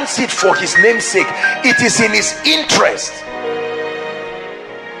wants it for his name's sake. It is in his interest.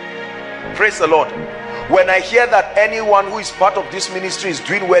 Praise the Lord. When I hear that anyone who is part of this ministry is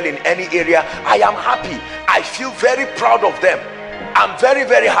doing well in any area, I am happy. I feel very proud of them. I'm very,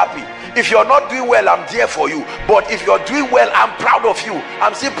 very happy. If you're not doing well, I'm there for you. But if you're doing well, I'm proud of you.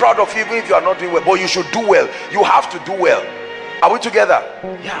 I'm still proud of you even if you're not doing well. But you should do well. You have to do well. Are we together?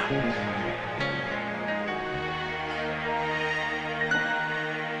 Yeah.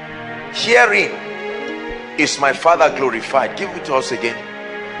 Herein is my Father glorified. Give it to us again.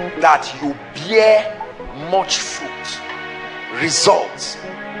 That you bear much fruit. Results.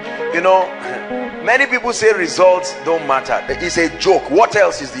 You know, many people say results don't matter. It's a joke. What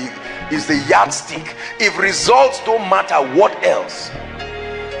else is the yardstick? If results don't matter, what else?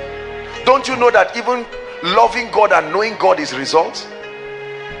 Don't you know that even loving God and knowing God is results?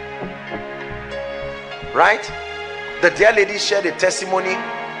 Right? The dear lady shared a testimony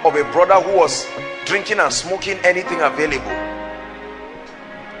of a brother who was drinking and smoking anything available,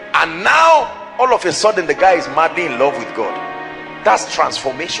 and now all of a sudden the guy is madly in love with God. That's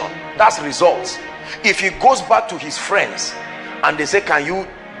transformation. That's results. If he goes back to his friends and they say, can you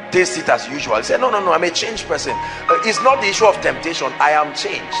taste it as usual? He said, no, I'm a changed person. It's not the issue of temptation. I am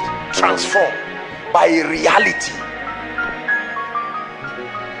changed, transformed by a reality.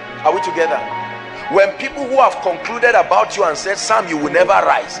 Are we together? When people who have concluded about you and said, Sam, you will never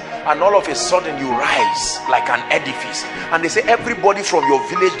rise, and all of a sudden you rise like an edifice, and they say everybody from your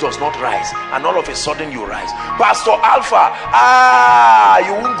village does not rise, and all of a sudden you rise. Pastor Alpha,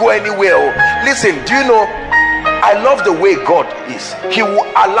 you won't go anywhere. Listen, do you know, I love the way God is. He will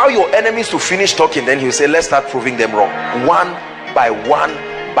allow your enemies to finish talking, then he will say, let's start proving them wrong, one by one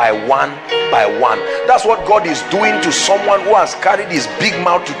by one by one. That's what God is doing to someone who has carried his big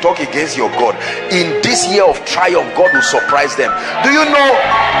mouth to talk against your God. In this year of triumph, God will surprise them. Do you know,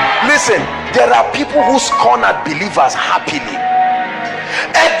 listen, there are people who scorn at believers happily.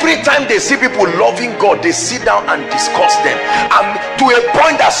 Every time they see people loving God, they sit down and discuss them, and to a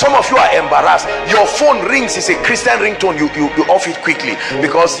point that some of you are embarrassed. Your phone rings, it's a Christian ringtone, you off it quickly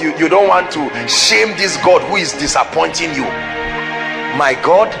because you don't want to shame this God who is disappointing you. My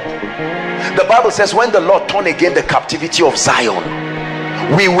God, the Bible says when the Lord turned again the captivity of Zion,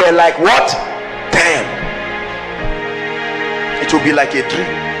 we were like what? Damn. It will be like a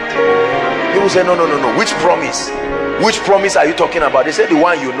dream. People say, no, which promise? Which promise are you talking about? They said the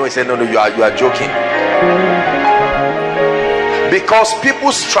one you know. He said, no, you are joking. Because people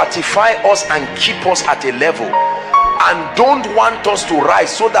stratify us and keep us at a level and don't want us to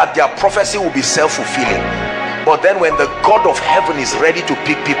rise so that their prophecy will be self-fulfilling. But then when the God of heaven is ready to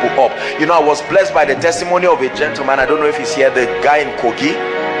pick people up, you know, I was blessed by the testimony of a gentleman, I don't know if he's here, the guy in Kogi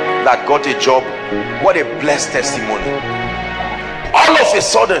that got a job. What a blessed testimony. All of a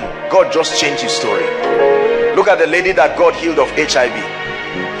sudden God just changed his story. Look at the lady that God healed of HIV.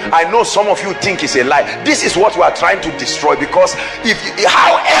 I know some of you think it's a lie. This is what we are trying to destroy, because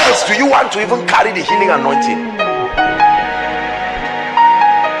how else do you want to even carry the healing anointing?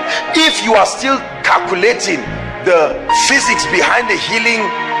 If you are still calculating the physics behind the healing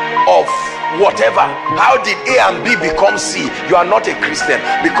of whatever, how did A and B become C? You are not a Christian,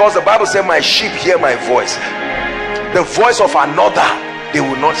 because the Bible says, my sheep hear my voice. The voice of another they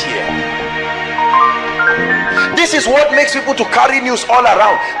will not hear. This is what makes people to carry news all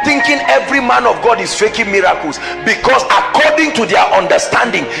around, thinking every man of God is faking miracles, because according to their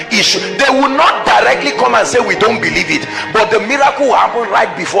understanding, they will not directly come and say we don't believe it, but the miracle will happen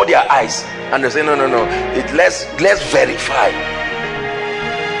right before their eyes, and they say no, let's verify.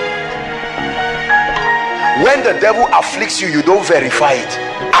 When the devil afflicts you, you don't verify it.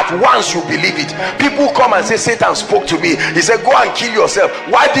 At once you believe it. People come and say, Satan spoke to me. He said, go and kill yourself.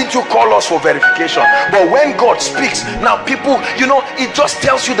 Why didn't you call us for verification? But when God speaks, now people, it just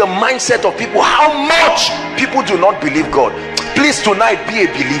tells you the mindset of people, how much people do not believe God. Please tonight, be a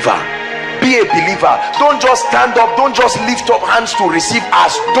believer. Be a believer. Don't just stand up, don't just lift up hands to receive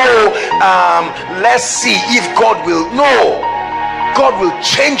as though let's see if God will. No, God will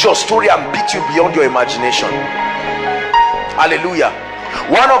change your story and beat you beyond your imagination. Hallelujah.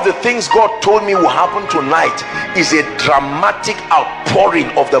 One of the things God told me will happen tonight is a dramatic outpouring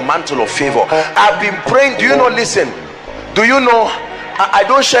of the mantle of favor. I've been praying. Do you know, listen, do you know, I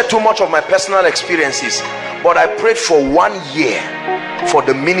don't share too much of my personal experiences, but I prayed for 1 year for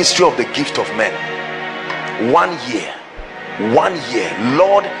the ministry of the gift of men. 1 year. 1 year.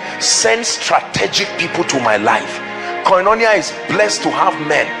 Lord, send strategic people to my life. Koinonia is blessed to have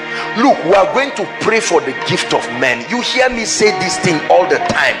men. Look, we are going to pray for the gift of men. You hear me say this thing all the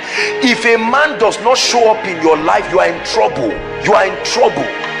time. If a man does not show up in your life, you are in trouble. You are in trouble.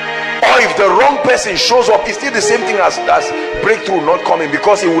 Or if the wrong person shows up, it's still the same thing as breakthrough not coming,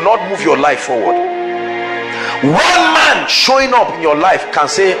 because it will not move your life forward. One man showing up in your life can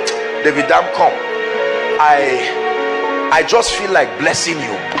say, David, come. I just feel like blessing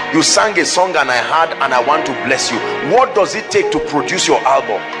you. You sang a song and I heard, and I want to bless you. What does it take to produce your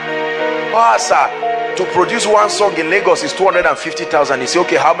album? Oh, sir, to produce one song in Lagos is 250,000. You say,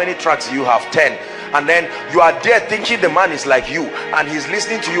 okay, how many tracks do you have? 10. And then you are there thinking the man is like you, and he's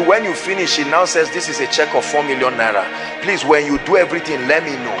listening to you. When you finish, he now says, this is a check of 4 million naira. Please, when you do everything, let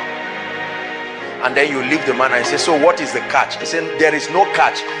me know. And then you leave the man and say, so what is the catch? He said, there is no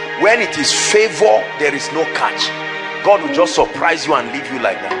catch. When it is favor, there is no catch. God will just surprise you and leave you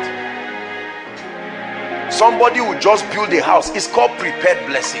like that. Somebody will just build a house. It's called prepared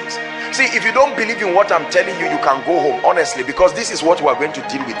blessings. See, if you don't believe in what I'm telling you, you can go home, honestly, because this is what we are going to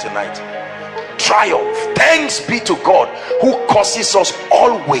deal with tonight. Triumph. Thanks be to God who causes us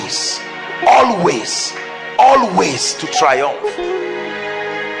always to triumph.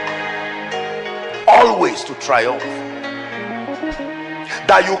 Always to triumph.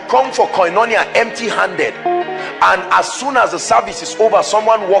 That you come for Koinonia empty-handed, and as soon as the service is over,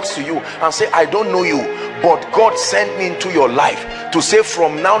 someone walks to you and say, I don't know you, but God sent me into your life to say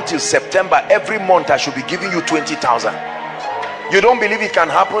from now till September, every month I should be giving you 20,000. You don't believe it can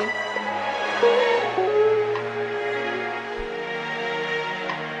happen?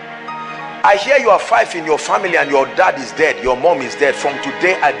 I hear you are 5 in your family and your dad is dead, your mom is dead. From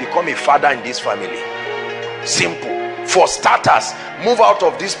today I become a father in this family. Simple. For starters, move out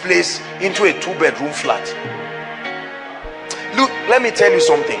of this place into a 2-bedroom flat. Look, let me tell you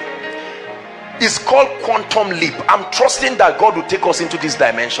something. It's called quantum leap. I'm trusting that God will take us into this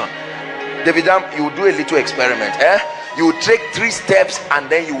dimension. David, you will do a little experiment. You will take 3 steps and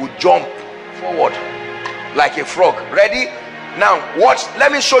then you will jump forward like a frog. Ready? Now watch.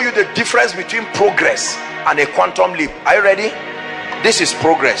 Let me show you the difference between progress and a quantum leap. Are you ready? This is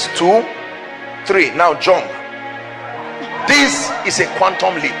progress. 2, 3. Now jump. This is a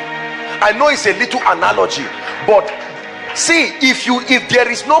quantum leap. I know it's a little analogy, but see, if there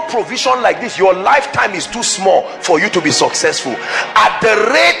is no provision like this, your lifetime is too small for you to be successful. At the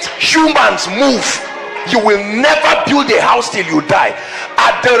rate humans move, you will never build a house till you die.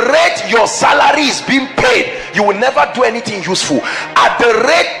 At the rate your salary is being paid, you will never do anything useful. At the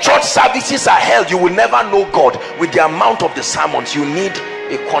rate church services are held, you will never know God. With the amount of the sermons, you need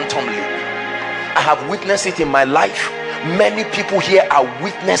a quantum leap. I have witnessed it in my life. Many people here are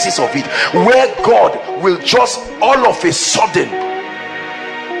witnesses of it, where God will just all of a sudden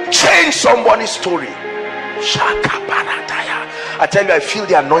change somebody's story. I tell you, I feel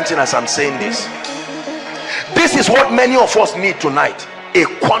the anointing as I'm saying this. This is what many of us need tonight. A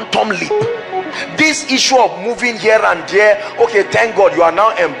quantum leap. This issue of moving here and there, okay, thank God you are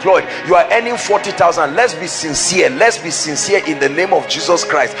now employed, you are earning 40,000. Let's be sincere. Let's be sincere in the name of Jesus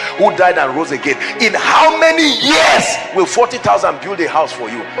Christ, who died and rose again. In how many years will 40,000 build a house for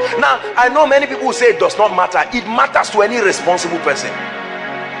you? Now, I know many people who say it does not matter. It matters to any responsible person.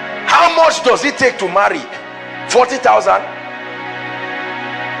 How much does it take to marry? 40,000.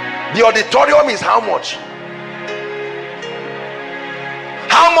 The auditorium is how much?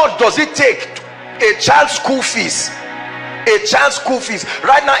 How much does it take? A child's school fees. A child's school fees.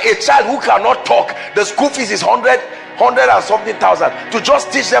 Right now, a child who cannot talk, the school fees is 100 and something thousand to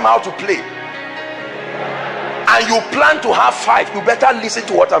just teach them how to play. And you plan to have 5. You better listen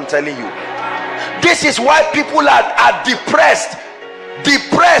to what I'm telling you. This is why people are depressed.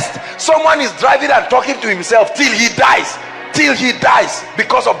 Someone is driving and talking to himself till he dies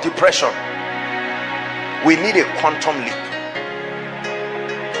because of depression. We need a quantum leap,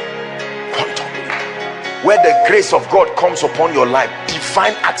 where the grace of God comes upon your life.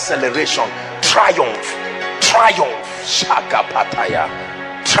 Divine acceleration, triumph, shakapataya,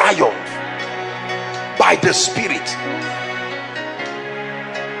 triumph by the Spirit.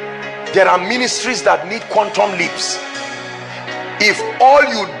 There are ministries that need quantum leaps. If all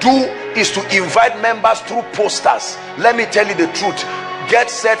you do is to invite members through posters, let me tell you the truth, get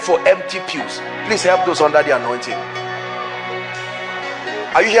set for empty pews. Please help those under the anointing.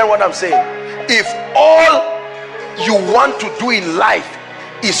 Are you hearing what I'm saying? If all you want to do in life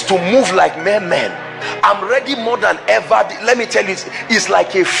is to move like men, I'm ready more than ever. Let me tell you, it's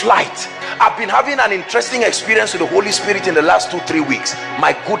like a flight. I've been having an interesting experience with the Holy Spirit in the last 2-3 weeks.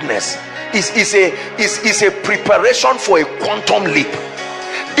 My goodness, is a preparation for a quantum leap.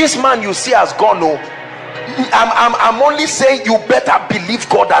 This man you see has gone. I'm only saying you better believe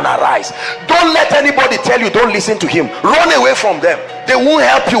God and arise. Don't let anybody tell you don't listen to him. Run away from them. They won't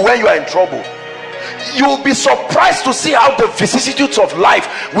help you when you are in trouble. You'll be surprised to see how the vicissitudes of life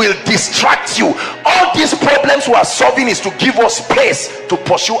will distract you. All these problems we are solving is to give us space to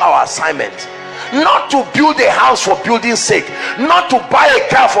pursue our assignment. Not to build a house for building sake, not to buy a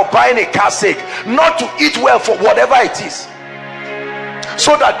car for buying a car sake, not to eat well for whatever it is.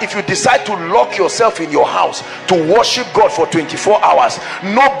 So that if you decide to lock yourself in your house to worship God for 24 hours,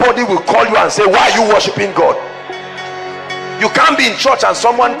 nobody will call you and say, why are you worshiping God? You can't be in church and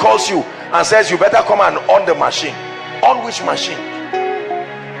someone calls you and says you better come and on the machine. On which machine?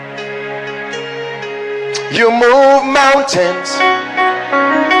 You move mountains,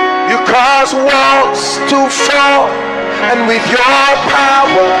 you cause walls to fall, and with your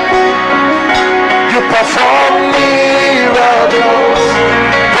power you perform miracles.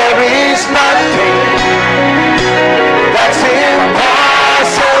 There is nothing that's impossible,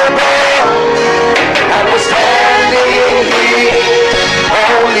 and we're standing here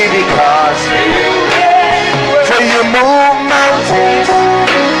only because for you move mountains,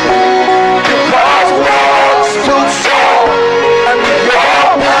 you cause walls to fall, and with your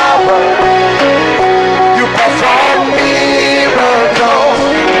power you perform miracles.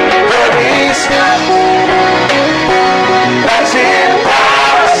 There is nothing that's impossible,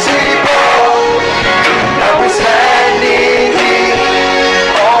 and we're standing here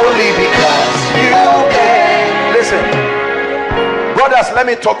only because you can. Listen, brothers, let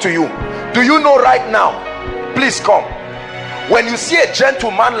me talk to you. Do you know right now, please come, when you see a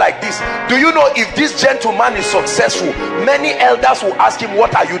gentleman like this, do you know if this gentleman is successful, many elders will ask him,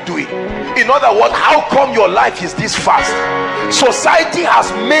 what are you doing? In other words, how come your life is this fast? Society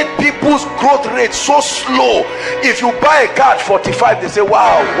has made people's growth rate so slow. If you buy a car at 45, they say,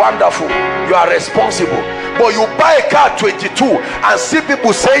 wow, wonderful, you are responsible. But you buy a car at 22 and see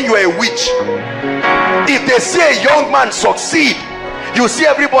people saying you're a witch. If they see a young man succeed, you see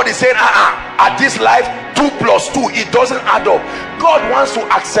everybody saying, at this life 2 + 2, it doesn't add up. God wants to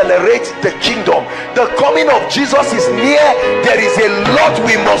accelerate the kingdom. The coming of Jesus is near. There is a lot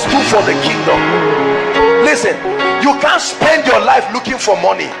we must do for the kingdom. Listen, you can't spend your life looking for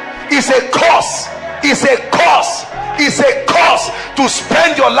money. It's a curse. It's a curse. It's a curse to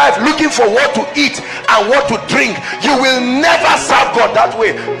spend your life looking for what to eat and what to drink. You will never serve God that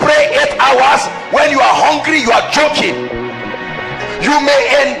way. Pray 8 hours. When you are hungry, you are joking. You may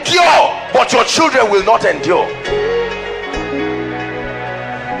endure, but your children will not endure.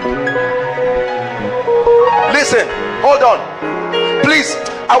 Listen, hold on, please.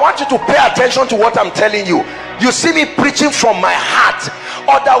 I want you to pay attention to what I'm telling you. You see me preaching from my heart.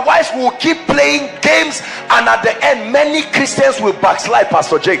 Otherwise we'll keep playing games, and at the end many Christians will backslide,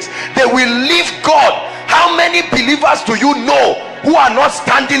 Pastor Jakes. They will leave God. How many believers do you know who are not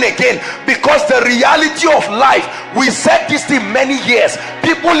standing again, because the reality of life, we said this thing many years,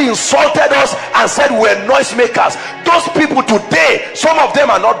 people insulted us and said we're noisemakers. Those people today, some of them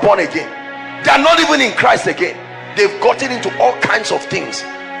are not born again, they are not even in Christ again. They've gotten into all kinds of things.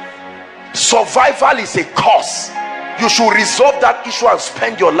 Survival is a curse. You should resolve that issue and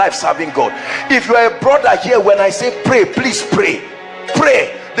spend your life serving God. If you are a brother here, when I say pray, please pray.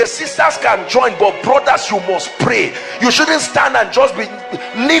 Pray. The sisters can join, but brothers, you must pray. You shouldn't stand and just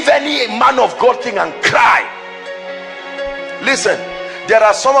leave any man of God thing and cry. Listen, there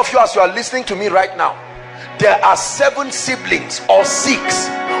are some of you, as you are listening to me right now, there are 7 siblings or 6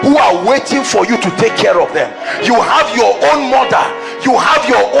 who are waiting for you to take care of them. You have your own mother, you have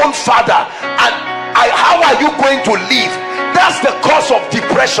your own father, and how are you going to live? That's the cause of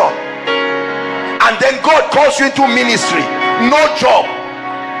depression. And then God calls you into ministry, no job,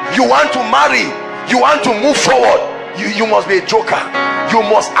 you want to marry, you want to move forward, you must be a joker. You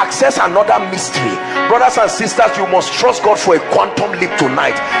must access another mystery. Brothers and sisters, you must trust God for a quantum leap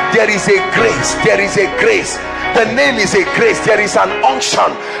tonight. There is a grace, there is a grace. The name is a grace. There is an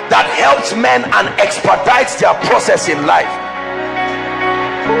unction that helps men and expedites their process in life.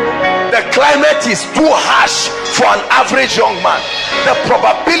 The climate is too harsh for an average young man. The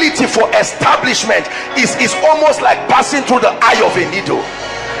probability for establishment is almost like passing through the eye of a needle.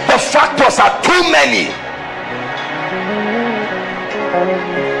 The factors are too many.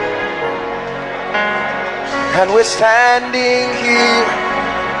 And we're standing here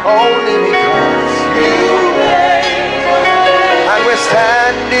only because you made a way. And we're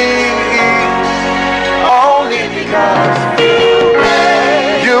standing here only because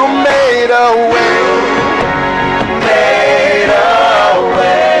you made a way. Made a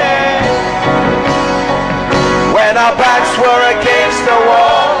way. When our backs were against the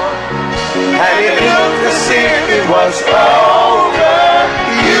wall and it looked as if it was over,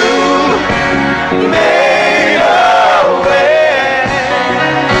 you made a way.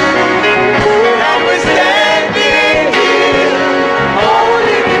 And we're standing here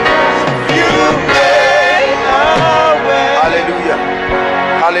only because you made a way. Hallelujah.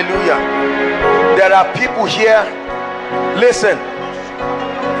 Hallelujah. There are people here, listen,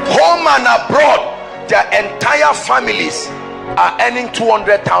 home and abroad, their entire families are earning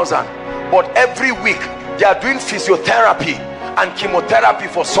 200,000, but every week they are doing physiotherapy and chemotherapy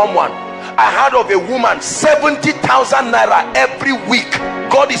for someone. I heard of a woman, 70,000 naira every week.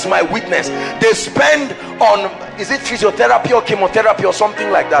 God is my witness. They spend on, is it physiotherapy or chemotherapy or something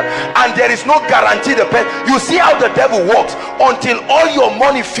like that, and there is no guarantee. You see how the devil works. Until all your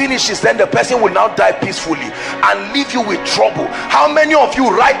money finishes, then the person will now die peacefully and leave you with trouble. How many of you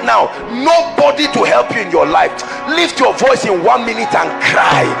right now, nobody to help you in your life? Lift your voice in 1 minute and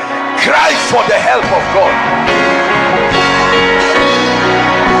cry for the help of God.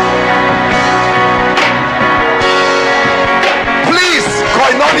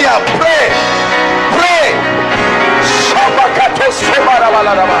 Koinonia, pray.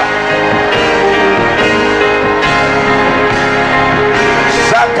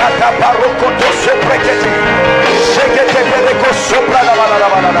 Zakata barokoto sopreketi. Shekete bereko sopra la bala.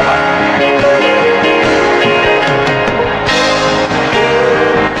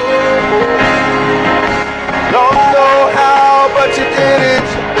 Don't know how, but you did it.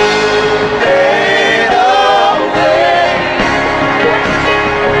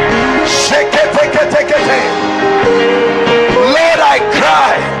 Lord, I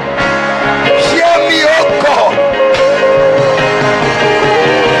cry, hear me, oh God.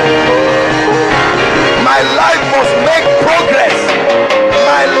 My life must make progress.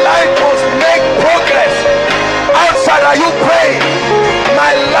 My life must make progress. Outside, are you praying?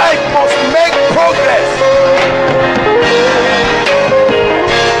 My life must make progress.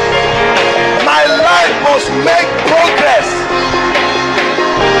 My life must make progress.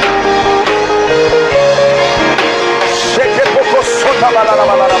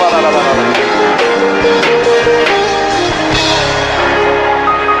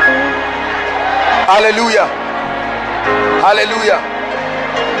 Hallelujah. Hallelujah.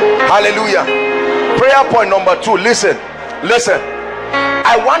 Hallelujah. Prayer point number 2. Listen.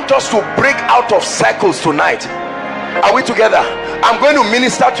 I want us to break out of cycles tonight. Are we together? I'm going to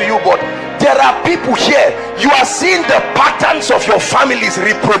minister to you, but there are people here, you are seeing the patterns of your families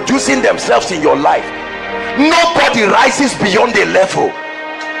reproducing themselves in your life. Nobody rises beyond a level.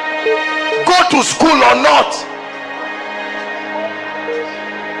 Go to school or not,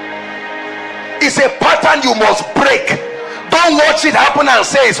 it's a pattern you must break. Don't watch it happen and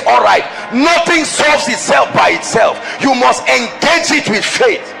say it's all right. Nothing solves itself by itself. You must engage it with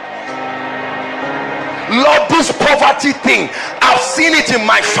faith. Lord, this poverty thing, I've seen it in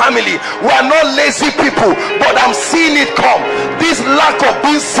my family. We are not lazy people, but I'm seeing it come. This lack of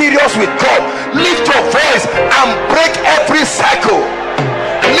being serious with God, lift your voice and break every cycle.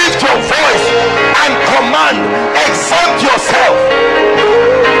 Lift your voice and command, exempt yourself.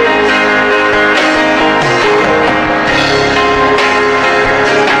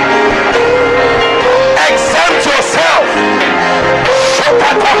 Exempt yourself.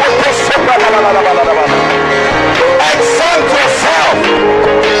 Exempt yourself.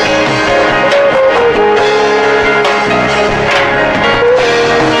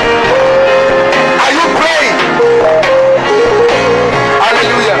 Are you praying?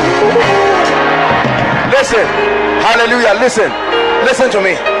 Hallelujah. Listen. Hallelujah. Listen to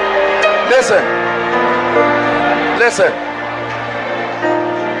me. Listen.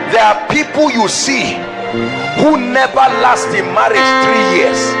 There are people you see who never last in marriage 3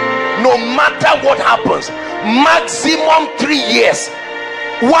 years. No matter what happens, maximum 3 years.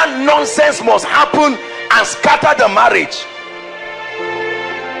 One nonsense must happen and scatter the marriage.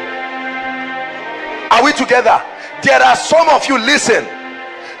 Are we together? There are some of you, listen,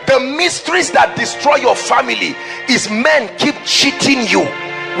 the mysteries that destroy your family is men keep cheating you,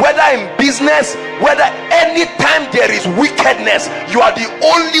 whether in business, whether anytime there is wickedness, you are the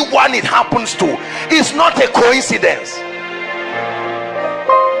only one it happens to. It's not a coincidence.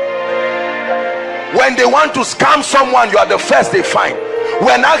 When they want to scam someone, you are the first they find.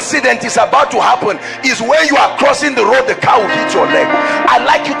 When accident is about to happen, is when you are crossing the road, the car will hit your leg. I'd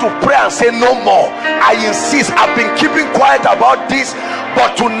like you to pray and say, no more. I insist. I've been keeping quiet about this,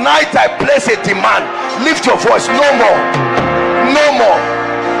 but tonight I place a demand. Lift your voice. No more. No more.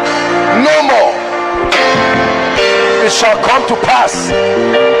 No more. It shall come to pass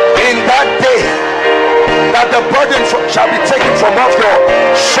in that day that the burden shall be taken from off your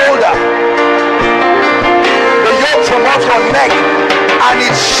shoulder, the yoke from off your neck, and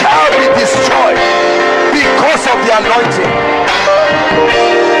it shall be destroyed because of the anointing.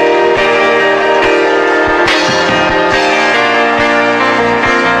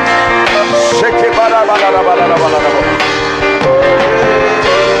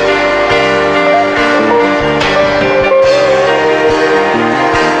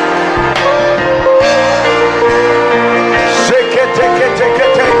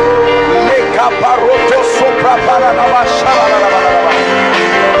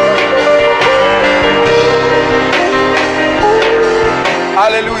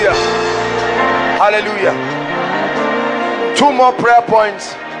 Hallelujah. Hallelujah. 2 more prayer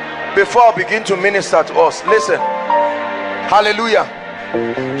points before I begin to minister to us. Listen. Hallelujah.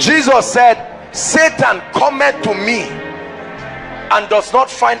 Jesus said, Satan cometh to me and does not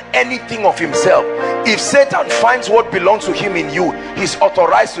find anything of himself. If Satan finds what belongs to him in you, he's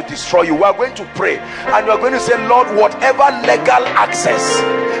authorized to destroy you. We are going to pray and we are going to say, Lord, whatever legal access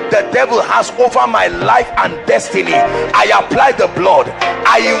the devil has over my life and destiny, I apply the blood.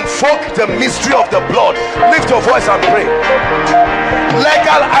 I invoke the mystery of the blood. Lift your voice and pray.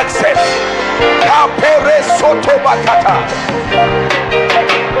 Legal access.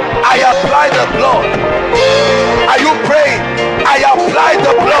 I apply the blood. Are you praying? I apply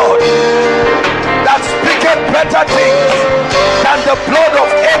the blood that speaketh better things than the blood of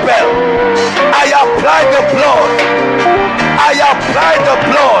Abel. I apply the blood. I apply the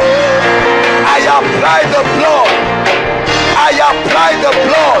blood. I apply the blood. I apply the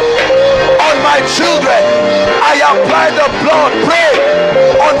blood on my children. I apply the blood. Pray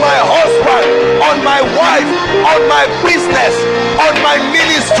on my husband, on my wife, on my business, on my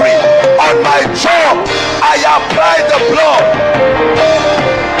ministry, on my job. I apply the blood.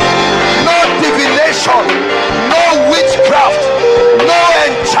 No divination, no witchcraft, no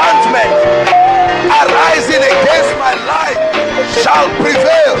enchantment arising against my life shall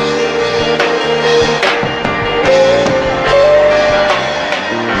prevail.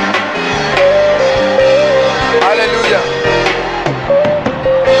 Hallelujah.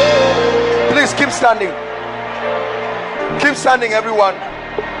 Please keep standing. Keep standing, everyone.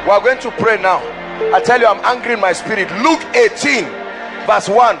 We are going to pray now. I tell you, I'm angry in my spirit. Luke 18 verse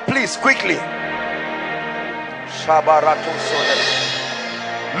 1, please, quickly.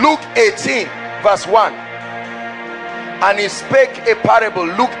 Luke 18 verse 1. And he spake a parable.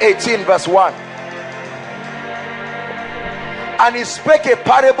 Luke 18 verse 1. And he spake a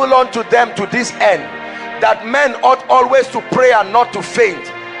parable unto them to this end, that men ought always to pray and not to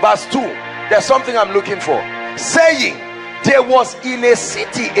faint. Verse 2. There's something I'm looking for. Saying, there was in a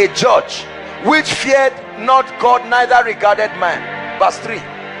city a judge which feared not God, neither regarded man. Verse 3.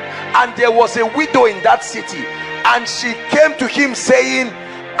 And there was a widow in that city, and she came to him saying,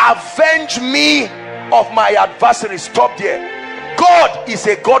 avenge me of my adversary. Stop there. God is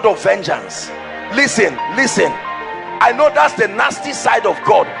a God of vengeance. Listen, listen. I know that's the nasty side of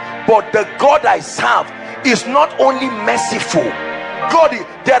God, but the God I serve is not only merciful. God,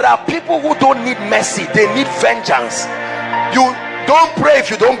 there are people who don't need mercy, they need vengeance. You don't pray if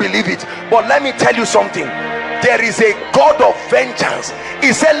you don't believe it, but let me tell you something. There is a God of vengeance.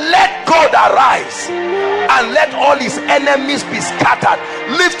 He said, let God arise and let all his enemies be scattered.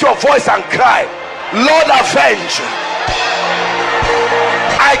 Lift your voice and cry, Lord, avenge.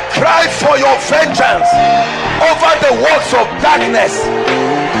 I cry for your vengeance over the works of darkness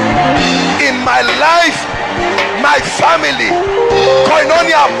in my life, my family.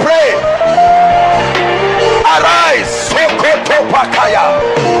 Koinonia, pray. Arise, Sokoto Pakaya.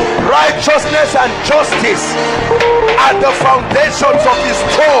 Righteousness and justice are the foundations of his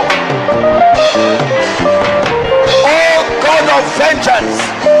throne. Oh God of vengeance,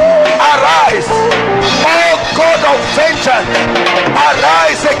 arise. Oh God of vengeance,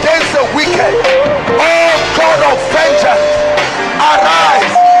 arise against the wicked. Oh God of vengeance,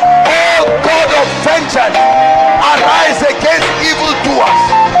 arise. Oh God of vengeance, arise against evildoers.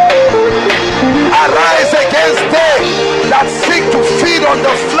 Arise against them that seek to feed on the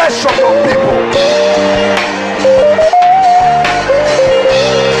flesh of your people.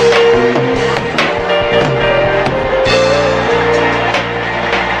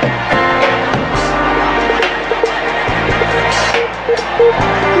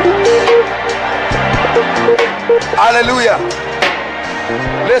 Hallelujah.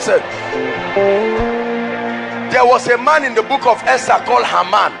 Listen, there was a man in the book of Esther called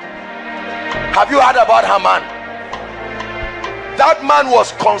Haman. Have you heard about Haman? That man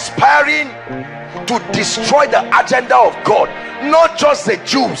was conspiring to destroy the agenda of God, not just the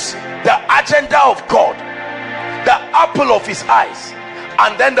Jews, the agenda of God, the apple of his eyes.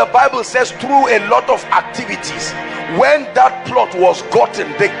 And then the Bible says, through a lot of activities, when that plot was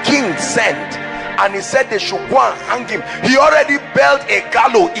gotten, the king sent and he said they should go and hang him. He already built a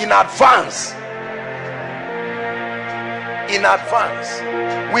gallows in advance. In advance.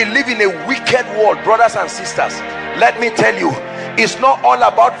 We live in a wicked world, brothers and sisters. Let me tell you, it's not all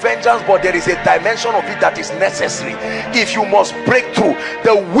about vengeance, but there is a dimension of it that is necessary if you must break through.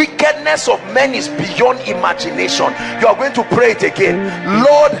 The wickedness of men is beyond imagination. You are going to pray it again.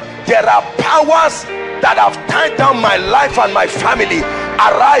 Lord, there are powers that have tied down my life and my family.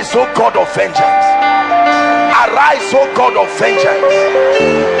 Arise, O God of vengeance. Arise, O God of vengeance.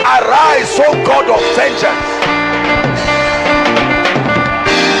 Arise, O God of vengeance.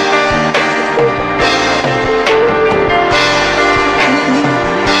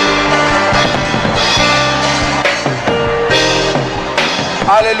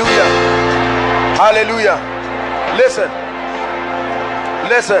 Hallelujah. Hallelujah. Listen.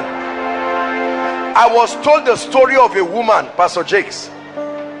 Listen. I was told the story of a woman, Pastor Jakes,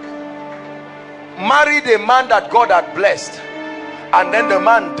 married a man that God had blessed, and then the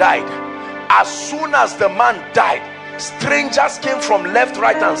man died. As soon as the man died, strangers came from left,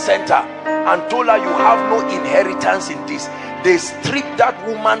 right and center and told her, you have no inheritance in this. They stripped that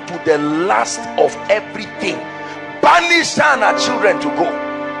woman to the last of everything, banished her and her children to go.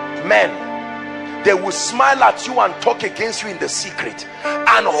 Men, they will smile at you and talk against you in the secret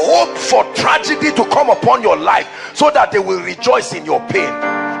and hope for tragedy to come upon your life so that they will rejoice in your pain.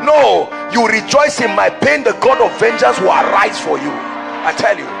 No, you rejoice in my pain, the God of vengeance will arise for you. I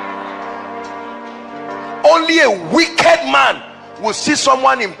tell you, only a wicked man will see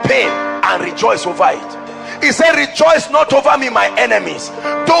someone in pain and rejoice over it. He said, rejoice not over me, my enemies.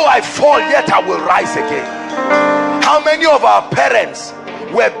 Though I fall, yet I will rise again. How many of our parents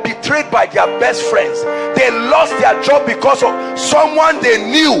were betrayed by their best friends? They lost their job because of someone they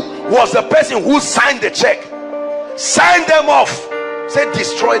knew was the person who signed the check. Sign them off. Say,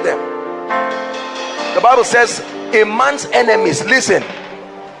 destroy them. The Bible says a man's enemies, listen,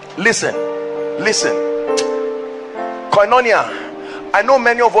 listen, listen. Koinonia, I know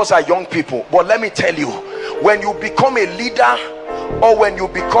many of us are young people, but let me tell you, when you become a leader or when you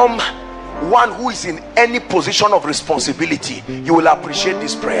become one who is in any position of responsibility, you will appreciate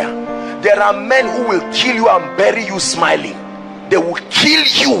this prayer. There are men who will kill you and bury you smiling. They will kill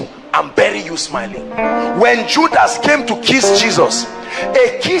you and bury you smiling. When Judas came to kiss Jesus,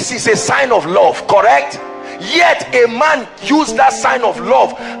 a kiss is a sign of love, correct? Yet a man used that sign of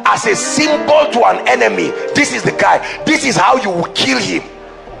love as a symbol to an enemy. This is the guy. This is how you will kill him.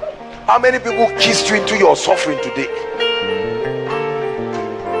 How many people kissed you into your suffering today?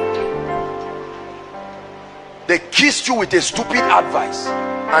 They kissed you with a stupid advice,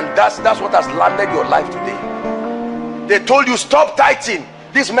 and that's what has landed your life today. They told you, stop tithing.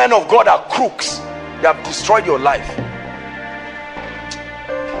 These men of God are crooks. They have destroyed your life.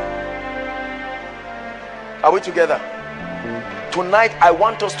 Are we together? Tonight I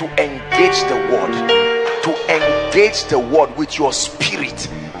want us to engage the word. To engage the word with your spirit.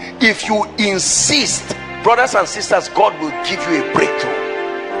 If you insist, brothers and sisters, God will give you a breakthrough.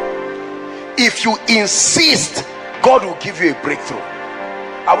 If you insist, God will give you a breakthrough.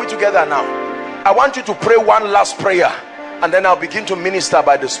 Are we together now? I want you to pray one last prayer, and then I'll begin to minister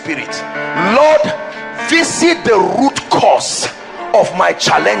by the Spirit. Lord, visit the root cause of my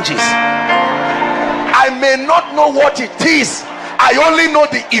challenges. I may not know what it is, I only know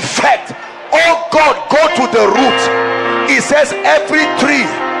the effect. Oh God, go to the root. It says every tree,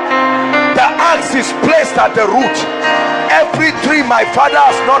 the axe is placed at the root. Every tree my Father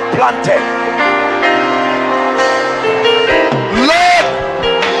has not planted, Lord,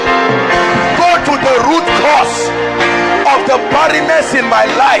 go to the root cause of the barrenness in my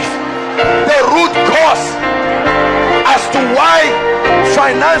life. The root cause as to why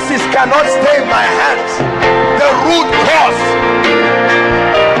finances cannot stay in my hands. The root cause.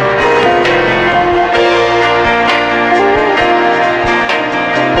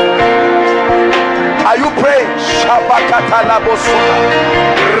 Are you praying?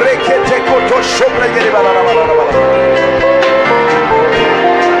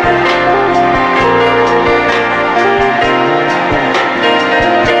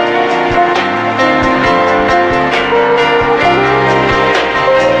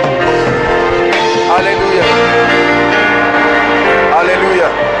 Hallelujah.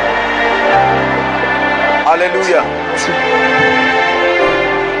 Hallelujah. Hallelujah.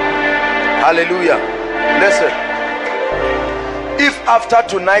 Hallelujah. Listen, if after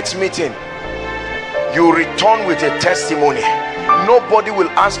tonight's meeting you return with a testimony, nobody will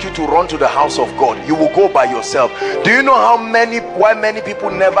ask you to run to the house of God. You will go by yourself. Do you know why many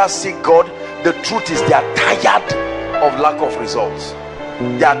people never seek God? The truth is they are tired of lack of results.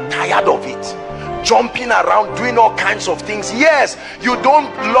 They are tired of it. Jumping around, doing all kinds of things. Yes, you don't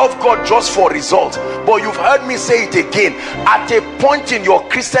love God just for results, but you've heard me say it again. At a point in your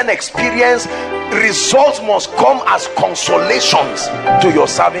Christian experience, results must come as consolations to your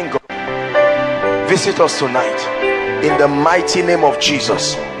serving God. Visit us tonight in the mighty name of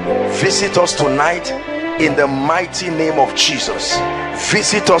Jesus. Visit us tonight in the mighty name of Jesus.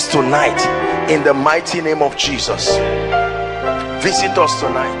 Visit us tonight in the mighty name of Jesus. Visit us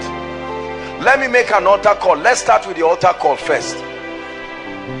tonight. Let me make an altar call. Let's start with the altar call first,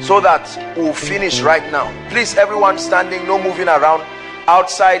 so that we'll finish right now. Please, everyone standing, no moving around.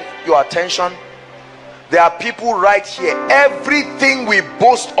 Outside, your attention. There are people right here. Everything we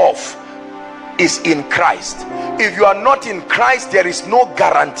boast of is in Christ. If you are not in Christ, there is no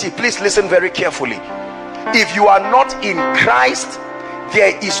guarantee. Please listen very carefully. If you are not in Christ,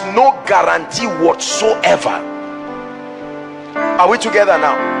 there is no guarantee whatsoever. Are we together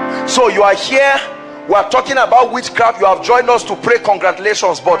now? So you are here, we are talking about witchcraft. You have joined us to pray.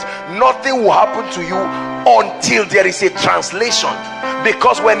 Congratulations, but nothing will happen to you until there is a translation.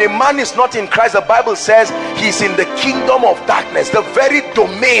 Because when a man is not in Christ, the Bible says he's in the kingdom of darkness, the very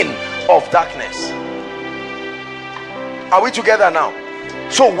domain of darkness. Are we together now?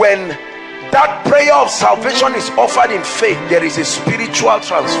 So when that prayer of salvation is offered in faith, there is a spiritual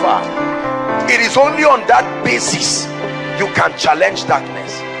transfer. It is only on that basis you can challenge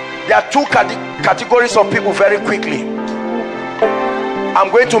darkness. There are two categories of people very quickly. I'm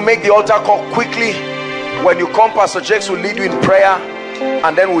going to make the altar call quickly. When you come, Pastor Jakes will lead you in prayer,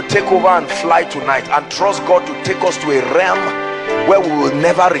 and then we'll take over and fly tonight and trust God to take us to a realm where we will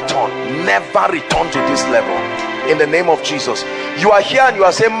never return to this level, in the name of Jesus. You are here and you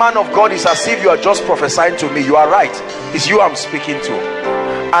are saying, man of God, it's as if you are just prophesying to me. You are right, it's you I'm speaking to.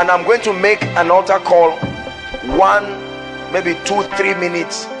 And I'm going to make an altar call, 1, maybe 2-3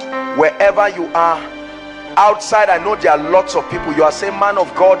 minutes, wherever you are. Outside, I know there are lots of people. You are saying, man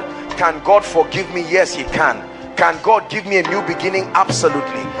of God, can God forgive me? Yes, he can. Can God give me a new beginning?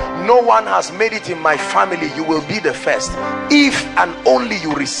 Absolutely. No one has made it in my family. You will be the first, if and only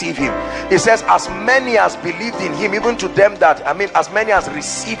you receive him. It says, as many as believed in him, even to them that, as many as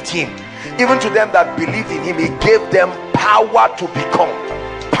received him, even to them that believed in him, he gave them power to become.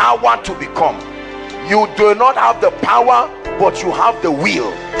 Power to become. You do not have the power, but you have the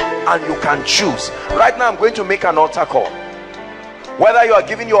will, and you can choose. Right now I'm going to make an altar call. Whether you are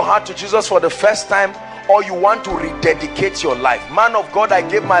giving your heart to Jesus for the first time, or you want to rededicate your life. Man of God, I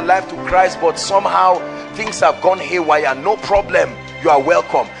gave my life to Christ, but somehow things have gone haywire. No problem, you are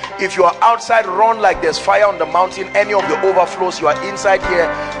welcome. If you are outside, run like there's fire on the mountain. Any of the overflows, you are inside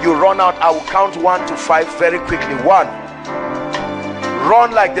here, you run out. I will count 1 to 5 very quickly. 1,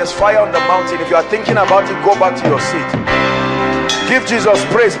 Run like there's fire on the mountain. If you are thinking about it, go back to your seat. Give Jesus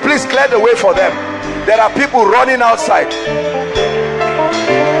praise. Please clear the way for them. There are people running outside.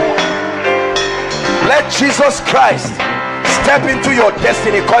 Let Jesus Christ step into your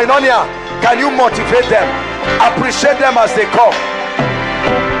destiny. Koinonia, can you motivate them? Appreciate them as they come.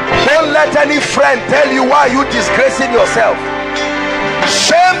 Don't let any friend tell you why you disgracing yourself.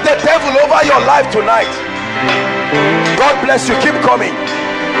 Shame the devil over your life tonight. God bless you. Keep coming.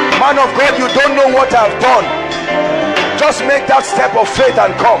 Man of God, you don't know what I've done. Just make that step of faith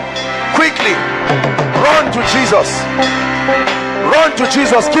and come quickly. Run to Jesus. Run to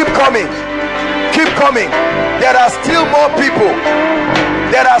Jesus. Keep coming. Keep coming. There are still more people.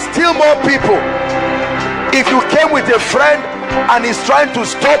 There are still more people. If you came with a friend and he's trying to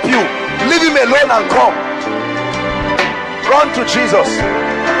stop you, leave him alone and come. Run to Jesus.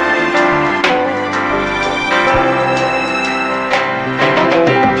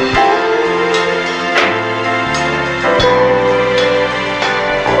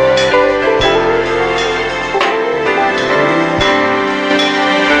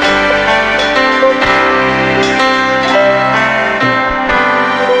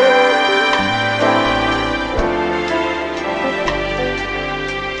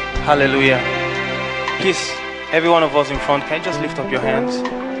 Hallelujah. Please, every one of us in front, can you just lift up your hands?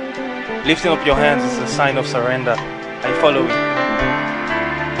 Lifting up your hands is a sign of surrender. Are you following?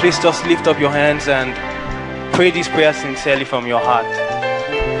 Please just lift up your hands and pray this prayer sincerely from your heart.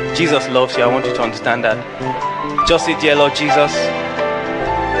 Jesus loves you. I want you to understand that. Just say, dear Lord Jesus.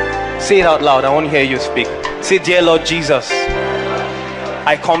 Say it out loud. I want to hear you speak. Say, dear Lord Jesus,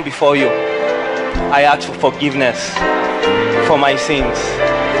 I come before you. I ask for forgiveness for my sins.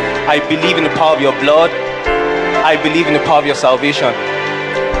 I believe in the power of your blood. I believe in the power of your salvation.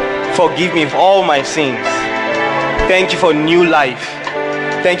 Forgive me for all my sins. Thank you for new life.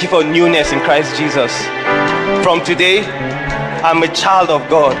 Thank you for newness in Christ Jesus. From today, I'm a child of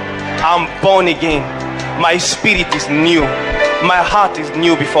God. I'm born again. My spirit is new. My heart is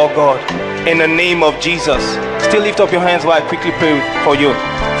new before God. In the name of Jesus. Still lift up your hands while I quickly pray for you.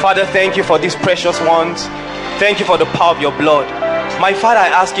 Father, thank you for these precious ones. Thank you for the power of your blood. My Father, I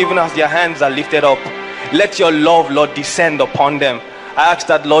ask, even as their hands are lifted up, let your love, Lord, descend upon them. I ask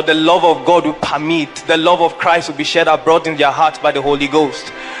that, Lord, the love of God will permit, the love of Christ will be shed abroad in their hearts by the Holy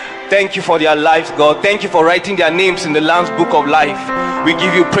Ghost. Thank you for their lives, God. Thank you for writing their names in the Lamb's Book of Life. We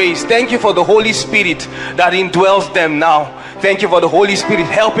give you praise. Thank you for the Holy Spirit that indwells them now. Thank you for the Holy Spirit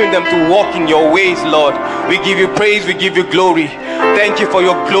helping them to walk in your ways, Lord. We give you praise. We give you glory. Thank you for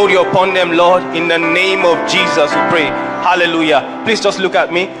your glory upon them, Lord. In the name of Jesus, we pray. Hallelujah. Please just look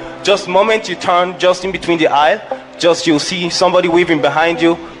at me. Just the moment you turn just in between the aisle, just you'll see somebody waving behind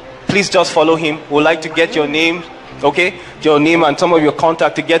you. Please just follow him. We'd like to get your name, okay? Your name and some of your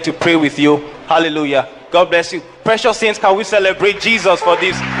contact to get to pray with you. Hallelujah. God bless you. Precious saints, can we celebrate Jesus for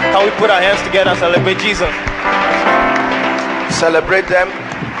this? Can we put our hands together and celebrate Jesus? Celebrate them.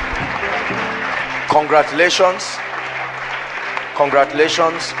 Congratulations.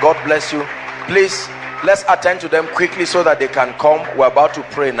 Congratulations. God bless you. Please, let's attend to them quickly so that they can come. We're about to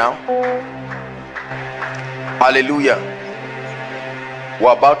pray now. Hallelujah.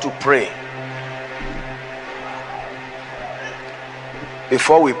 We're about to pray.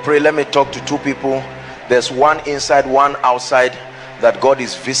 Before we pray, let me talk to two people. There's one inside, one outside, that God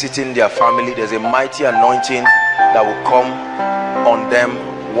is visiting their family. There's a mighty anointing that will come on them.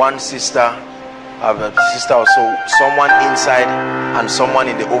 One sister, also, someone inside and someone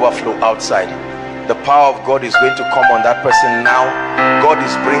in the overflow outside. The power of God is going to come on that person now. God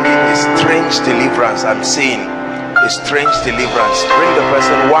is bringing a strange deliverance. I'm seeing a strange deliverance. Bring the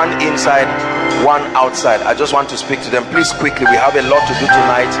person, one inside, one outside. I just want to speak to them. Please quickly, we have a lot to do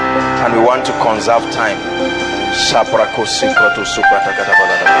tonight and we want to conserve time.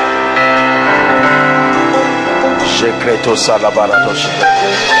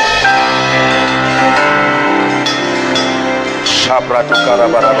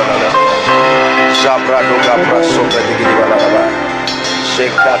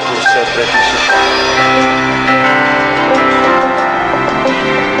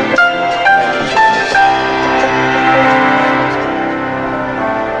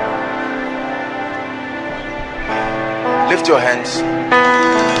 Lift your hands.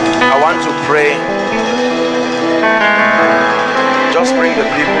 I want to pray. Just bring the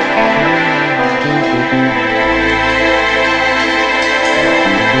people.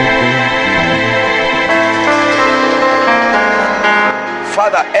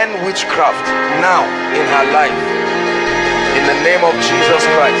 Father, end witchcraft now in her life. In the name of Jesus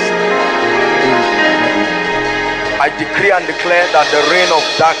Christ. I decree and declare that the reign of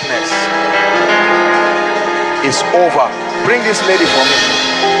darkness is over. Bring this lady for me.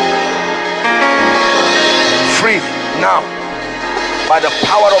 Free now by the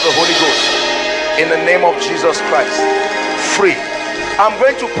power of the Holy Ghost in the name of Jesus Christ. Free. I'm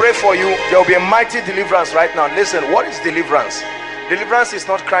going to pray for you. There will be a mighty deliverance right now. Listen, what is deliverance? Deliverance is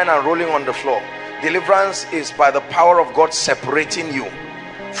not crying and rolling on the floor. Deliverance is by the power of God separating you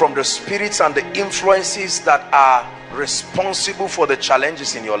from the spirits and the influences that are responsible for the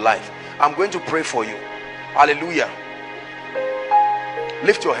challenges in your life. I'm going to pray for you. Hallelujah.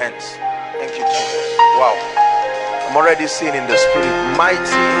 Lift your hands. Thank you, Jesus. Wow. I'm already seeing in the spirit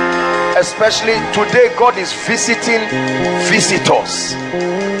mighty, especially today. God is visiting visitors.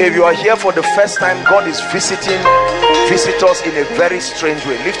 If you are here for the first time, God is visiting visitors in a very strange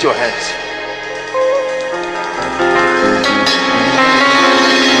way. Lift your hands.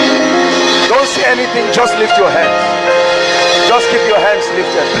 Don't say anything, just lift your hands. Just keep your hands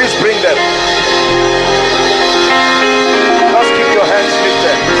lifted. Please bring them. Just keep your hands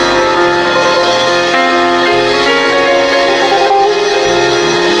lifted.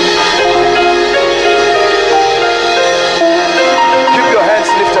 Keep your hands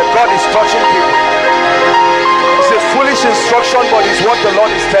lifted. God is touching people. It's a foolish instruction, but it's what the Lord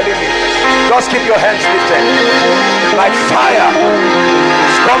is telling me. Just keep your hands lifted. Like fire.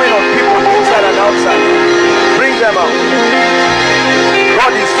 Coming on people inside and outside. Bring them out.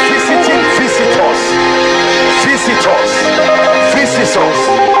 God is visiting visitors. Visitors. Visitors.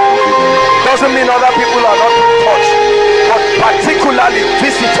 Doesn't mean other people are not touched, but particularly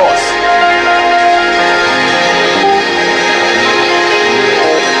visitors.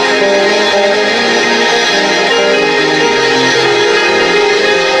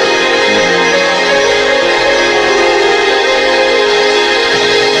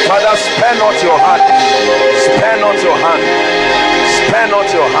 Father, spare not your hand. Spare not your hand. Spare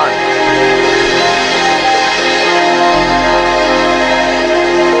not your hand.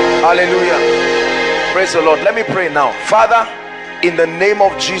 Hallelujah. Praise the Lord. Let me pray now. Father, in the name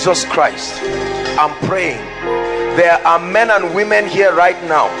of Jesus Christ, I'm praying. There are men and women here right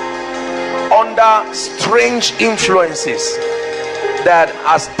now under strange influences that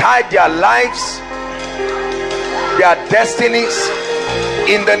has tied their lives, their destinies,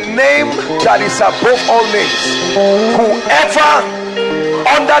 in the name that is above all names. Whoever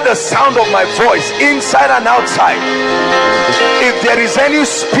under the sound of my voice, inside and outside, if there is any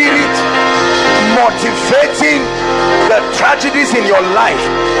spirit motivating the tragedies in your life,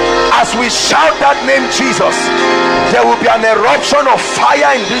 as we shout that name Jesus, there will be an eruption of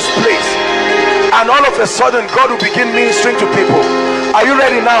fire in this place, and all of a sudden God will begin ministering to people. Are you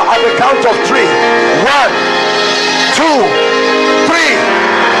ready now? At the count of 3. 1, 2, 3.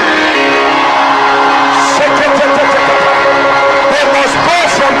 They must go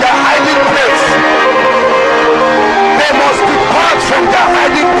from their hiding place. They must depart from their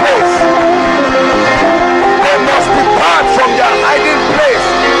hiding place. They must depart from their hiding place.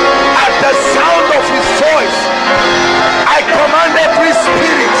 At the sound of his voice, I command every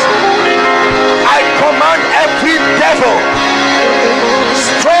spirit, I command every devil,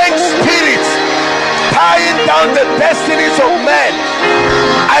 strange spirits tying down the destinies of men,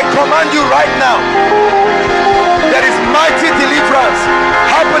 I command you right now. There is mighty deliverance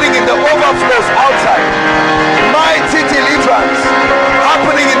happening in the overflows outside. Mighty deliverance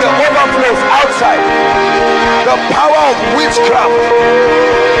happening in the overflows outside. The power of witchcraft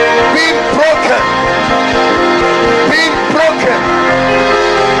being broken. Being broken.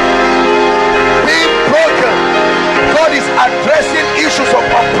 Being broken. God is addressing issues of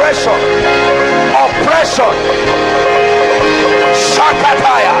oppression. Oppression.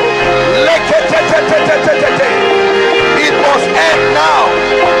 Shakataya. It must end now.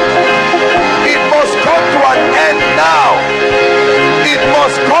 It must come to an end now. It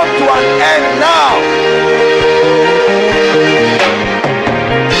must come to an end now.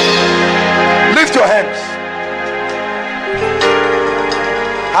 Lift your hands.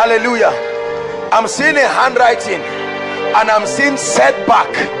 Hallelujah. I'm seeing a handwriting, and I'm seeing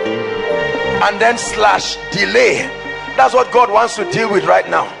setback and then slash delay. That's what God wants to deal with right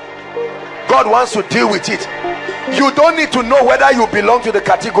now. God wants to deal with it. You don't need to know whether you belong to the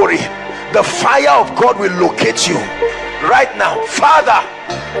category. The fire of God will locate you right now. Father,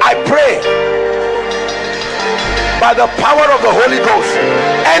 I pray by the power of the Holy Ghost,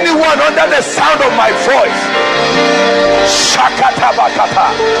 anyone under the sound of my voice,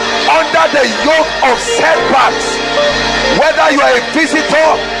 under the yoke of setbacks, whether you are a visitor,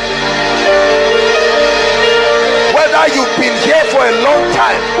 whether you've been here for a long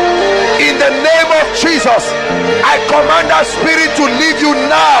time, in In the name of Jesus, I command that spirit to leave you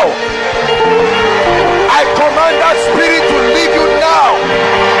now. I command that spirit to leave you now.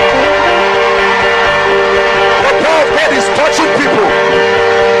 The power of God is touching people.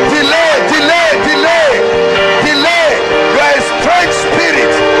 Delay, delay, delay, delay. You are a strange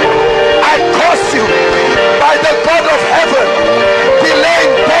spirit. I curse you by the God of heaven.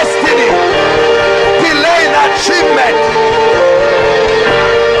 Delay in destiny, delay in achievement.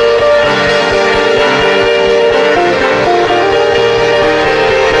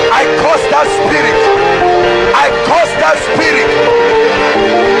 I curse that spirit. I curse that spirit.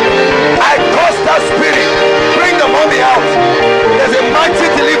 I curse that spirit. Bring the mommy out. There's a mighty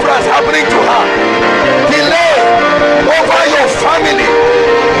deliverance happening to her. Delay over your family.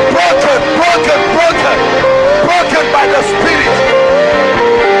 Broken, broken, broken. Broken by the spirit.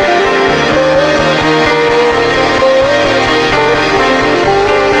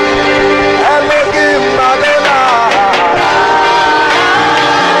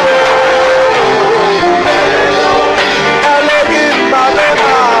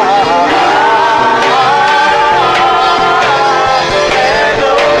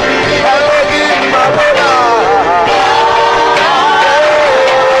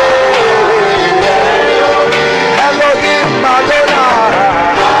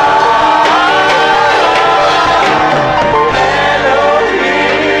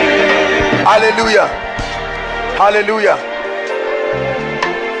 Hallelujah. Hallelujah.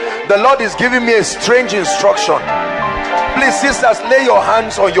 The Lord is giving me a strange instruction. Please, sisters, lay your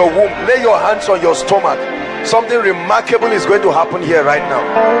hands on your womb. Lay your hands on your stomach. Something remarkable is going to happen here right now.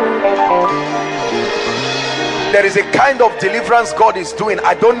 There is a kind of deliverance God is doing.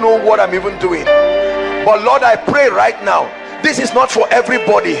 I don't know what I'm even doing. But Lord, I pray right now. This is not for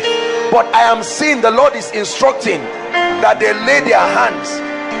everybody. But I am seeing the Lord is instructing that they lay their hands.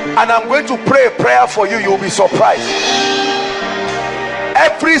 And I'm going to pray a prayer for you. You'll be surprised.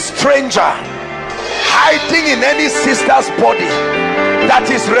 Every stranger hiding in any sister's body that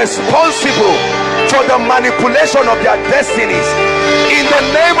is responsible for the manipulation of their destinies, in the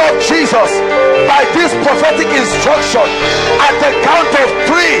name of Jesus, by this prophetic instruction, at the count of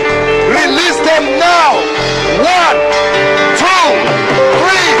 3, release them now. 1, 2,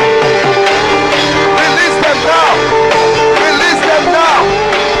 3. Release them now. Release them now.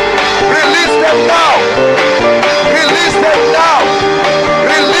 Release them now. Release them now.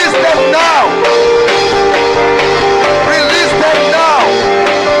 Release them now. Release them now.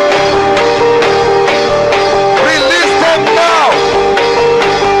 Release them now.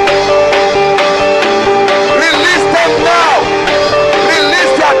 Release them now.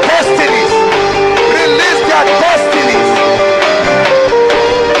 Release their destinies. Release their destinies.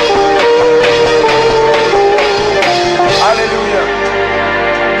 Hallelujah.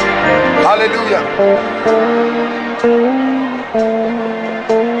 Hallelujah.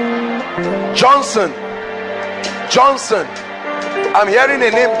 Johnson. Johnson. I'm hearing a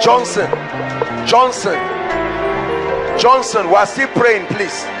name, Johnson. Johnson. Johnson. We are still praying,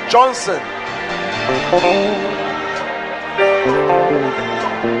 please. Johnson.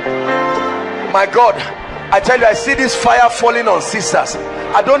 My God, I tell you, I see this fire falling on sisters.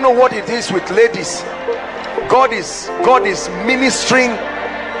 I don't know what it is with ladies. God is ministering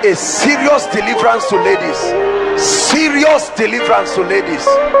a serious deliverance to ladies. Serious deliverance to ladies.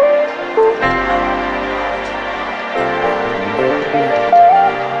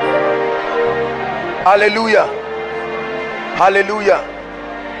 Hallelujah. Hallelujah.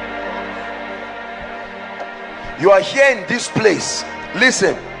 You are here in this place.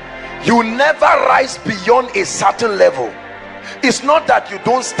 Listen, you never rise beyond a certain level. It's not that you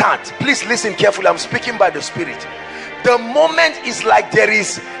don't start. Please listen carefully. I'm speaking by the Spirit. The moment is like there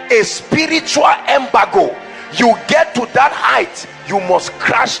is a spiritual embargo. You get to that height, you must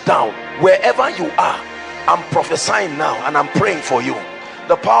crash down wherever you are. I'm prophesying now and I'm praying for you.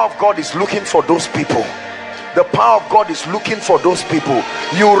 The power of God is looking for those people. The power of God is looking for those people.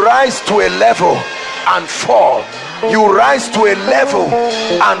 You rise to a level and fall. You rise to a level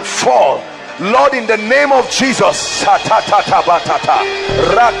and fall. Lord, in the name of Jesus,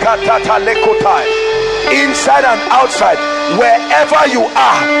 inside and outside, wherever you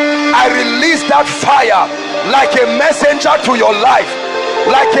are, I release that fire like a messenger to your life.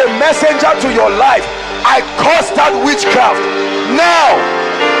 Like a messenger to your life. I curse that witchcraft now.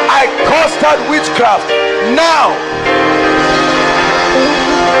 I curse that witchcraft now.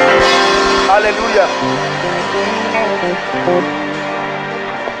 Hallelujah.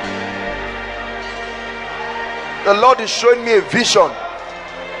 The Lord is showing me a vision.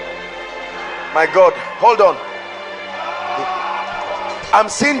 My God, hold on. I'm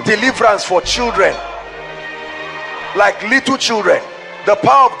seeing deliverance for children, like little children. The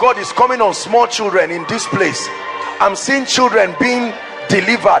power of God is coming on small children in this place. I'm seeing children being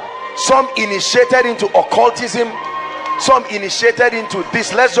delivered, some initiated into occultism, some initiated into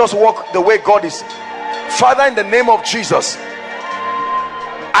this. Let's just walk the way God is. Father, in the name of Jesus,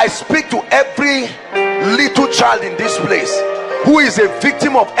 I speak to every little child in this place who is a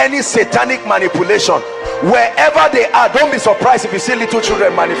victim of any satanic manipulation. Wherever they are, don't be surprised if you see little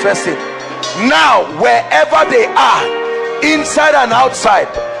children manifesting. Now, wherever they are, inside and outside,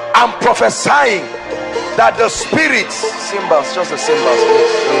 I'm prophesying that the spirits, symbols, just the symbols,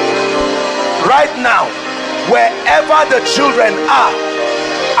 right now, wherever the children are,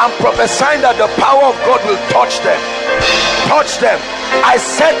 I'm prophesying that the power of God will touch them. Touch them. I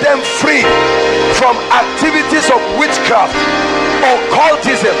set them free from activities of witchcraft,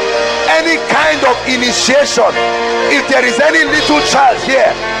 occultism, any kind of initiation. If there is any little child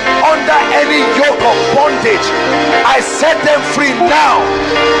here under any yoke of bondage, I set them free now.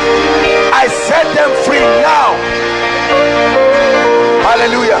 I set them free now.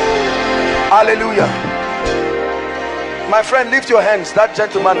 Hallelujah. Hallelujah. My friend, lift your hands. That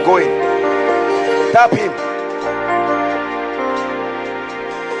gentleman going, tap him.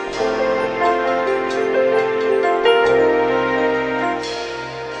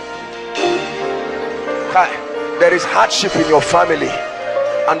 Hi. There is hardship in your family,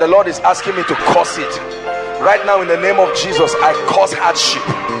 and the Lord is asking me to curse it right now. In the name of Jesus, I curse hardship.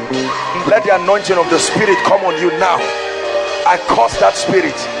 Let the anointing of the Spirit come on you now. I curse that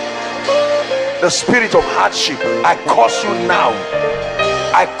spirit, the spirit of hardship. I curse you now.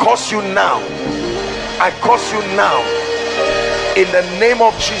 I curse you now. I curse you now in the name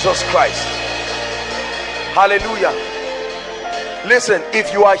of Jesus Christ. Hallelujah. Listen,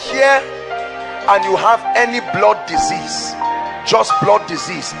 if you are here and you have any blood disease, just blood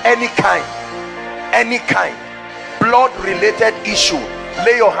disease, any kind, blood related issue,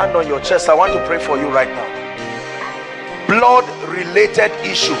 lay your hand on your chest. I want to pray for you right now. Blood related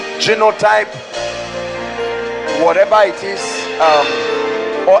issue, genotype, whatever it is,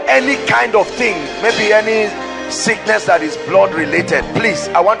 or any kind of thing, maybe any sickness that is blood related, please,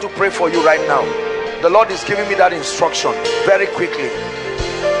 I want to pray for you right now. The Lord is giving me that instruction very quickly.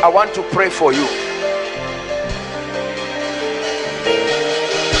 I want to pray for you.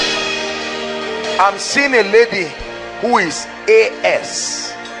 I'm seeing a lady who is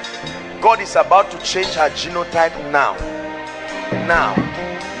AS. God is about to change her genotype now. Now.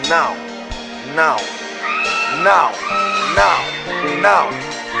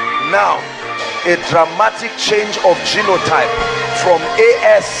 A dramatic change of genotype from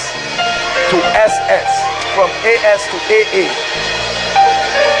AS to SS, from AS to AA,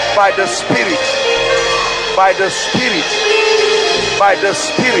 by the Spirit, by the Spirit, by the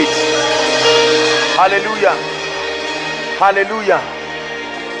Spirit. Hallelujah. Hallelujah.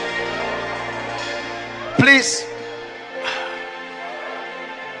 Please,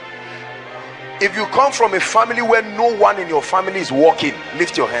 if you come from a family where no one in your family is working,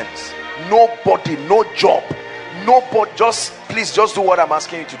 lift your hands. Nobody, no job, nobody. Just please, just do what I'm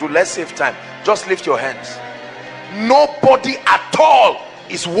asking you to do. Let's save time. Just lift your hands. Nobody at all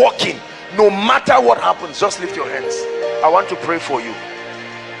is working. No matter what happens, just lift your hands. I want to pray for you.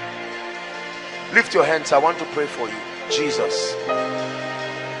 Lift your hands. I want to pray for you. Jesus,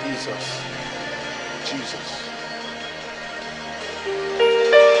 Jesus, Jesus.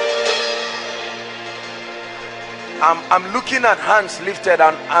 I'm looking at hands lifted,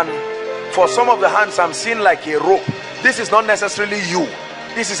 and for some of the hands I'm seeing like a rope. This is not necessarily you.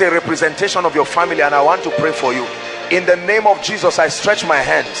 This is a representation of your family, and I want to pray for you. In the name of Jesus, I stretch my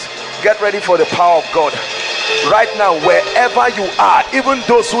hands. Get ready for the power of God. Right now, wherever you are, even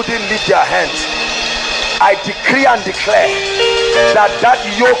those who didn't lift their hands, I decree and declare that that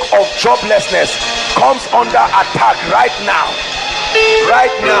yoke of joblessness comes under attack right now.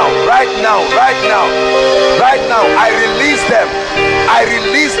 Right now, right now, right now, right now. I release them. I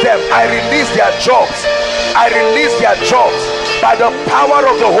release them. I release their jobs. I release their jobs by the power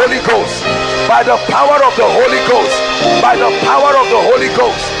of the Holy Ghost. By the power of the Holy Ghost. By the power of the Holy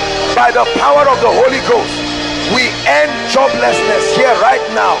Ghost. By the power of the Holy Ghost. We end joblessness here right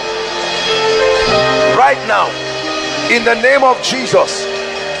now. Right now, in the name of Jesus.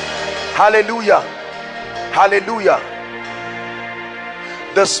 Hallelujah. Hallelujah.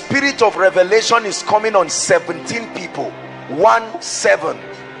 The spirit of revelation is coming on 17 people. 1 7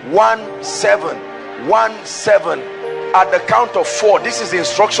 1 7 1 7. At the count of 4, this is the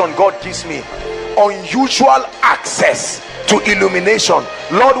instruction God gives me. Unusual access to illumination.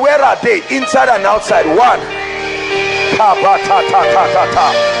 Lord, where are they? Inside and outside. 1.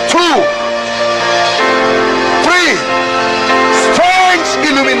 Two, three, strange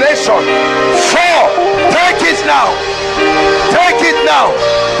illumination. Four, take it now. Take it now.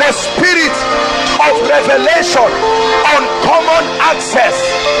 The spirit of revelation, uncommon access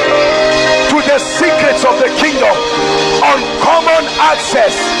to the secrets of the kingdom, uncommon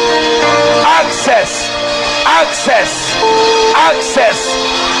access, access, access, access.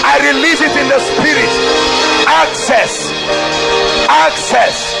 I release it in the spirit. Access,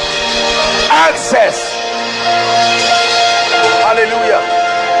 access, access. Hallelujah.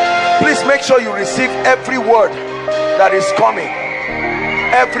 Please make sure you receive every word that is coming.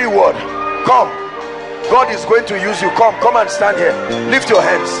 Every word. Come. God is going to use you. Come and stand here. Lift your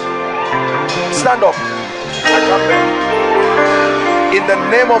hands. Stand up. I come back. In the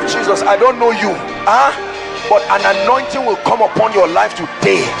name of Jesus. I don't know you, but an anointing will come upon your life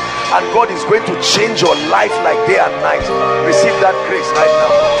today, and God is going to change your life like day and night. Receive that grace right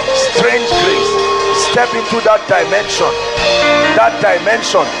now. Strange grace. Step into that dimension. That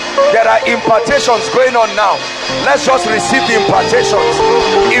dimension. There are impartations going on now. Let's just receive the impartations.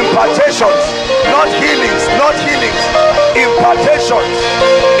 Impartations, not healings, not healings. Impartations,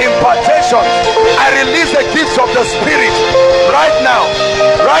 impartations. I release the gifts of the spirit right now.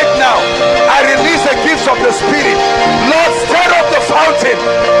 Right now, I release the gifts of the spirit. Lord, stir up the fountain,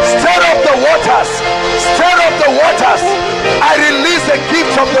 stir up the waters, stir up the waters. I release the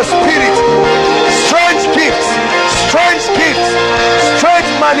gifts of the spirit. Strange gifts, strange gifts, strange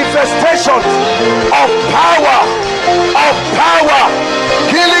manifestations of power,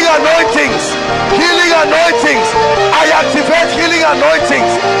 healing anointings, healing anointings. I activate healing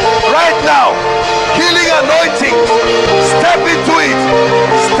anointings right now. Healing anointings. Step into it,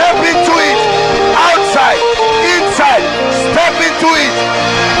 step into it. Outside, inside, step into it.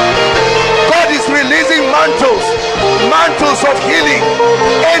 God is releasing mantles, mantles of healing,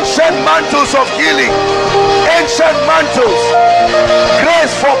 ancient mantles of healing, ancient mantles.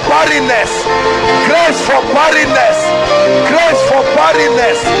 Grace for barrenness, grace for barrenness, grace for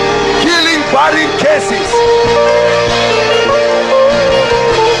barrenness, healing barren cases.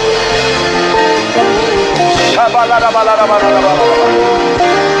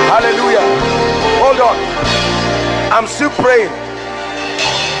 Hallelujah. Hold on. I'm still praying.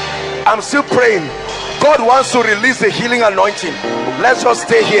 I'm still praying. God wants to release the healing anointing. Let's just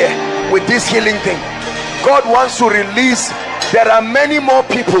stay here with this healing thing. God wants to release. There are many more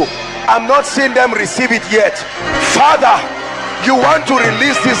people. I'm not seeing them receive it yet. Father, you want to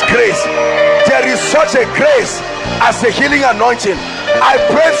release this grace. There is such a grace as the healing anointing. I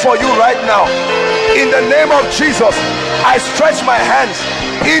pray for you right now. In the name of Jesus, I stretch my hands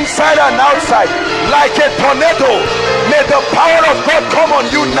inside and outside like a tornado. May the power of God come on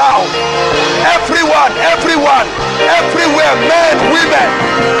you now. Everyone, everyone, everywhere, men, women,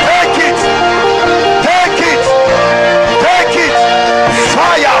 take it, take it, take it.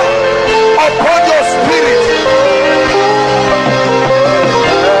 Fire upon your spirit.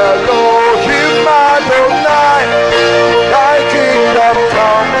 Elohim Adonai, thy kingdom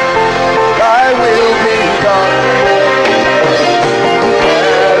come, thy will be done.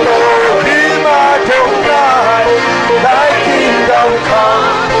 Elohim Adonai, thy kingdom come,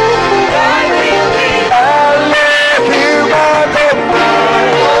 thy will be done. Elohim Adonai, thy kingdom come,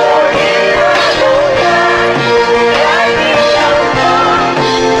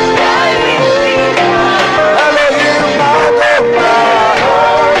 thy will be done. Elohim Adonai.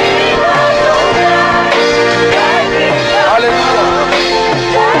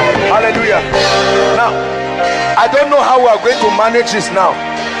 Hallelujah. Now, I don't know how we are going to manage this now.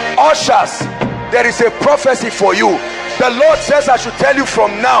 Ushers, there is a prophecy for you. The Lord says I should tell you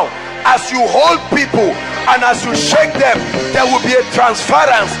from now, as you hold people and as you shake them, there will be a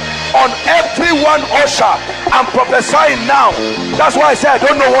transference on every one usher. I'm prophesying now. That's why I say I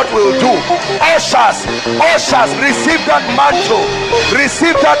don't know what we'll do. Ushers, ushers, receive that mantle,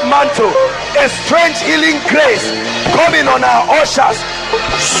 receive that mantle. A strange healing grace coming on our ushers.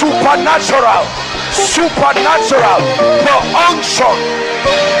 Supernatural, supernatural, the unction.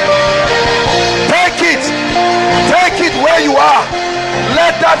 Take it where you are.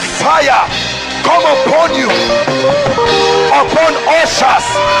 Let that fire come upon you, upon ushers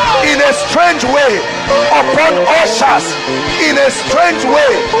in a strange way, upon ushers in a strange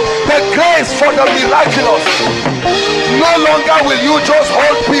way. The grace for the miraculous. No longer will you just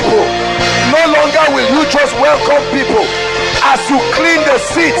hold people, no longer will you just welcome people. As you clean the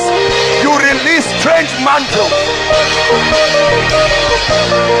seats, you release strange mantles.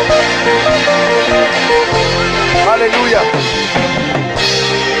 Hallelujah.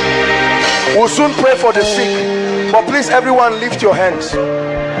 We'll soon pray for the sick. But please, everyone, lift your hands.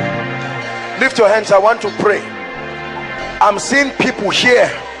 Lift your hands. I want to pray. I'm seeing people here,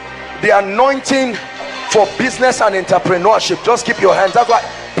 the anointing for business and entrepreneurship. Just keep your hands. That's why,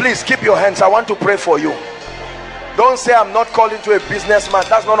 please keep your hands. I want to pray for you. Don't say I'm not calling to a businessman.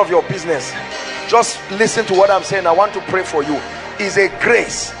 That's none of your business. Just listen to what I'm saying. I want to pray for you. It's a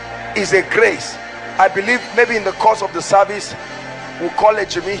grace. It's a grace. I believe maybe in the course of the service we'll call a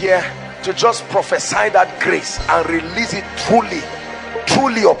Jimmy here to just prophesy that grace and release it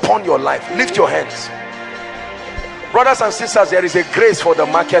truly upon your life. Lift your hands. Brothers and sisters, there is a grace for the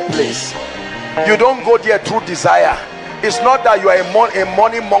marketplace. You don't go there through desire. It's not that you are a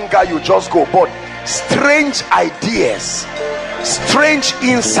money monger, you just go, but strange ideas, strange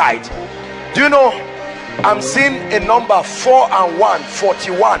insight. Do you know, I'm seeing a number 4 and 1,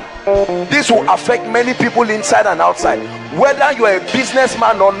 41. This will affect many people inside and outside. Whether you are a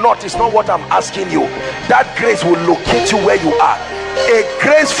businessman or not is not what I'm asking you. That grace will locate you where you are. A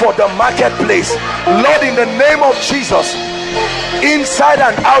grace for the marketplace. Lord, in the name of Jesus, inside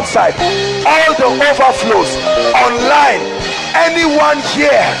and outside, all the overflows, online, anyone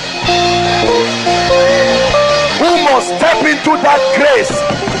here who must step into that grace,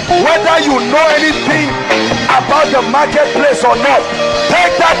 whether you know anything about the marketplace or not,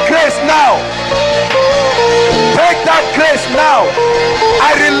 take that grace now. Take that grace now.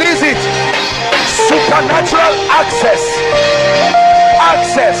 I release it. Supernatural access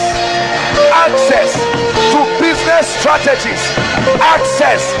to business strategies,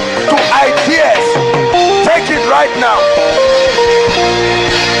 access to ideas. Take it right now.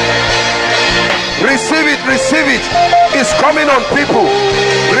 Receive it, receive it. It's coming on people.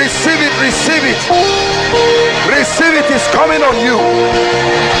 Receive it, receive it. Receive it, it's coming on you.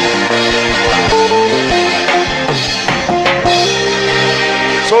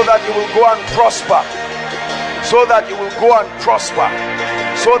 So that you will go and prosper. So that you will go and prosper.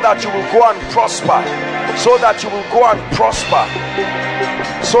 So that you will go and prosper. So that you will go and prosper.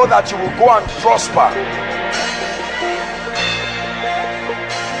 So that you will go and prosper.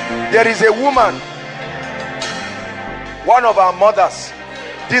 There is a woman, one of our mothers.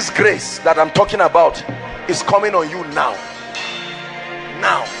 This grace that I'm talking about is coming on you now.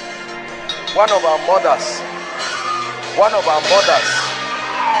 Now. One of our mothers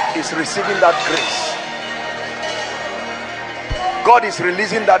is receiving that grace. God is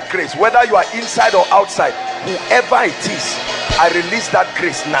releasing that grace. Whether you are inside or outside, whoever it is, I release that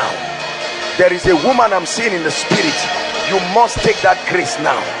grace now. There is a woman I'm seeing in the spirit. You must take that grace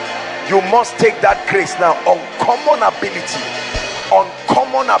now. You must take that grace now. Uncommon ability,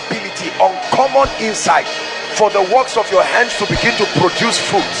 uncommon insight for the works of your hands to begin to produce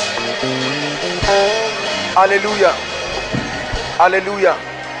fruits. Hallelujah. Hallelujah.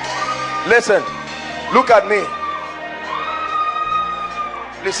 Listen, look at me.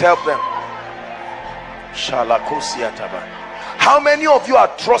 Please help them. How many of you are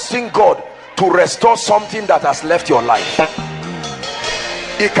trusting God to restore something that has left your life?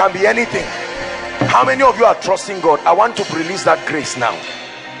 It can be anything. How many of you are trusting God? I want to release that grace now,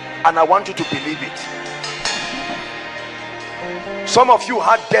 and I want you to believe it. Some of you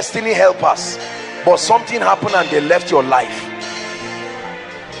had destiny helpers, but something happened and they left your life.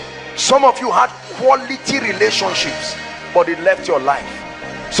 Some of you had quality relationships, but it left your life.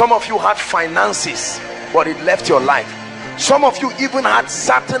 Some of you had finances, but it left your life. Some of you even had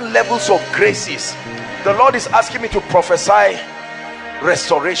certain levels of graces. The Lord is asking me to prophesy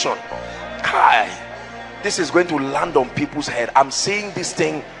restoration. This is going to land on people's head. I'm saying this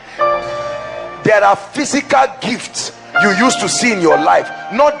thing. There are physical gifts you used to see in your life,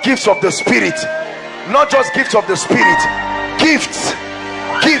 not gifts of the spirit, not just gifts of the spirit, gifts,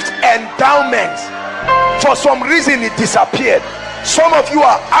 endowments. For some reason it disappeared. Some of you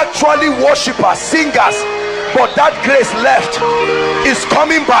are actually worshipers, singers, but that grace left. Is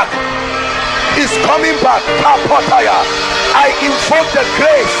coming back. Is coming back. I invoke the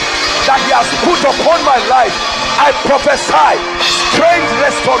grace that he has put upon my life. I prophesy strange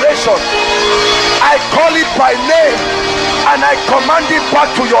restoration. I call it by name and I command it back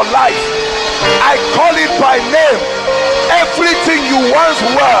to your life. I call it by name. Everything you once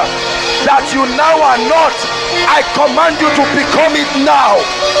were that you now are not, I command you to become it now.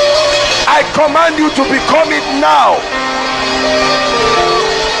 I command you to become it now.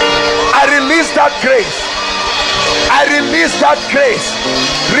 I release that grace. I release that grace.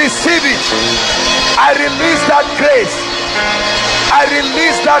 Receive it. I release that grace. I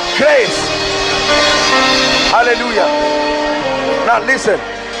release that grace. Hallelujah. Now listen.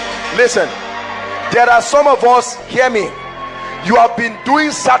 There are some of us, hear me, you have been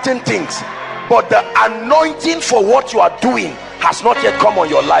doing certain things, but the anointing for what you are doing has not yet come on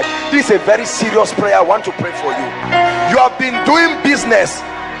your life. This is a very serious prayer. I want to pray for you. You have been doing business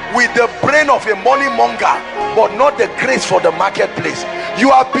with the brain of a money monger, but not the grace for the marketplace.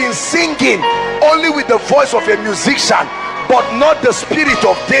 You have been singing only with the voice of a musician, but not the spirit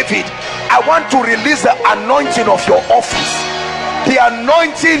of David. I want to release the anointing of your office, the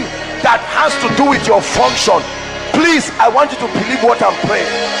anointing that has to do with your function. Please, I want you to believe what I'm praying.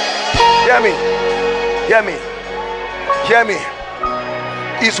 Hear me, hear me, hear me.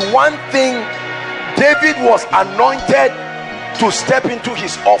 It's one thing, David was anointed to step into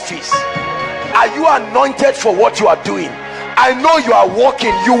his office. Are you anointed for what you are doing? I know you are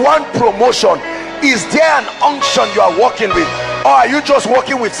working, you want promotion. Is there an unction you are working with, or are you just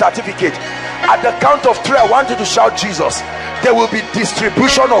working with certificate? At the count of 3, I want you to shout Jesus. There will be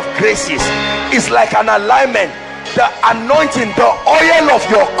distribution of graces. It's like an alignment. The anointing, the oil of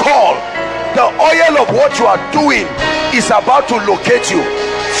your call, the oil of what you are doing is about to locate you.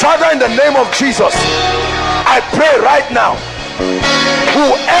 Father, in the name of Jesus, I pray right now,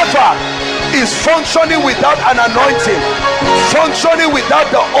 whoever is functioning without an anointing, functioning without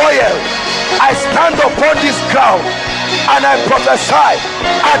the oil, I stand upon this ground and I prophesy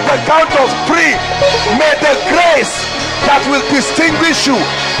at the count of 3, may the grace that will distinguish you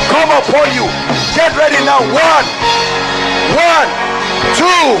come upon you. Get ready now. 1, 2,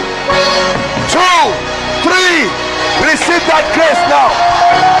 3. Receive that grace now.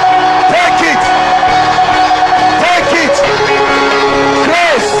 Take it. Take it.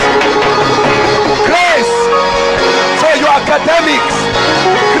 Grace. Grace for your academics.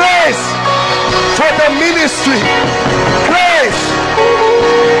 Grace for the ministry. Grace.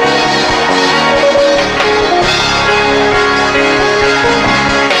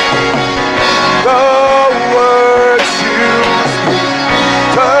 The words you speak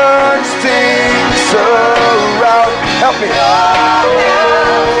turns things around. Help me.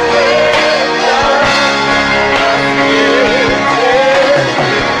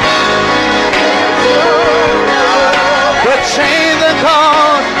 The chains are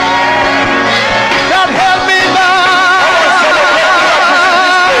gone that held me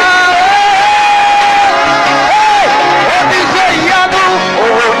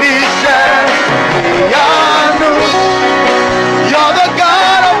You're the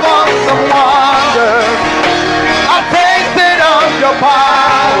God of awesome wonder. I tasted of your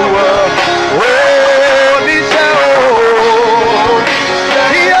power.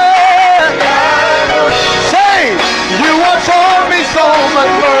 Say, you have shown me so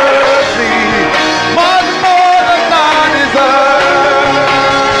much mercy, much more than I deserve.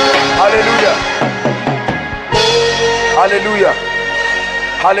 Hallelujah. Hallelujah.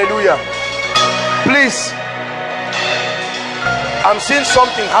 Hallelujah. Please, I'm seeing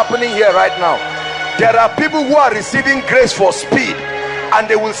something happening here right now. There are people who are receiving grace for speed, and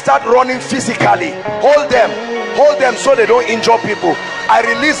they will start running physically. Hold them so they don't injure people. I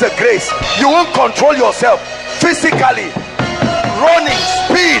release the grace. You won't control yourself. Physically running,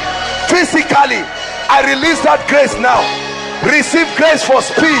 speed, physically, I release that grace now. Receive grace for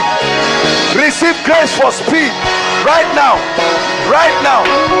speed. Receive grace for speed right now. Right now,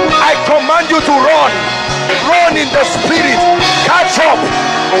 I command you to run. Run in the spirit. Catch up.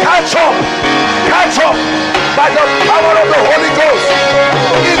 Catch up. Catch up by the power of the Holy Ghost.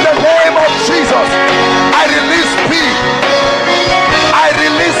 In the name of Jesus, I release speed. I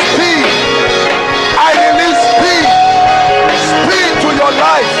release speed. I release speed. Speed to your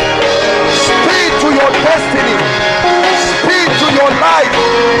life. Speed to your destiny. Speed to your life.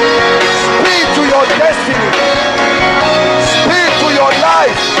 Speed to your destiny. Speed to your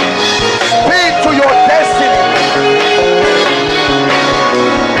life. Speed to your destiny.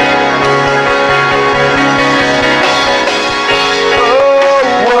 The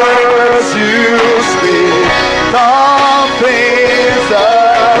words you speak, something's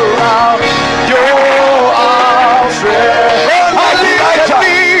around your outstretched.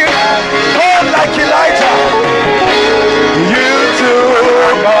 Run like Elijah. You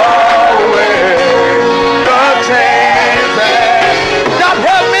took away the chains that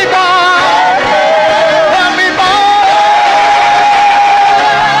held me bound. Held me bound.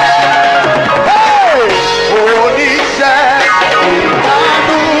 Hey, holy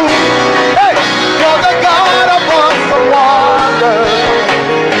hey, you're the God of awesome wonder.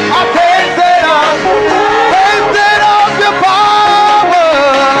 I tasted of your power.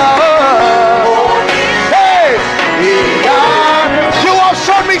 Hey, you have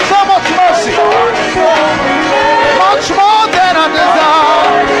shown me so much mercy, much more than I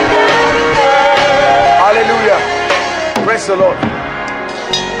deserve. Hallelujah. Praise the Lord.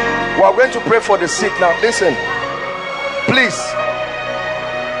 We are going to pray for the sick now. Listen, please.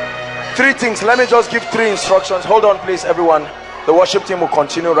 3 things. Let me just give 3 instructions. Hold on, please, everyone. The worship team will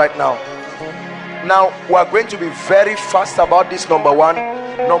continue right now. Now, we are going to be very fast about this. Number 1.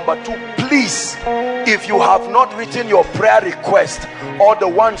 Number 2, please, if you have not written your prayer request or the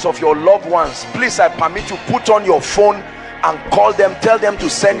ones of your loved ones, please, I permit you, put on your phone and call them. Tell them to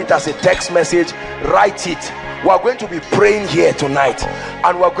send it as a text message. Write it. We are going to be praying here tonight,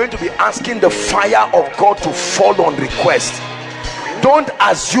 and we are going to be asking the fire of God to fall on request. Don't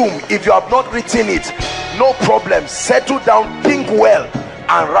assume. If you have not written it, no problem. Settle down, think well,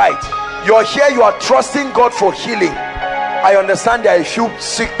 and write. You're here, you are trusting God for healing. I understand there are a few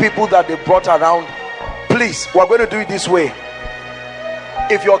sick people that they brought around. Please, we're going to do it this way.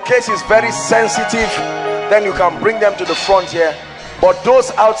 If your case is very sensitive, then you can bring them to the front here. But those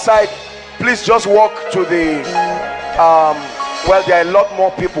outside, please just walk to the well, there are a lot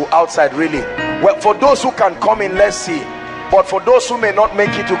more people outside, really. Well, for those who can come in, let's see. But for those who may not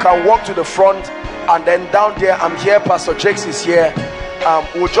make it, you can walk to the front. And then down there, I'm here, Pastor Jakes is here.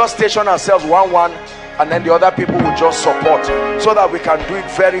 We'll just station ourselves 1-1, and then the other people will just support, so that we can do it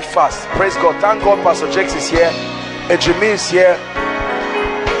very fast. Praise God. Thank God Pastor Jakes is here. Ejimi is here.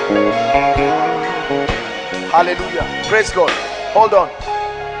 Hallelujah. Praise God. Hold on.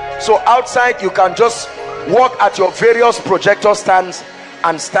 So outside, you can just walk at your various projector stands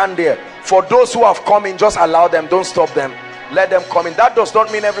and stand there. For those who have come in, just allow them. Don't stop them. Let them come in. That does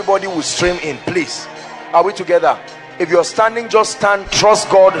not mean everybody will stream in. Please, are we together? If you're standing, just stand. Trust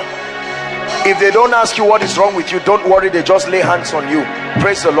God. If they don't ask you what is wrong with you, don't worry. They just lay hands on you.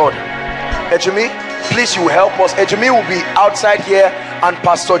 Praise the Lord. Ejimi, please, you help us. Ejimi will be outside here, and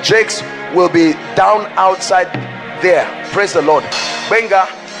Pastor Jakes will be down outside there. Praise the Lord. Benga,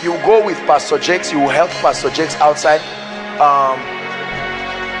 you go with Pastor Jakes. You will help Pastor Jakes outside.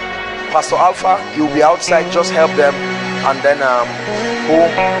 Pastor Alpha, you'll be outside. Just help them. And then who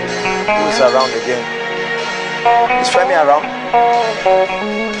is around again? Is Femi around?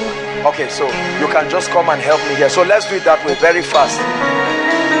 Okay, so you can just come and help me here. So let's do it that way, very fast.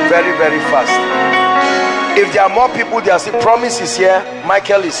 Very, very fast. If there are more people, there are Promise is here,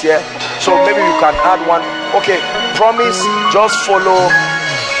 Michael is here, so maybe you can add one. Okay, Promise, just follow.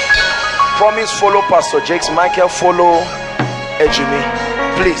 Promise, follow Pastor Jakes. Michael, follow Ejimi.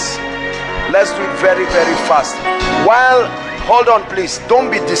 Please, let's do it very, very fast. While, hold on please,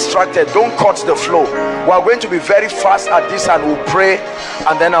 don't be distracted, don't cut the flow. We are going to be very fast at this, and we'll pray,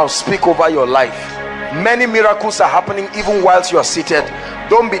 and then I'll speak over your life. Many miracles are happening even whilst you are seated.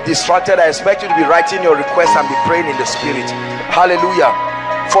 Don't be distracted. I expect you to be writing your request and be praying in the spirit. Hallelujah.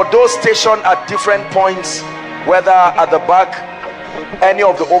 For those stationed at different points, whether at the back, any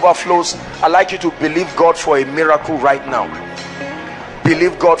of the overflows, I'd like you to believe God for a miracle right now.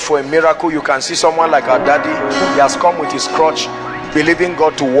 Believe God for a miracle. You can see someone like our daddy. He has come with his crutch, believing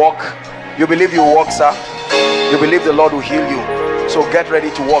God to walk. You believe you walk, sir? You believe the Lord will heal you. So get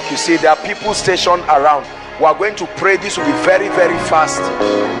ready to walk. You see, there are people stationed around. We are going to pray. This will be very, very fast,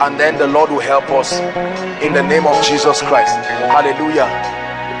 and then the Lord will help us in the name of Jesus Christ. Hallelujah.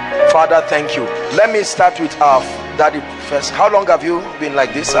 Father, thank you. Let me start with our daddy first. How long have you been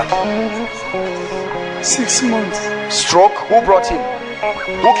like this, sir? 6 months. Stroke? Who brought him?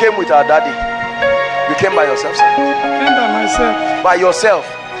 Who came with our daddy? You came by yourself, sir? I came by myself. By yourself?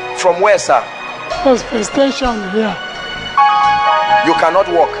 From where, sir? Station here. You cannot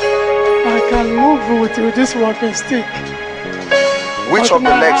walk. I can move with this walking stick. Which But of the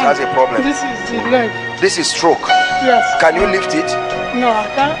legs has a problem? This is the leg. This is stroke. Yes. Can you lift it? No, I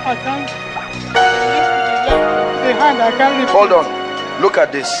can't. The hand, I can't lift. Hold on. Look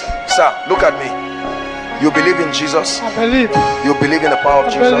at this. Sir, look at me. You believe in Jesus? I believe. You believe in the power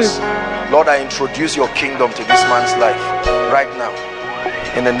of I Jesus? believe. Lord, I introduce your kingdom to this man's life right now,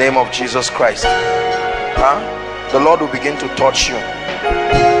 in the name of Jesus Christ. The Lord will begin to touch you.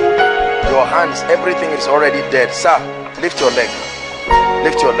 Your hands, everything is already dead. Sir, lift your leg.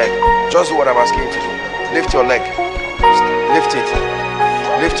 Lift your leg. Just do what I'm asking you to do. Lift your leg. Lift it.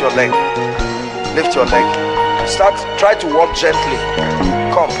 Lift your leg. Lift your leg. Try to walk gently.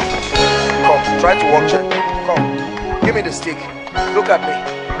 Come. Try to walk gently. Come. Give me the stick. Look at me.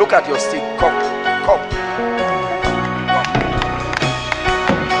 Look at your stick. Come.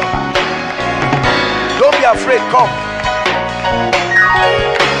 Don't be afraid. Come.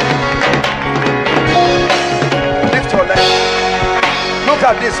 Lift your leg. Look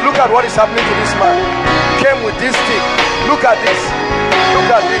at this. Look at what is happening to this man. He came with this stick. Look at this. Look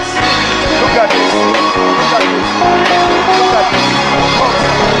at this. Look at this. Look at this. Look at this. Come.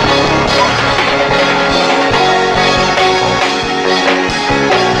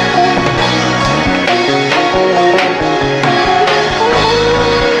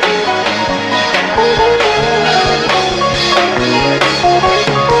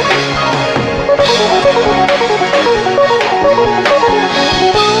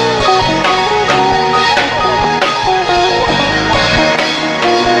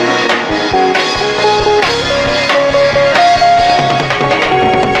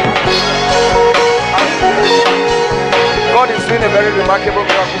 doing a very remarkable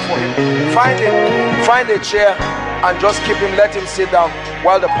miracle for him. Find a chair and just keep him, let him sit down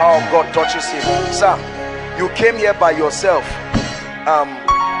while the power of God touches him. Sir, you came here by yourself,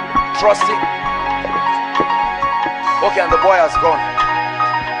 trusting. Okay, and the boy has gone.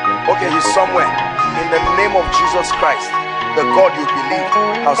 Okay, he's somewhere. In the name of Jesus Christ, the God you believe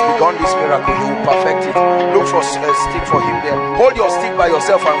has begun this miracle. You will perfect it. Look for a stick for him there. Hold your stick by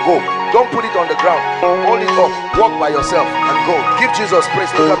yourself and go. Don't put it on the ground. Hold it up. Walk by yourself and go. Give Jesus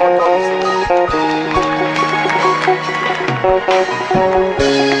praise. Look at what God is doing.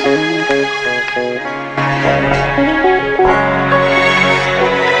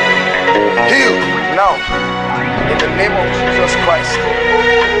 Heal now in the name of Jesus Christ.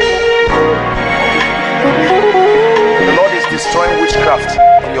 The Lord is destroying witchcraft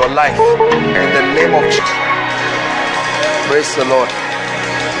in your life in the name of Jesus. Praise the Lord.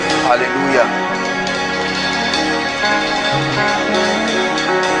 Hallelujah.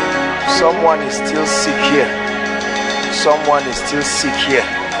 Someone is still sick here. Someone is still sick here.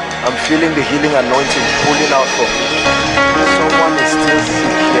 I'm feeling the healing anointing pulling out from me. Someone is still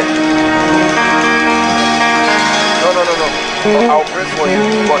sick here. No. I'll pray for you,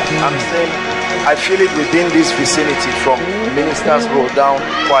 but I'm saying I feel it within this vicinity, from ministers row down,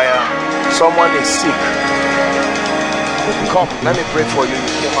 choir. Someone is sick. Come, let me pray for you.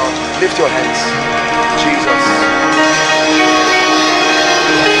 You came out. Lift your hands. Jesus.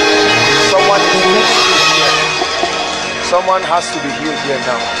 Someone is sick here. Someone has to be healed here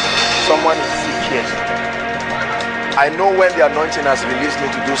now. Someone is sick here. I know when the anointing has released me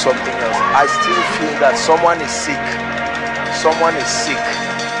to do something else, I still feel that someone is sick. Someone is sick.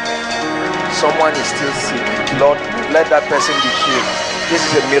 Someone is still sick. Lord, let that person be healed. This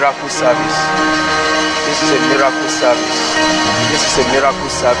is a miracle service. This is a miracle service. This is a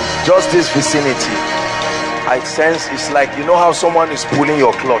miracle service. Just this vicinity, I sense it's like, you know how someone is pulling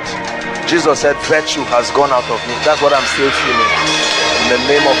your cloth. Jesus said, virtue has gone out of me. That's what I'm still feeling. In the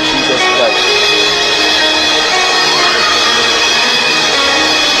name of Jesus Christ.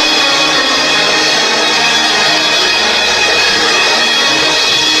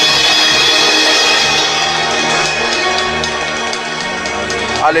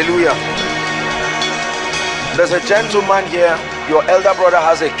 Hallelujah. There's a gentleman here. Your elder brother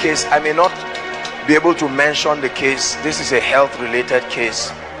has a case. I may not be able to mention the case. This is a health related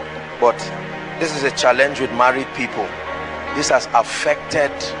case, but this is a challenge with married people. This has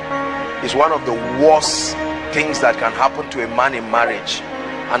affected, is one of the worst things that can happen to a man in marriage,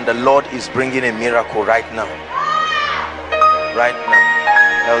 and the Lord is bringing a miracle right now. Right now,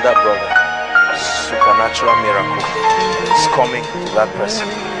 elder brother, supernatural miracle is coming to that person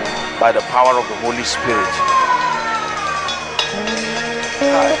by the power of the Holy Spirit.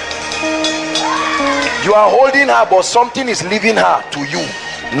 You are holding her, but something is leaving her to you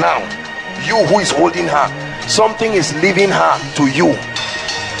now. You who is holding her, something is leaving her to you.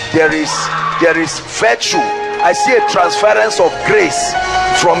 There is virtue. I see a transference of grace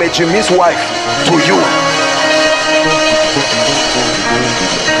from a Jimmy's wife to you.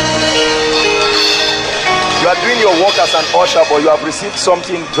 You are doing your work as an usher, but you have received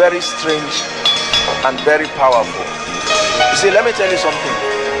something very strange and very powerful. You see, let me tell you something.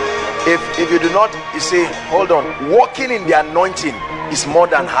 If you do not, you see, hold on, walking in the anointing is more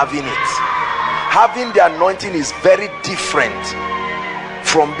than having it. Having the anointing is very different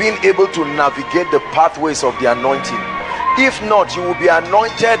from being able to navigate the pathways of the anointing. If not, you will be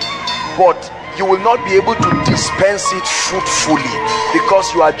anointed, but you will not be able to dispense it fruitfully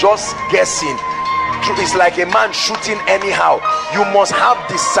because you are just guessing. It's like a man shooting anyhow. You must have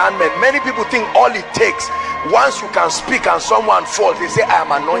discernment. Many people think all it takes, once you can speak and someone falls, they say, I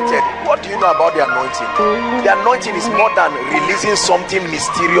am anointed. What do you know about the anointing? The anointing is more than releasing something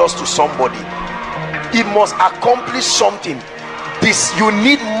mysterious to somebody. It must accomplish something. You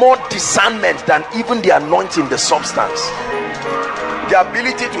need more discernment than even the anointing, the substance. The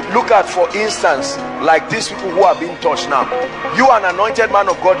ability to look at, for instance, like these people who are being touched now. You, an anointed man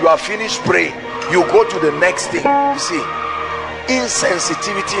of God, you are finished praying. You go to the next thing. You see,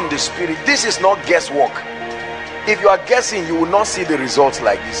 insensitivity in the spirit. This is not guesswork. If you are guessing, you will not see the results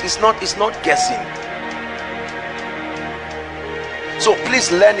like this. It's not guessing. So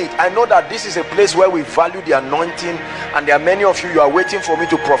please learn it. I know that this is a place where we value the anointing, and there are many of you are waiting for me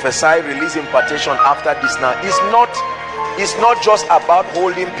to prophesy, release impartation after this. Now it's not just about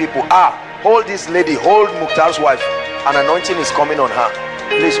holding people. Hold this lady, hold Mukhtar's wife. An anointing is coming on her.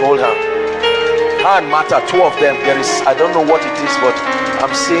 Please hold her. Her and Martha, two of them. There is, I don't know what it is, but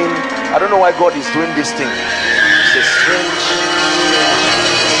I'm seeing, I don't know why God is doing this thing. It's a strange.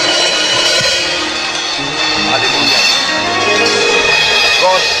 Hallelujah.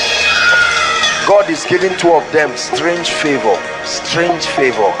 is giving two of them strange favor. Strange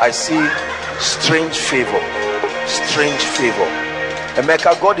favor. I see strange favor. Strange favor.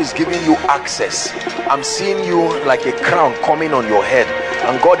 Emeka, God is giving you access. I'm seeing you like a crown coming on your head,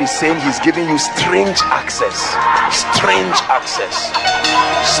 and God is saying he's giving you strange access. Strange access.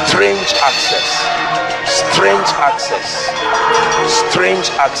 Strange access. Strange access. Strange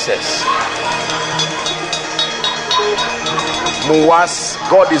access. Muwas,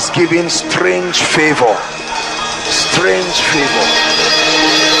 God is giving strange favor. Strange favor.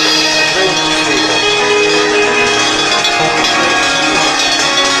 Strange favor.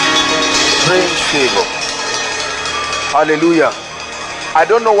 Strange favor. Hallelujah. I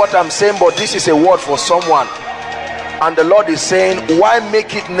don't know what I'm saying, but this is a word for someone. And the Lord is saying, why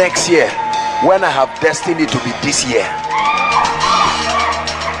make it next year when I have destined it to be this year?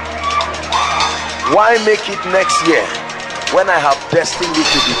 Why make it next year when I have destined it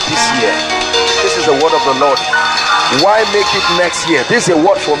to be this year? This is the word of the Lord. Why make it next year? This is a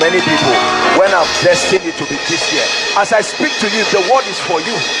word for many people. When I've destined it to be this year. As I speak to you, the word is for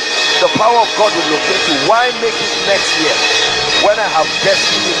you. The power of God will locate you. Why make it next year when I have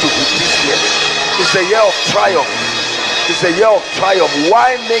destined it to be this year? It's the year of triumph. It's the year of triumph.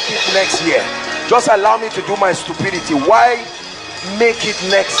 Why make it next year? Just allow me to do my stupidity. Why make it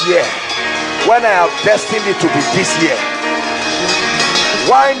next year when I have destined it to be this year?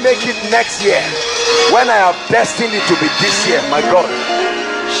 Why make it next year when I have destined it to be this year? My God.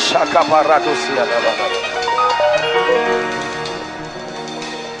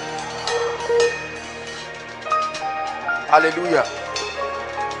 Hallelujah.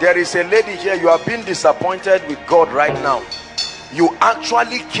 There is a lady here, you have been disappointed with God right now. You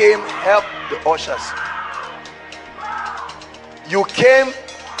actually came help the ushers. You came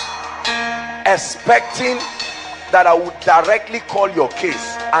expecting that I would directly call your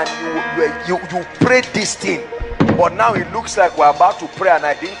case, and you prayed this thing, but now it looks like we're about to pray and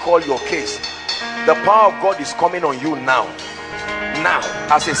I didn't call your case. The power of God is coming on you now,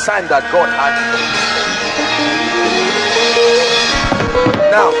 as a sign that God had.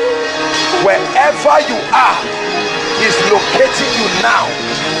 Now wherever you are, he's locating you now.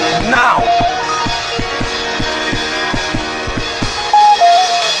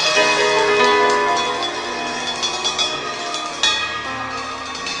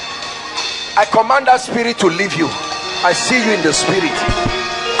 I command that spirit to leave you. I see you in the spirit.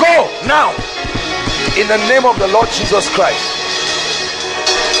 Go now in the name of the Lord Jesus Christ.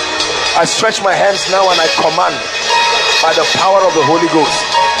 I stretch my hands now and I command by the power of the Holy Ghost,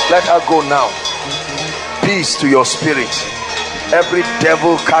 let her go now. Peace to your spirit. Every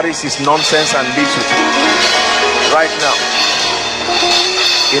devil carries his nonsense and lives with you right now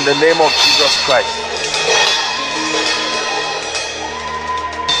in the name of Jesus Christ.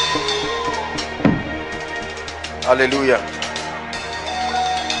 Hallelujah.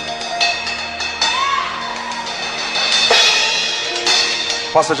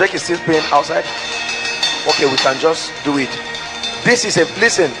 Pastor Jake is still praying outside. Okay, we can just do it. This is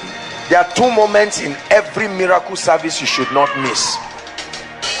listen, there are two moments in every miracle service you should not miss.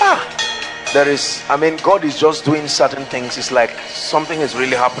 There is, God is just doing certain things. It's like something is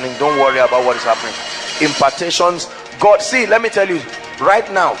really happening. Don't worry about what is happening. Impartations. God, see, let me tell you right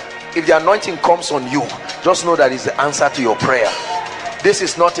now, if the anointing comes on you, just know that is the answer to your prayer. This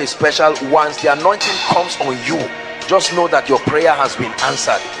is not a special. Once the anointing comes on you, just know that your prayer has been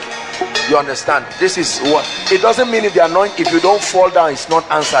answered. You understand? This is what it doesn't mean. If the anointing, if you don't fall down, it's not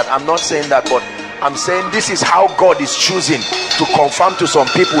answered. I'm not saying that, but I'm saying this is how God is choosing to confirm to some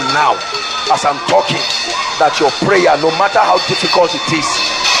people now as I'm talking that your prayer, no matter how difficult it is,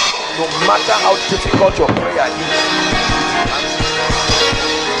 no matter how difficult your prayer is,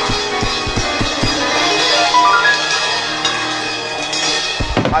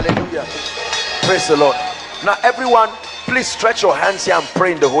 hallelujah, praise the Lord. Now everyone, please stretch your hands here and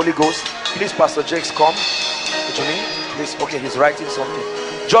pray in the Holy Ghost. Please, Pastor Jakes, come. What you mean? Please. Okay, he's writing something.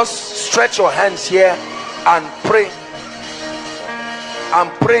 Just stretch your hands here and pray. And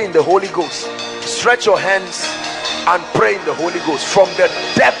pray in the Holy Ghost. Stretch your hands and pray in the Holy Ghost from the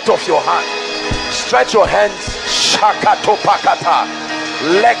depth of your heart. Stretch your hands. Shakato pakata.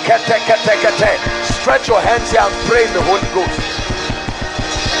 Leketeketekete. Stretch your hands here and pray in the Holy Ghost.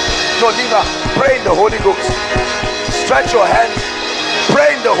 No, Lima, pray in the Holy Ghost. Stretch your hands.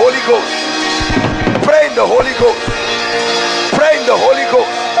 Pray in the Holy Ghost. Pray in the Holy Ghost. Pray in the Holy Ghost.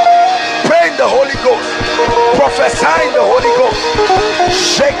 Pray in the Holy Ghost. Prophesy in the Holy Ghost.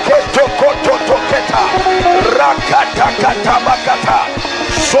 Sheketokotoketa. Rakatakatabakata.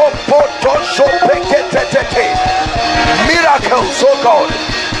 Sopotosopeketete. Miracles, oh God.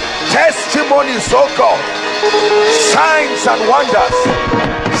 Testimony. testimonies, oh God. Signs and wonders.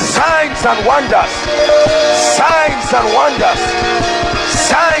 Signs and wonders. Signs and wonders.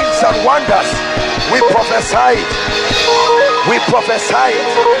 Signs and wonders. We prophesy it. We prophesy it.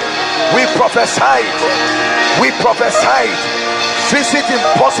 We prophesy it. We prophesy it. Visit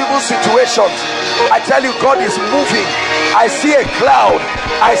impossible situations. I tell you, God is moving. I see a cloud.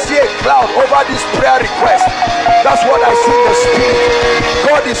 I see a cloud over this prayer request. That's what I see in the spirit.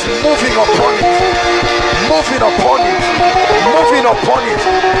 God is moving upon it. Moving upon it. Moving upon it.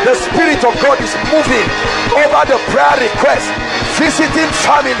 The Spirit of God is moving over the prayer request. Visiting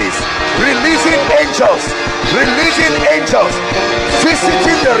families. Releasing angels. Releasing angels.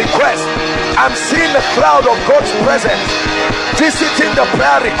 Visiting the request. I'm seeing the cloud of God's presence. Visiting the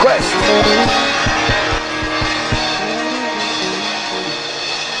prayer request.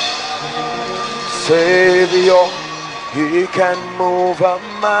 Savior, he can move a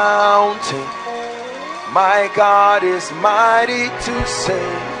mountain. My God is mighty to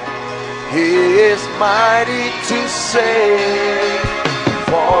save. He is mighty to save.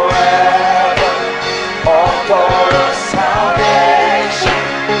 Forever, author of salvation.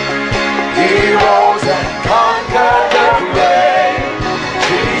 He rose and conquered the grave.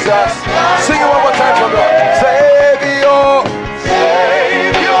 Jesus, sing it one more time for God. Savior,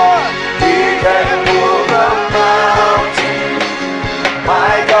 Savior, he can move a mountain.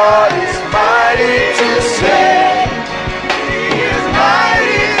 My God is mighty to save. He is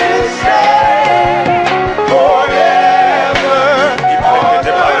mighty to save. Forever,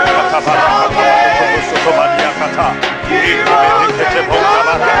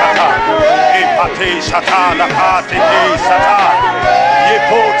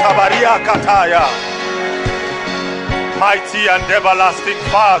 mighty and everlasting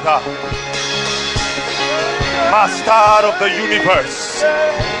Father, Master of the universe,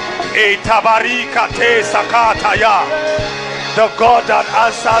 the God that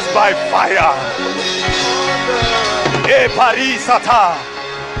answers by fire.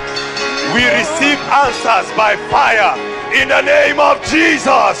 We receive answers by fire in the name of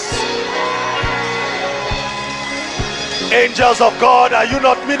Jesus. Angels of God, are you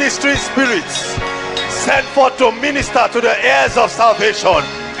not ministering spirits sent forth to minister to the heirs of salvation?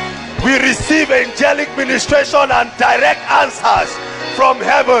 We receive angelic ministration and direct answers from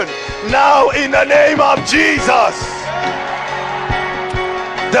heaven now in the name of Jesus.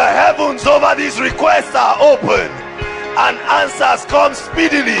 The heavens over these requests are open and answers come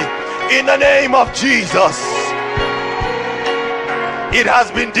speedily in the name of Jesus. It has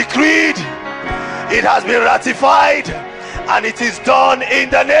been decreed, it has been ratified, and it is done in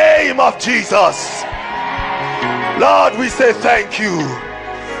the name of Jesus. Lord, we say thank you.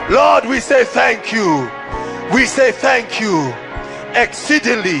 Lord, we say thank you. We say thank you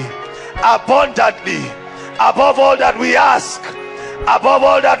exceedingly, abundantly, above all that we ask, above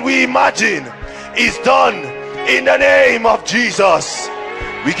all that we imagine, is done in the name of Jesus.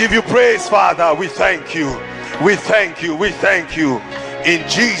 We give you praise, Father. We thank you. We thank you. We thank you. In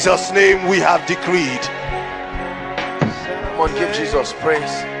Jesus' name we have decreed. Come on, give Jesus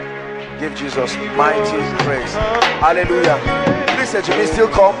praise. Give Jesus mighty praise. Hallelujah. Please, Jimmy, still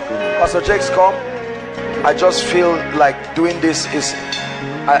come. Pastor Jakes, come. I just feel like doing this is,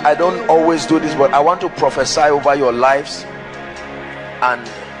 I don't always do this, but I want to prophesy over your lives. And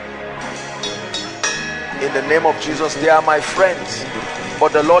in the name of Jesus, they are my friends,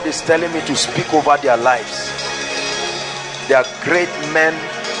 but the Lord is telling me to speak over their lives. They are great men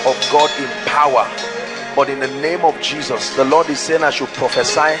of God in power, but in the name of Jesus, the Lord is saying I should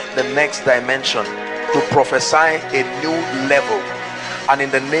prophesy the next dimension, to prophesy a new level. And in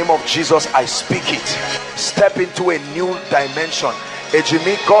the name of Jesus, I speak it. Step into a new dimension.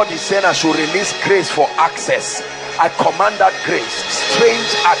 Ejimi, God is saying I should release grace for access. I command that grace,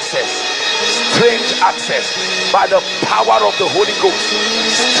 strange access, strange access by the power of the Holy Ghost.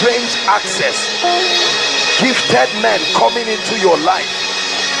 Strange access, gifted men coming into your life,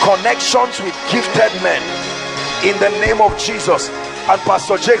 connections with gifted men in the name of Jesus. And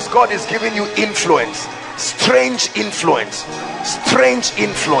Pastor Jakes, God is giving you influence, strange influence, strange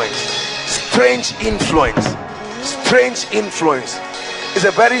influence, strange influence, strange influence. It's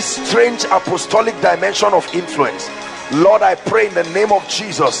a very strange apostolic dimension of influence. Lord, I pray in the name of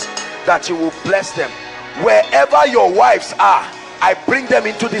Jesus that you will bless them. Wherever your wives are, I bring them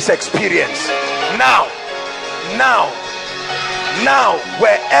into this experience now,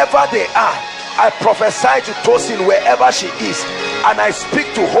 wherever they are. I prophesy to Tosin wherever she is, and I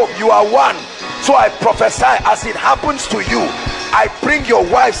speak to Hope. You are one, so I prophesy as it happens to you. I bring your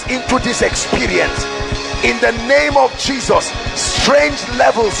wives into this experience In the name of Jesus, strange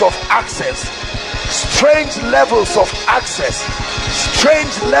levels of access, strange levels of access,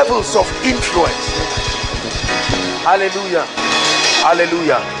 strange levels of influence. Hallelujah.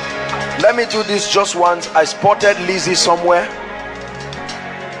 Hallelujah. Let me do this just once. I spotted Lizzie somewhere,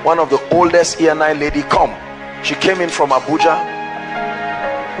 one of the oldest E&I lady. Come, she came in from Abuja,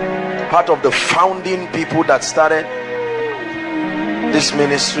 part of the founding people that started this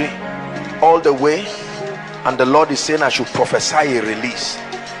ministry all the way. And the Lord is saying I should prophesy a release.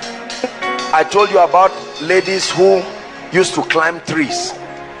 I told you about ladies who used to climb trees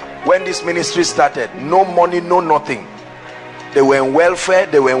when this ministry started. No money, no nothing. They were in welfare,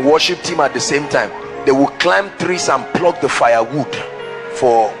 they were in worship team at the same time. They would climb trees and pluck the firewood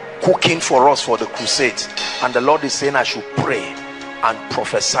for cooking for us for the crusades. And the Lord is saying I should pray and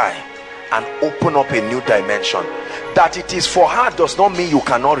prophesy and open up a new dimension. That it is for her does not mean you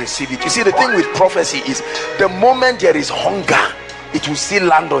cannot receive it. You see, the thing with prophecy is the moment there is hunger, it will still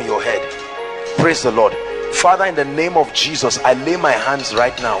land on your head. Praise the Lord. Father, in the name of Jesus, I lay my hands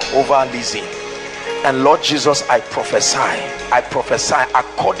right now over Lizzie, and Lord Jesus, I prophesy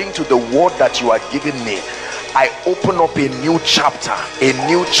according to the word that you are giving me. I open up a new chapter, a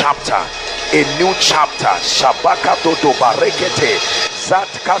new chapter, a new chapter. Shabaka to barekete zat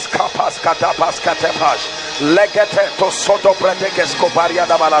kaskapas katapas katepash legete to soto pretekes kobaria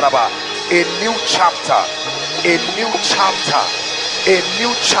da balaraba. A new chapter, a new chapter, a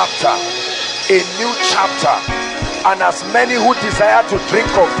new chapter, a new chapter. And as many who desire to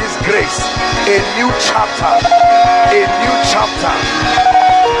drink of this grace, a new chapter, a new chapter,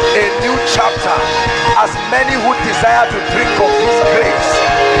 a new chapter. As many who desire to drink of this grace,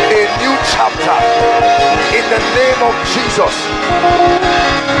 a new chapter, in the name of Jesus.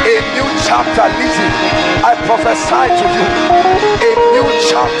 A new chapter. Listen, I prophesy to you a new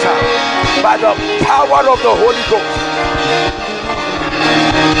chapter by the power of the Holy Ghost.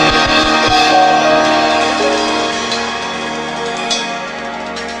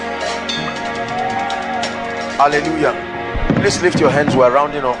 Hallelujah. Please lift your hands. We're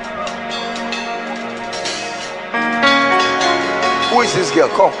rounding up. Who is this girl?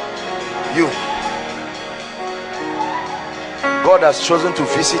 Come. You. God has chosen to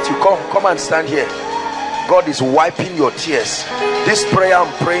visit you. Come and stand here. God is wiping your tears. This prayer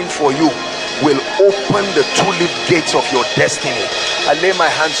I'm praying for you will open the tulip gates of your destiny. I lay my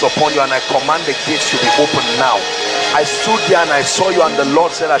hands upon you and I command the gates to be open now. I stood there and I saw you, and the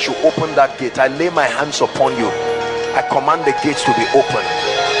Lord said I should open that gate. I lay my hands upon you. I command the gates to be open.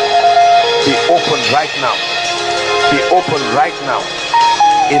 Be open right now. Be open right now.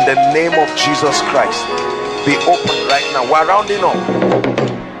 In the name of Jesus Christ. Be open right now. We're rounding up.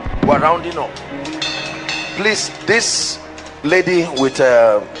 We're rounding up. Please, this lady with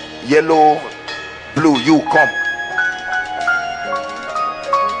yellow, blue, you come.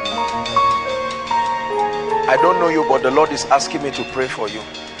 I don't know you, but the Lord is asking me to pray for you.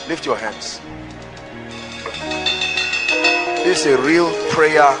 Lift your hands. This is a real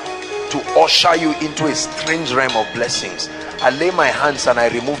prayer to usher you into a strange realm of blessings. I lay my hands and I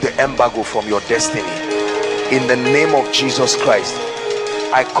remove the embargo from your destiny. In the name of Jesus Christ,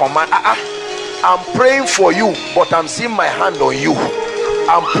 I command. I'm praying for you, but I'm seeing my hand on you.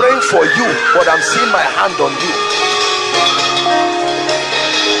 I'm praying for you, but I'm seeing my hand on you.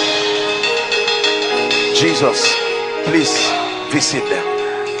 Jesus, please visit them.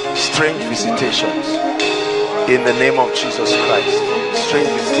 Strange visitations. In the name of Jesus Christ. Strange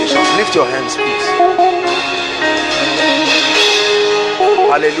visitations. Lift your hands, please.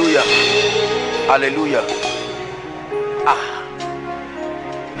 Hallelujah. Hallelujah.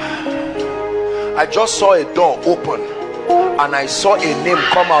 I just saw a door open and I saw a name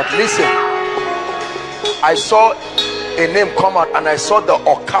come out. Listen, I saw a name come out and I saw the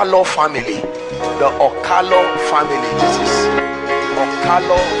Okalo family. The Okalo family. This is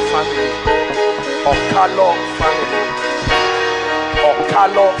Okalo family. Okalo family.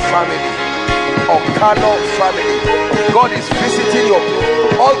 Okalo family. Okalo family. God is visiting your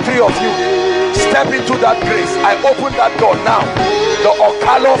people. All three of you, step into that grace. I open that door now. The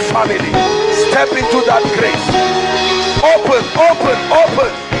Okalo family, step into that grace. Open, open,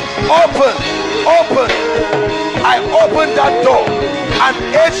 open, open, open. I open that door. An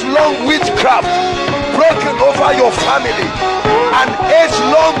age-long witchcraft broken over your family. An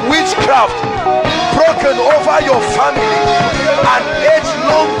age-long witchcraft broken over your family. An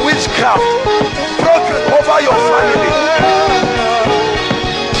age-long witchcraft broken over your family.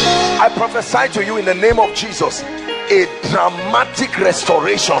 I prophesy to you in the name of Jesus a dramatic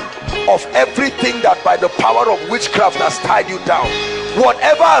restoration of everything that by the power of witchcraft has tied you down.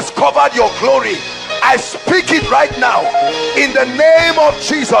 Whatever has covered your glory, I speak it right now in the name of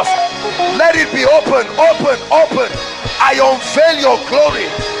Jesus. Let it be open, open, open. I unveil your glory.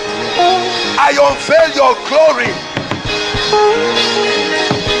 I unveil your glory.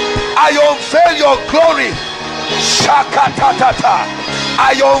 I unveil your glory. Shakatatata.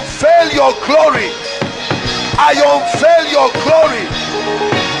 I unveil your glory. I unveil your glory.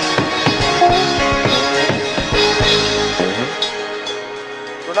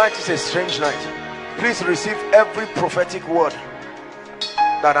 Tonight is a strange night. Please receive every prophetic word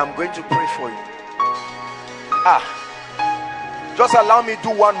that I'm going to pray for you. Just allow me to do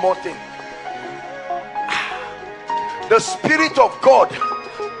one more thing. The Spirit of God,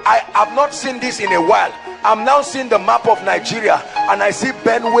 I have not seen this in a while. I'm now seeing the map of Nigeria and I see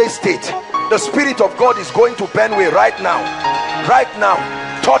Benue State. The Spirit of God is going to Benue right now,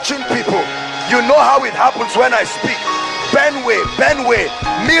 touching people. You know how it happens when I speak. Benue,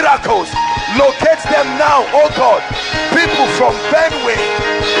 miracles, locate them now, oh God. People from Benue,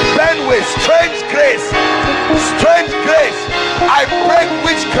 strange grace. I break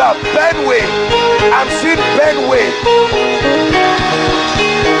witchcraft. Benue, I'm seeing Benue.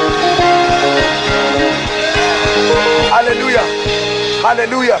 Hallelujah,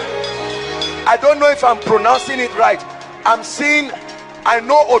 hallelujah. I don't know if I'm pronouncing it right. I'm seeing, I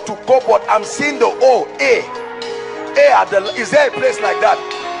know Otuko, but I'm seeing the O, A at the, is there a place like that?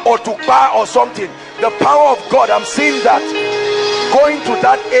 Otupa or something? The power of God, I'm seeing that going to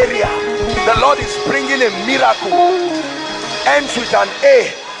that area. The Lord is bringing a miracle. Ends with an A.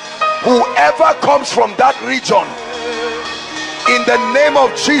 Whoever comes from that region, in the name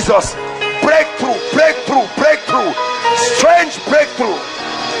of Jesus, breakthrough, breakthrough, breakthrough, strange breakthrough,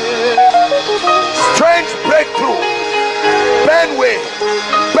 strange breakthrough. Benue.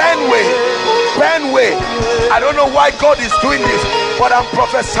 I don't know why God is doing this, but I'm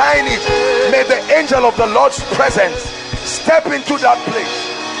prophesying it. May the angel of the Lord's presence step into that place.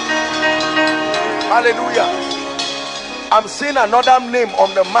 Hallelujah. I'm seeing another name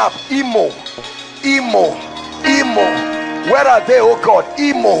on the map. Imo. Where are they, oh God?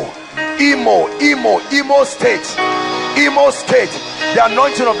 Imo State. The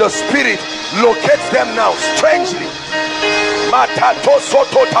anointing of the Spirit locates them now strangely. Matato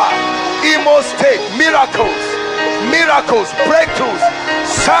Sotota. Imo State. Miracles, breakthroughs,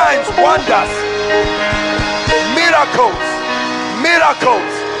 signs, wonders,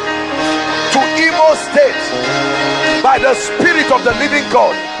 miracles to Imo State by the Spirit of the living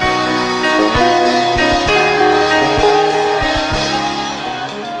God.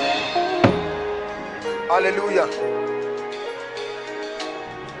 Hallelujah.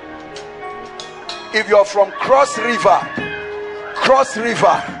 If you're from Cross River,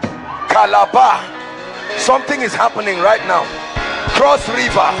 Calabar, something is happening right now. Cross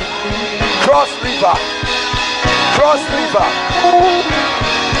River.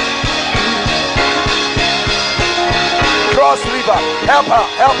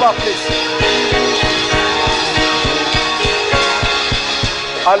 Help her please.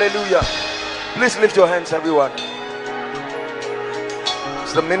 Hallelujah. Please lift your hands, everyone.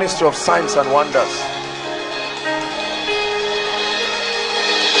 It's the ministry of signs and wonders.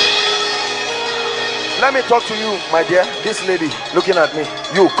 Let me talk to you, my dear. This lady looking at me.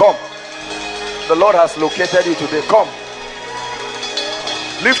 You come. The Lord has located you today. Come.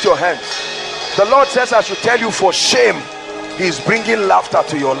 Lift your hands. The Lord says I should tell you, for shame, He's bringing laughter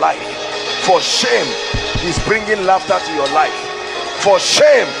to your life. For shame, He's bringing laughter to your life. For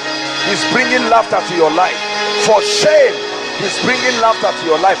shame, He's bringing laughter to your life. For shame, He's bringing laughter to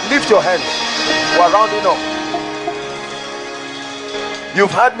your life. Lift your hands. We're rounding up.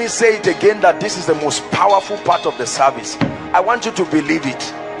 You've heard me say it again that this is the most powerful part of the service. I want you to believe it.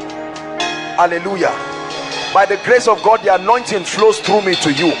 Hallelujah. By the grace of God, the anointing flows through me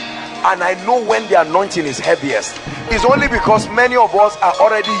to you, and I know when the anointing is heaviest. It's only because many of us are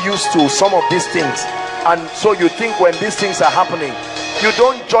already used to some of these things, and so you think when these things are happening, you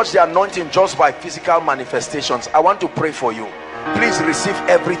don't judge the anointing just by physical manifestations. I want to pray for you. Please receive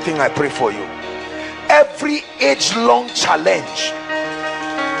everything I pray for you. Every age-long challenge,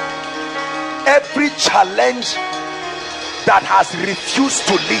 every challenge that has refused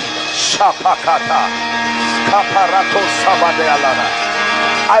to leave,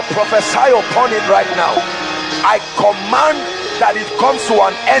 I prophesy upon it right now. I command that it comes to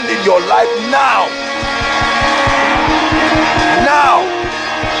an end in your life now.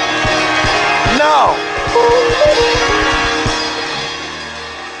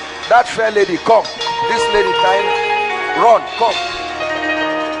 That fair lady, come. This lady crying, run, come.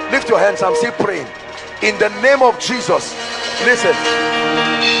 Lift your hands. I'm still praying. In the name of Jesus, Listen,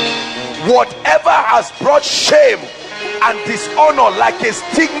 whatever has brought shame and dishonor like a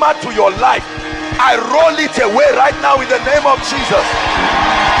stigma to your life, I roll it away right now in the name of Jesus.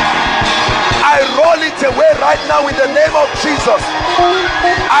 I roll it away right now in the name of Jesus.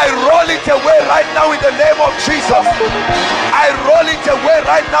 I roll it away right now in the name of Jesus. I roll it away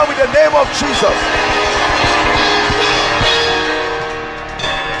right now in the name of Jesus.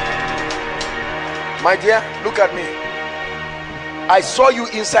 My dear, look at me. I saw you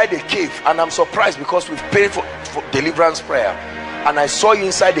inside a cave, and I'm surprised because we've paid for deliverance prayer, and I saw you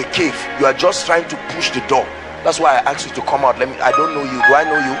inside a cave. You are just trying to push the door. That's why I asked you to come out. I don't know you. Do I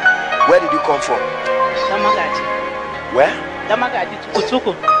know you? Where did you come from? Where?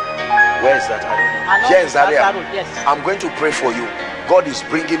 Where is that? I don't know. Here is that area. Yes. I'm going to pray for you. God is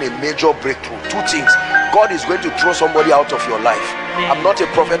bringing a major breakthrough. Two things. God is going to throw somebody out of your life. I'm not a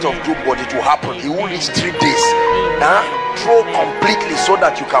prophet of doom, but it will happen. He will reach 3 days. Throw completely so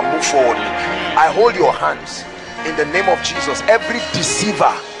that you can move forward. I hold your hands in the name of Jesus. Every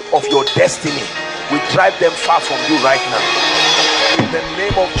deceiver of your destiny, we drive them far from you right now. In the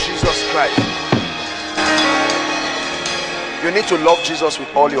name of Jesus Christ. You need to love Jesus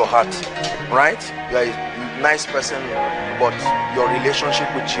with all your heart, right? You are a nice person, but your relationship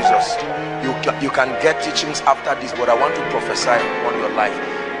with Jesus, you can get teachings after this, but I want to prophesy on your life.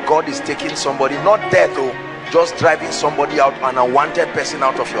 God is taking somebody, not death though, just driving somebody out, an unwanted person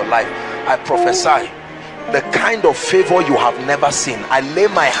out of your life. I prophesy the kind of favor you have never seen. I lay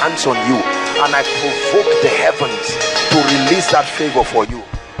my hands on you and I provoke the heavens to release that favor for you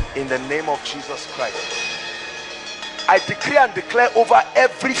in the name of Jesus Christ. I decree and declare over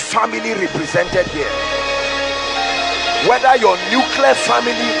every family represented here, whether your nuclear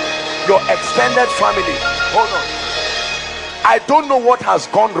family, your extended family. Hold on, I don't know what has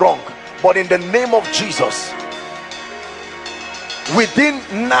gone wrong, but in the name of Jesus, within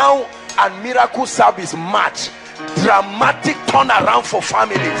now and miracle service March, dramatic turnaround for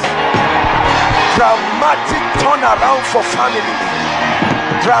families. Dramatic turnaround for families.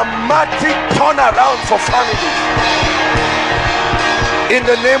 Dramatic turnaround for families. In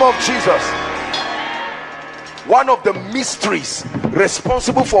the name of Jesus. One of the mysteries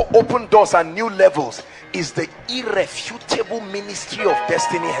responsible for open doors and new levels is the irrefutable ministry of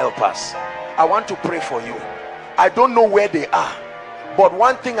destiny helpers. I want to pray for you. I don't know where they are, but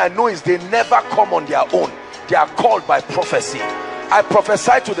one thing I know is they never come on their own. They are called by prophecy. I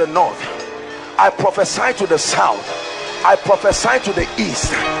prophesy to the north, I prophesy to the south, I prophesy to the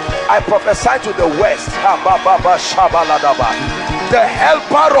east, I prophesy to the west. The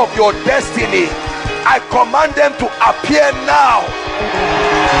helper of your destiny, I command them to appear now.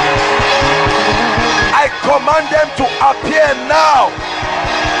 I command them to appear now.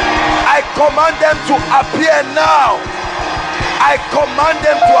 I command them to appear now. I command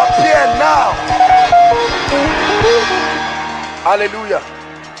them to appear now. Hallelujah.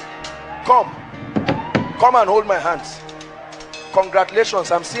 Come and hold my hands.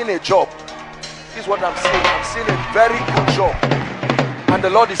 Congratulations, I'm seeing a job. This is what I'm seeing. I'm seeing a very good job, and the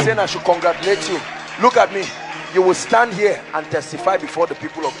Lord is saying I should congratulate you. Look at me. You will stand here and testify before the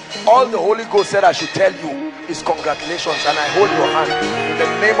people of all. The Holy Ghost said I should tell you is congratulations, and I hold your hand in the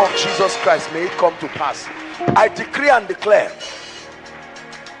name of Jesus Christ. May it come to pass. I decree and declare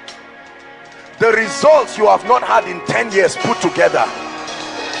the results you have not had in 10 years put together,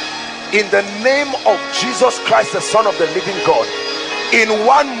 in the name of Jesus Christ, the Son of the living God. In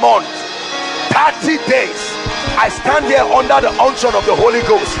 1 month, 30 days, I stand here under the unction of the Holy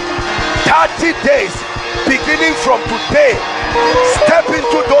Ghost. 30 days beginning from today. Step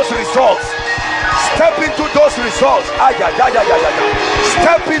into those results. Step into those results.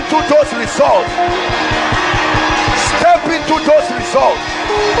 Step into those results. Step into those results.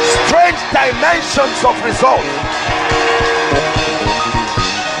 Strange dimensions of results.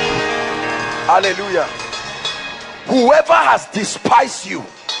 Hallelujah. Whoever has despised you,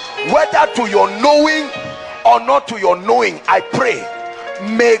 whether to your knowing or not to your knowing, I pray,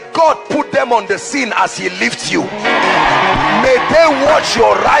 may God put them on the scene as he lifts you. May they watch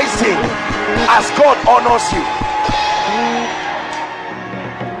your rising as God honors you.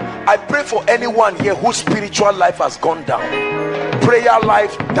 I pray for anyone here whose spiritual life has gone down, prayer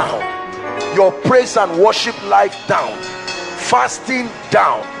life down, your praise and worship life down, fasting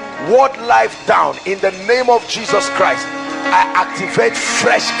down, word life down. In the name of Jesus Christ, I activate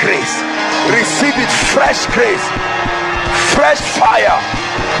fresh grace. Receive it, fresh grace, fresh fire.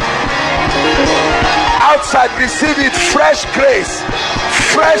 Outside, receive it, fresh grace,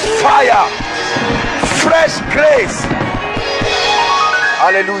 fresh fire, fresh grace.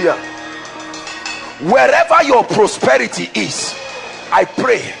 Hallelujah.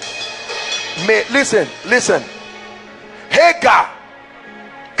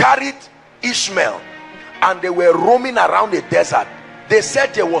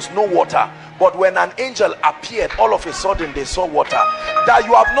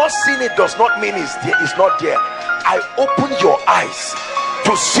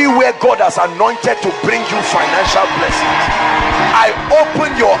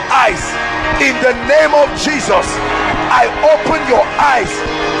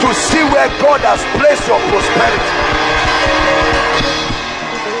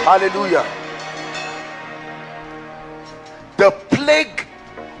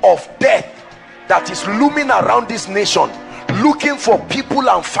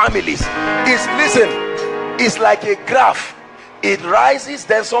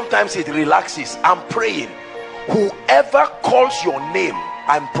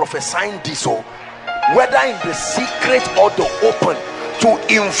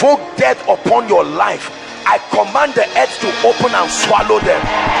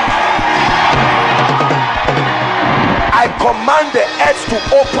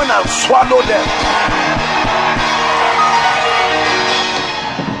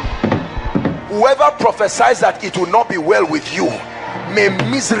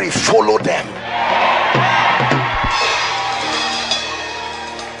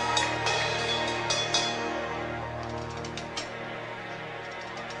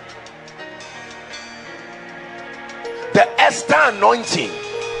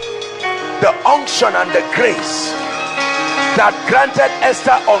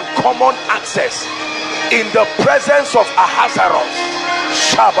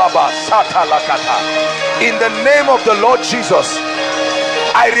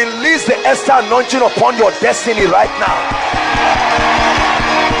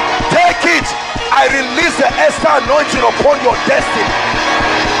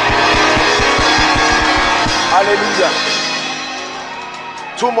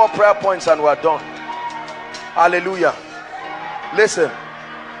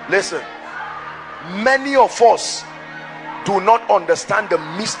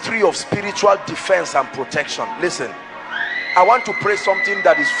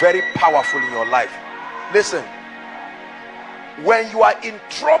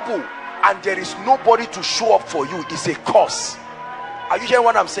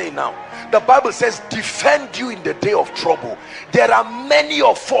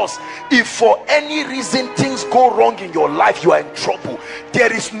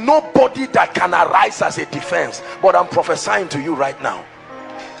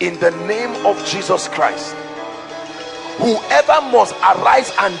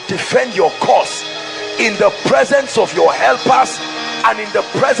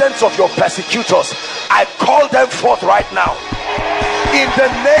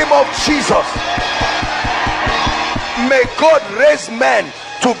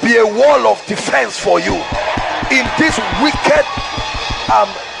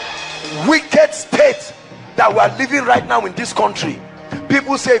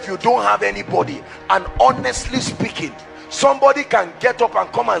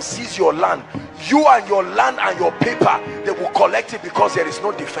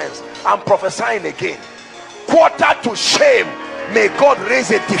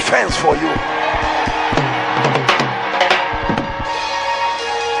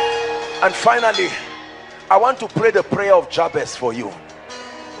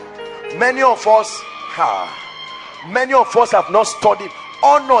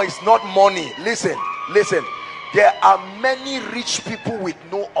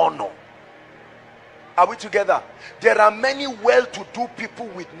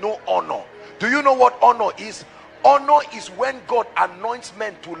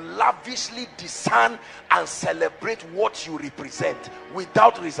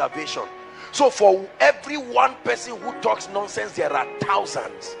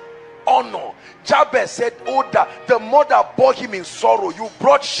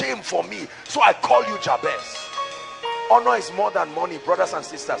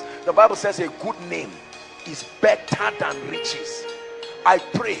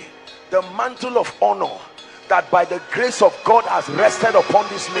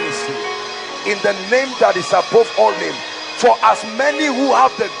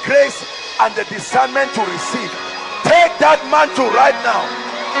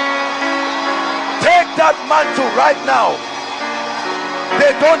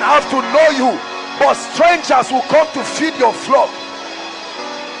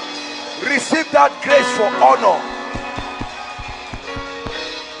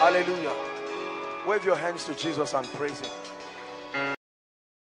 Wave your hands to Jesus and praise him.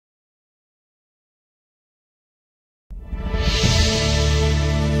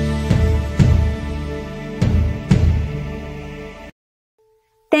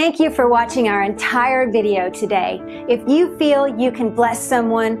 Thank you for watching our entire video today. If you feel you can bless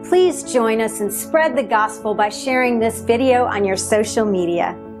someone, please join us and spread the gospel by sharing this video on your social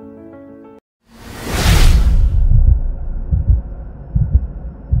media.